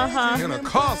 In a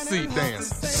car seat dance.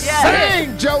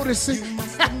 Sing, Jodeci.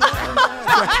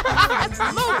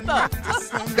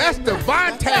 That's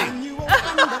Devontae.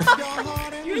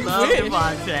 You love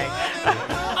Devontae.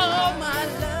 Oh, my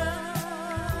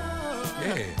love.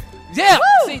 Yeah. Yeah.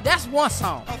 See, that's one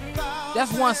song.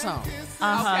 That's one song.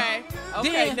 Okay.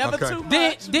 Then, Never too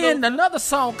much. Then another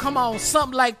song come on,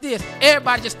 something like this.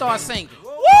 Everybody just start singing.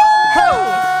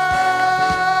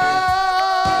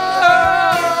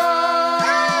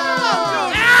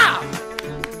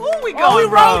 We we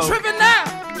road rogue. tripping now.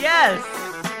 Yes.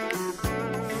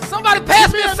 Somebody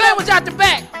pass me a sandwich out the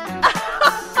back.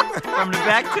 From the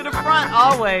back to the front,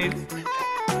 always.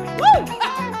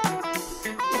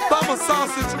 Bubba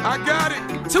sausage, I got it.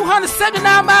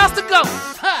 279 miles to go.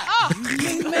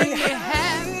 Make it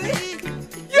happy.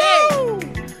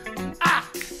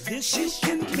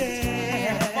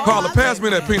 Carla, pass me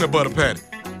that peanut butter patty.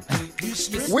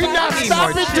 We not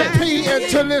stopping to pee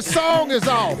until this song is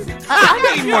off.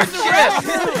 I need more chips.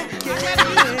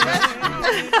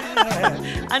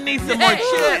 I need some more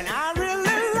chips.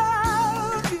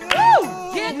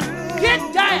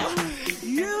 Get down.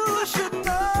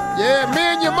 Yeah, me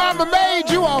and your mama made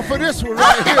you off of this one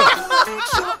right here.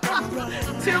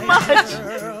 Too much.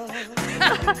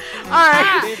 All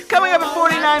right, coming up at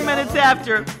 49 minutes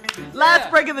after. Last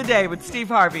break of the day with Steve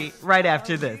Harvey right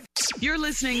after this. You're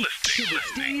listening to the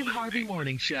Steve Harvey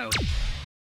Morning Show.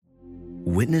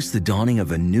 Witness the dawning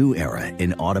of a new era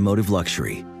in automotive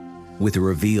luxury with a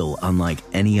reveal unlike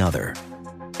any other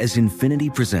as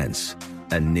Infiniti presents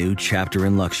a new chapter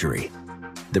in luxury,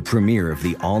 the premiere of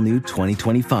the all-new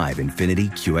 2025 Infiniti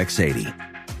QX80.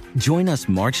 Join us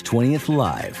March 20th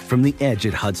live from the Edge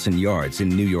at Hudson Yards in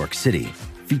New York City,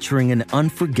 featuring an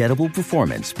unforgettable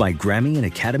performance by Grammy and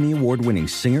Academy Award-winning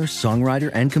singer,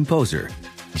 songwriter, and composer,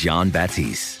 John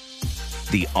Batiste.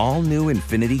 The all-new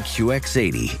Infiniti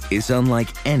QX80 is unlike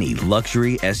any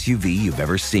luxury SUV you've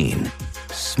ever seen.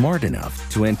 Smart enough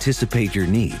to anticipate your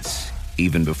needs,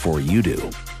 even before you do.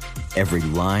 Every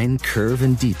line, curve,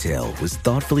 and detail was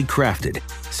thoughtfully crafted,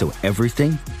 so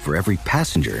everything for every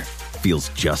passenger feels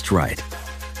just right.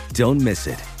 Don't miss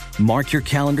it. Mark your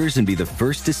calendars and be the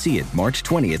first to see it March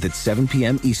 20th at 7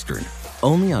 p.m. Eastern,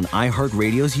 only on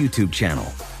iHeartRadio's YouTube channel.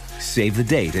 Save the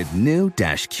date at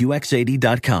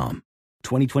new-QX80.com.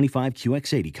 2025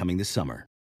 QX80 coming this summer.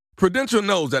 Prudential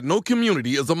knows that no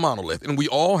community is a monolith, and we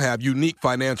all have unique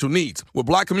financial needs. With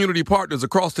Black community partners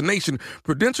across the nation,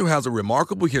 Prudential has a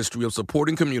remarkable history of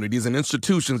supporting communities and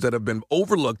institutions that have been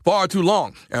overlooked far too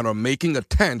long and are making a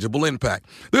tangible impact.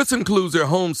 This includes their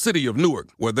home city of Newark,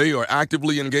 where they are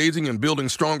actively engaging in building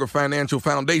stronger financial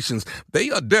foundations.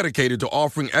 They are dedicated to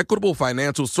offering equitable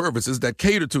financial services that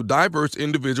cater to diverse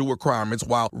individual requirements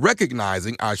while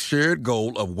recognizing our shared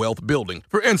goal of wealth building.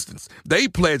 For instance, they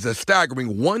pledge a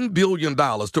staggering $1 billion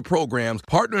to programs,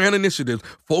 partners, and initiatives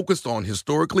focused on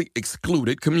historically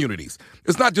excluded communities.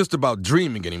 It's not just about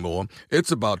dreaming anymore.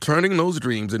 It's about turning those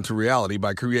dreams into reality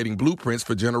by creating blueprints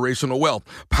for generational wealth.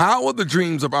 Power the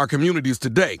dreams of our communities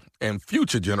today and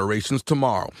future generations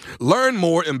tomorrow. Learn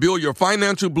more and build your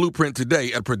financial blueprint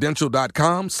today at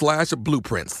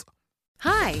prudential.com/blueprints.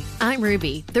 Hi, I'm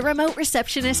Ruby, the remote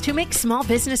receptionist who makes small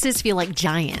businesses feel like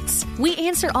giants. We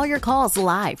answer all your calls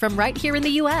live from right here in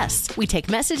the U.S. We take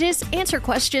messages, answer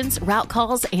questions, route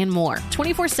calls, and more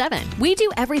 24/7. We do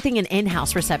everything an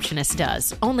in-house receptionist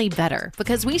does, only better,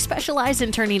 because we specialize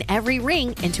in turning every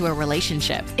ring into a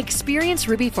relationship. Experience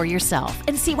Ruby for yourself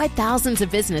and see why thousands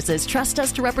of businesses trust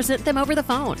us to represent them over the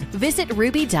phone. Visit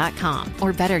Ruby.com,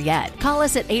 or better yet, call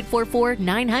us at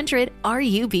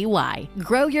 844-900-RUBY.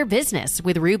 Grow your business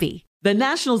with Ruby. The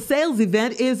national sales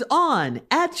event is on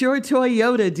at your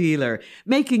Toyota dealer,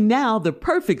 making now the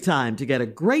perfect time to get a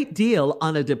great deal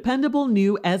on a dependable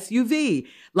new SUV,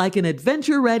 like an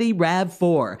adventure-ready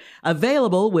RAV4.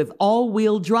 Available with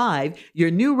all-wheel drive,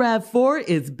 your new RAV4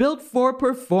 is built for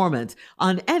performance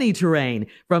on any terrain,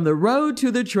 from the road to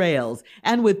the trails,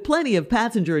 and with plenty of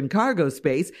passenger and cargo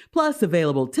space, plus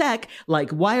available tech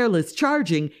like wireless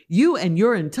charging, you and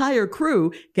your entire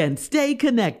crew can stay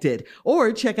connected.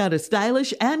 Or check out a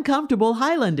stylish and comfortable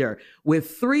Highlander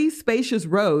with 3 spacious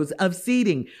rows of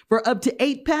seating for up to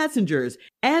 8 passengers.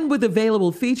 And with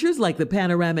available features like the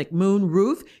panoramic moon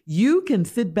roof, you can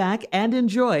sit back and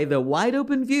enjoy the wide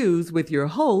open views with your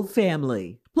whole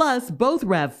family. Plus, both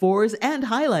RAV4s and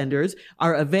Highlanders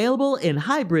are available in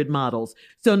hybrid models,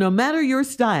 so no matter your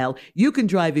style, you can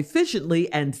drive efficiently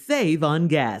and save on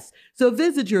gas. So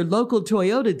visit your local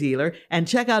Toyota dealer and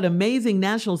check out amazing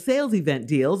national sales event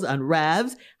deals on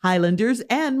RAVs, Highlanders,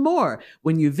 and more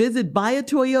when you visit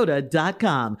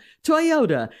buyatoyota.com.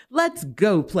 Toyota, let's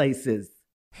go places.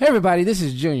 Hey everybody, this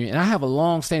is Junior, and I have a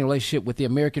long-standing relationship with the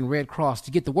American Red Cross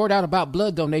to get the word out about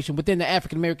blood donation within the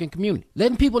African American community,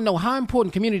 letting people know how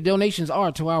important community donations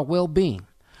are to our well-being.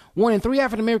 1 in 3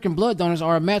 African American blood donors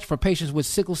are a match for patients with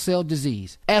sickle cell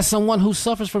disease. As someone who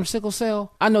suffers from sickle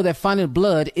cell, I know that finding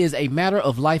blood is a matter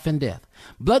of life and death.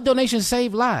 Blood donations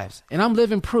save lives, and I'm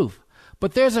living proof.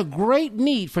 But there's a great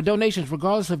need for donations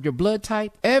regardless of your blood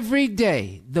type. Every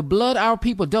day, the blood our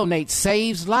people donate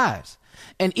saves lives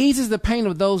and eases the pain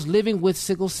of those living with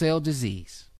sickle cell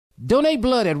disease. Donate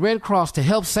blood at Red Cross to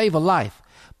help save a life.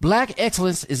 Black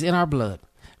excellence is in our blood.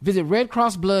 Visit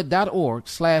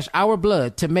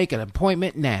redcrossblood.org/ourblood to make an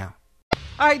appointment now.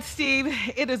 All right, Steve,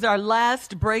 it is our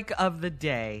last break of the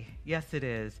day. Yes, it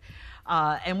is.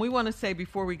 And we want to say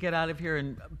before we get out of here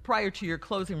and prior to your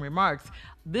closing remarks,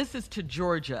 this is to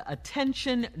Georgia.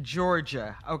 Attention,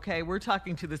 Georgia. Okay, we're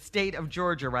talking to the state of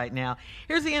Georgia right now.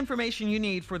 Here's the information you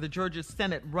need for the Georgia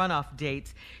Senate runoff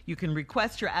dates. You can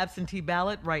request your absentee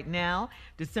ballot right now.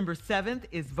 December 7th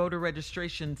is voter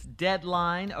registration's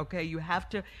deadline. Okay, you have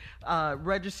to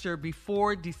register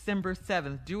before December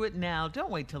 7th. Do it now.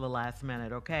 Don't wait till the last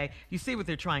minute, okay? You see what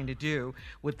they're trying to do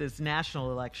with this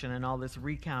national election and all this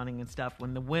recounting and stuff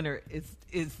when the winner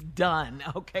is done.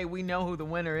 Okay, we know who the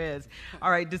winner is.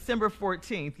 All right, December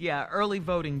 14th, early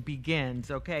voting begins,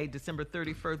 okay? December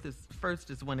 31st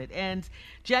is when it ends.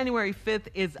 January 5th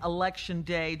is Election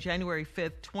Day, January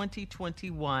 5th,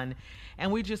 2021.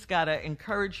 And we just got to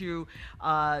encourage you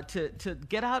to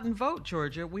get out and vote,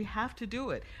 Georgia. We have to do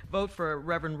it. Vote for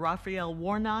Reverend Raphael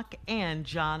Warnock and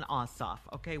John Ossoff,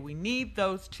 okay? We need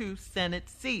those 2 Senate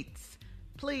seats,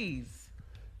 please.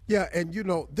 Yeah, and you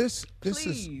know, this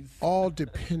is all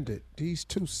dependent. These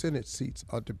 2 Senate seats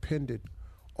are dependent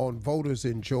on voters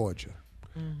in Georgia.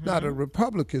 Mm-hmm. Now, the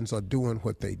Republicans are doing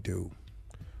what they do,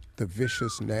 the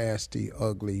vicious, nasty,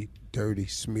 ugly, dirty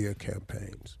smear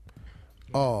campaigns.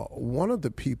 One of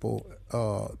the people,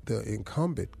 the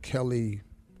incumbent, Kelly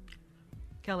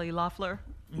Loeffler.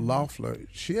 Mm-hmm. Loeffler,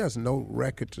 she has no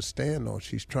record to stand on.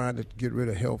 She's trying to get rid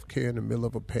of health care in the middle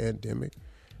of a pandemic.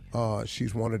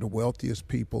 She's one of the wealthiest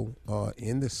people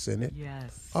in the Senate.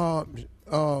 Yes.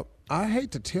 I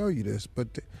hate to tell you this,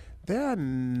 but there are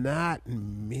not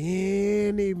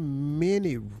many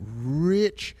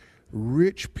rich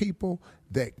people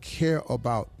that care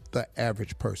about the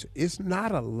average person. It's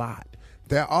not a lot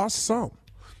There are some,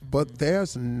 but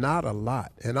there's not a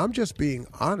lot. And I'm just being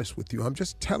honest with you. I'm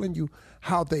just telling you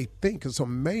how they think. It's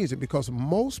amazing because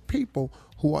most people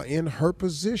who are in her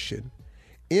position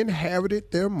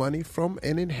inherited their money from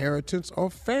an inheritance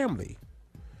of family.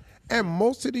 And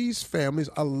most of these families,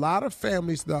 a lot of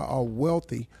families that are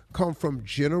wealthy, come from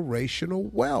generational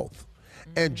wealth.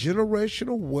 And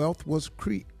generational wealth was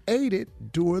created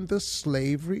during the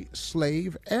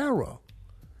slave era.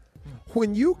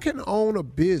 When you can own a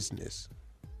business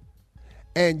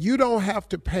and you don't have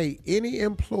to pay any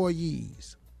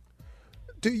employees,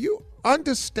 do you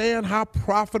understand how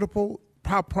profitable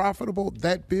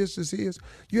that business is?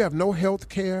 You have no health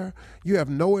care, you have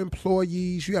no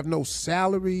employees, you have no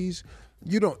salaries,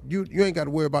 you ain't got to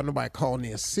worry about nobody calling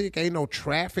in sick, ain't no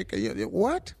traffic.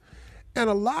 What? And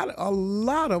a lot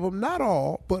of them, not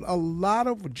all, but a lot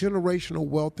of generational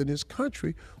wealth in this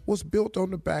country was built on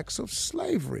the backs of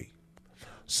slavery.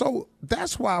 So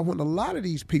that's why when a lot of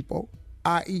these people,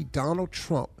 i.e. Donald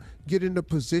Trump, get in the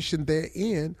position they're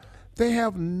in, they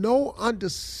have no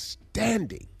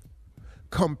understanding,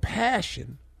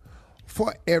 compassion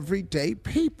for everyday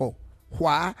people.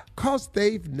 Why? Because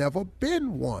they've never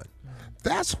been one.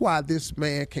 That's why this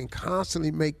man can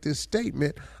constantly make this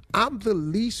statement, I'm the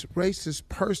least racist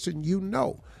person you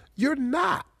know. You're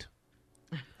not.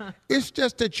 It's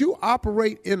just that you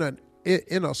operate in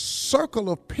a circle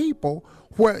of people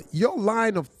where your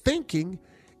line of thinking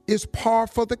is par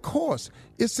for the course.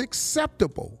 It's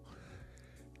acceptable.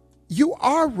 You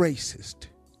are racist.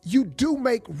 You do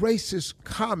make racist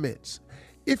comments.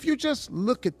 If you just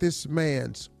look at this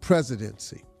man's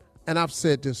presidency, and I've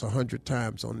said this 100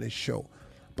 times on this show,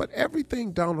 but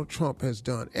everything Donald Trump has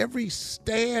done, every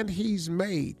stand he's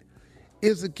made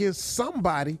is against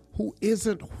somebody who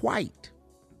isn't white.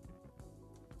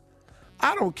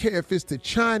 I don't care if it's the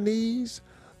Chinese,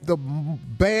 the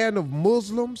ban of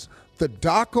Muslims, the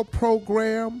DACA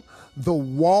program, the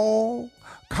wall,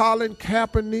 Colin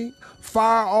Kaepernick,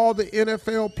 fire all the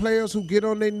NFL players who get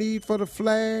on their knee for the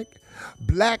flag,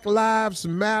 Black Lives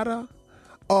Matter,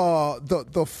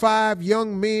 the 5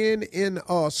 young men in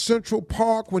Central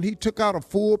Park when he took out a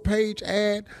full-page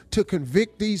ad to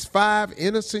convict these 5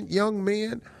 innocent young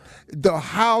men, the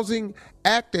housing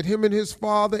act that him and his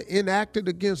father enacted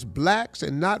against blacks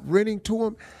and not renting to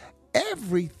them.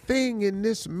 Everything in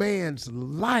this man's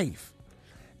life,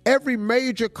 every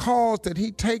major cause that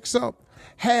he takes up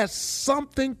has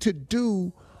something to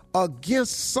do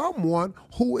against someone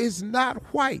who is not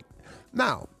white.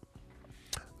 Now,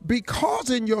 because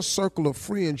in your circle of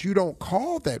friends you don't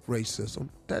call that racism,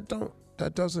 that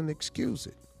doesn't excuse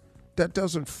it. That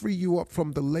doesn't free you up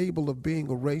from the label of being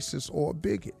a racist or a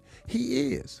bigot.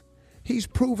 He is. He's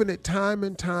proven it time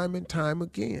and time and time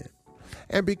again.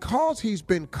 And because he's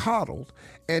been coddled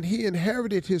and he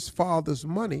inherited his father's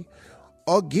money,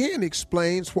 again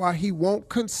explains why he won't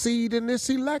concede in this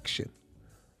election.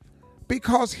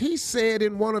 Because he said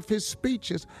in one of his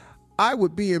speeches, I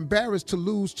would be embarrassed to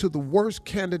lose to the worst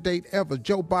candidate ever.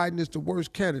 Joe Biden is the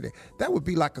worst candidate. That would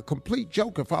be like a complete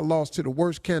joke if I lost to the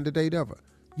worst candidate ever.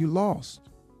 You lost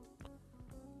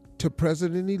to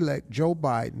President-elect Joe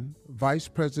Biden, Vice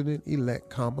President-elect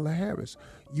Kamala Harris.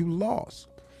 You lost.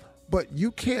 But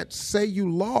you can't say you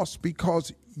lost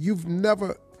because you've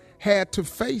never had to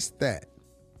face that.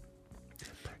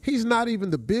 He's not even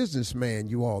the businessman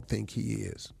you all think he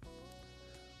is.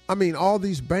 I mean, all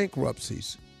these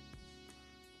bankruptcies.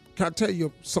 Can I tell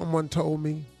you, someone told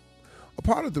me, a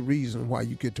part of the reason why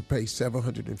you get to pay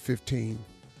 $715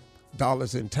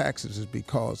 in taxes is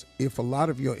because if a lot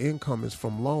of your income is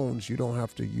from loans, you don't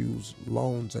have to use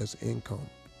loans as income.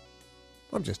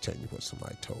 I'm just telling you what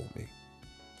somebody told me.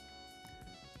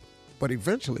 But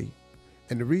eventually,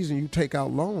 and the reason you take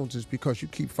out loans is because you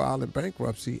keep filing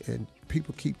bankruptcy and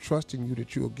people keep trusting you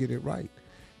that you'll get it right.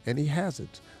 And he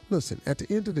hasn't. Listen, at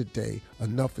the end of the day,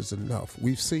 enough is enough.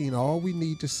 We've seen all we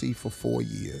need to see for 4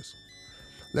 years.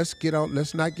 Let's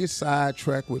not get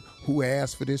sidetracked with who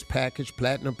asked for this package,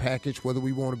 platinum package, whether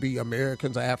we want to be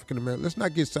Americans or African Americans. Let's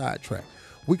not get sidetracked.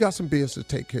 We got some business to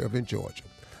take care of in Georgia.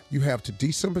 You have to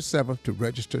December 7th to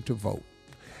register to vote.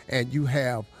 And you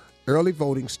have early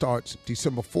voting starts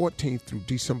December 14th through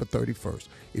December 31st.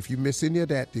 If you miss any of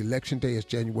that, the election day is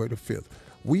January the 5th.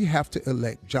 We have to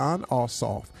elect John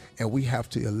Ossoff and we have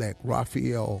to elect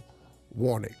Raphael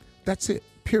Warnock. That's it,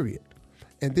 period.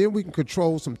 And then we can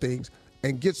control some things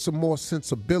and get some more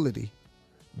sensibility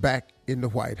back in the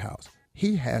White House.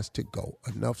 He has to go.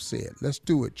 Enough said. Let's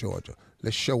do it, Georgia.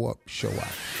 Let's show up, show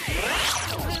out.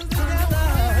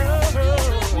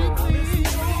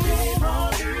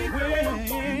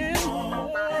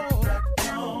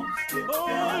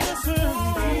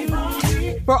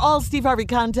 For all Steve Harvey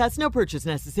contests, no purchase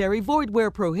necessary, void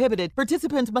where prohibited.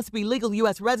 Participants must be legal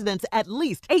U.S. residents at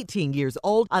least 18 years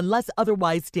old unless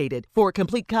otherwise stated. For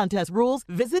complete contest rules,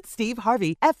 visit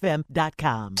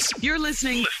SteveHarveyFM.com. You're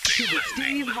listening to the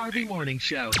Steve Harvey Morning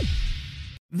Show.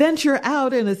 Venture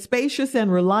out in a spacious and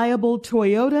reliable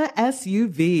Toyota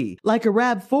SUV. Like a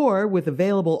RAV4 with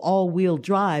available all-wheel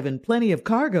drive and plenty of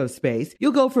cargo space,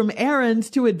 you'll go from errands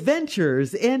to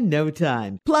adventures in no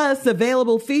time. Plus,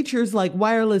 available features like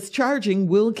wireless charging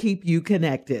will keep you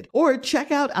connected. Or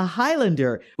check out a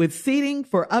Highlander with seating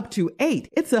for up to 8.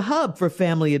 It's a hub for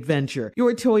family adventure.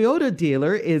 Your Toyota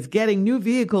dealer is getting new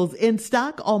vehicles in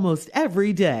stock almost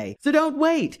every day. So don't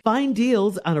wait. Find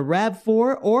deals on a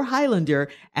RAV4 or Highlander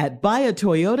at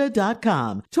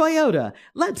buyatoyota.com. Toyota,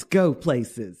 let's go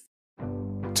places.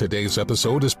 Today's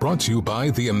episode is brought to you by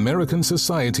the American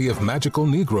Society of Magical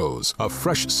Negroes, a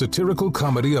fresh satirical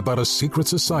comedy about a secret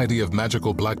society of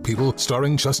magical black people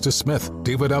starring Justice Smith,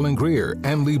 David Allen Greer,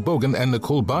 Ann Lee Bogan, and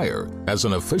Nicole Byer. As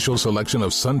an official selection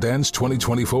of Sundance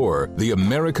 2024, the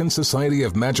American Society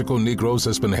of Magical Negroes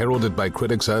has been heralded by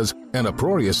critics as an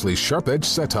uproariously sharp-edged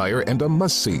satire and a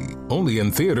must-see. Only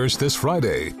in theaters this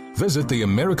Friday. Visit the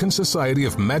American Society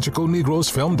of Magical Negroes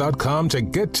Film.com to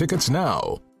get tickets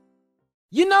now.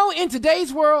 You know, in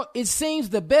today's world, it seems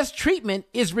the best treatment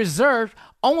is reserved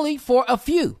only for a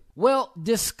few. Well,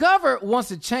 Discover wants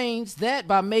to change that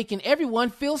by making everyone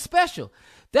feel special.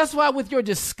 That's why with your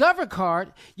Discover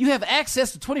card, you have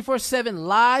access to 24/7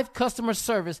 live customer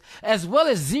service as well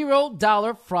as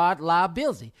 $0 fraud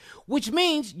liability, which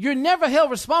means you're never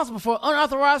held responsible for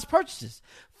unauthorized purchases.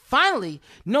 Finally,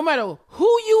 no matter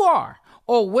who you are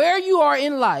or where you are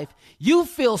in life, you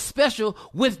feel special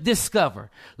with Discover.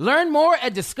 Learn more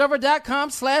at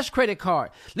discover.com/credit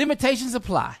card. Limitations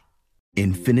apply.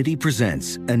 Infiniti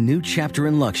presents a new chapter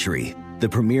in luxury, the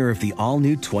premiere of the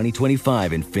all-new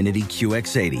 2025 Infiniti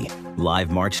QX80,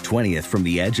 live March 20th from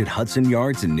the Edge at Hudson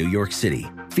Yards in New York City,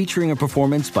 featuring a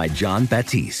performance by John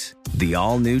Batiste. The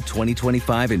all-new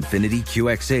 2025 Infiniti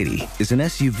QX80 is an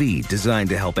SUV designed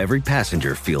to help every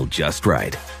passenger feel just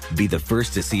right. Be the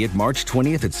first to see it March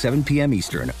 20th at 7 p.m.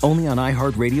 Eastern, only on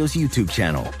iHeartRadio's YouTube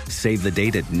channel. Save the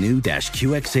date at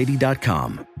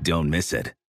new-QX80.com. Don't miss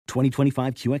it.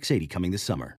 2025 QX80 coming this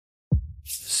summer.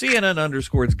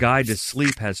 CNN_'s Guide to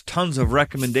Sleep has tons of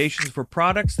recommendations for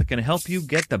products that can help you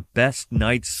get the best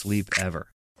night's sleep ever.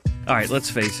 All right, let's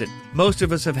face it, most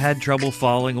of us have had trouble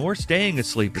falling or staying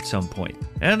asleep at some point,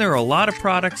 and there are a lot of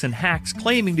products and hacks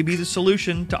claiming to be the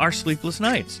solution to our sleepless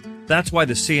nights. That's why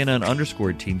the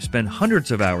CNN_ team spend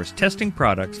hundreds of hours testing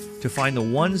products to find the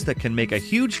ones that can make a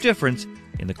huge difference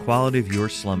in the quality of your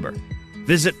slumber.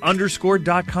 Visit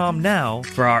underscore.com now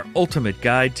for our ultimate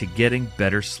guide to getting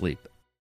better sleep.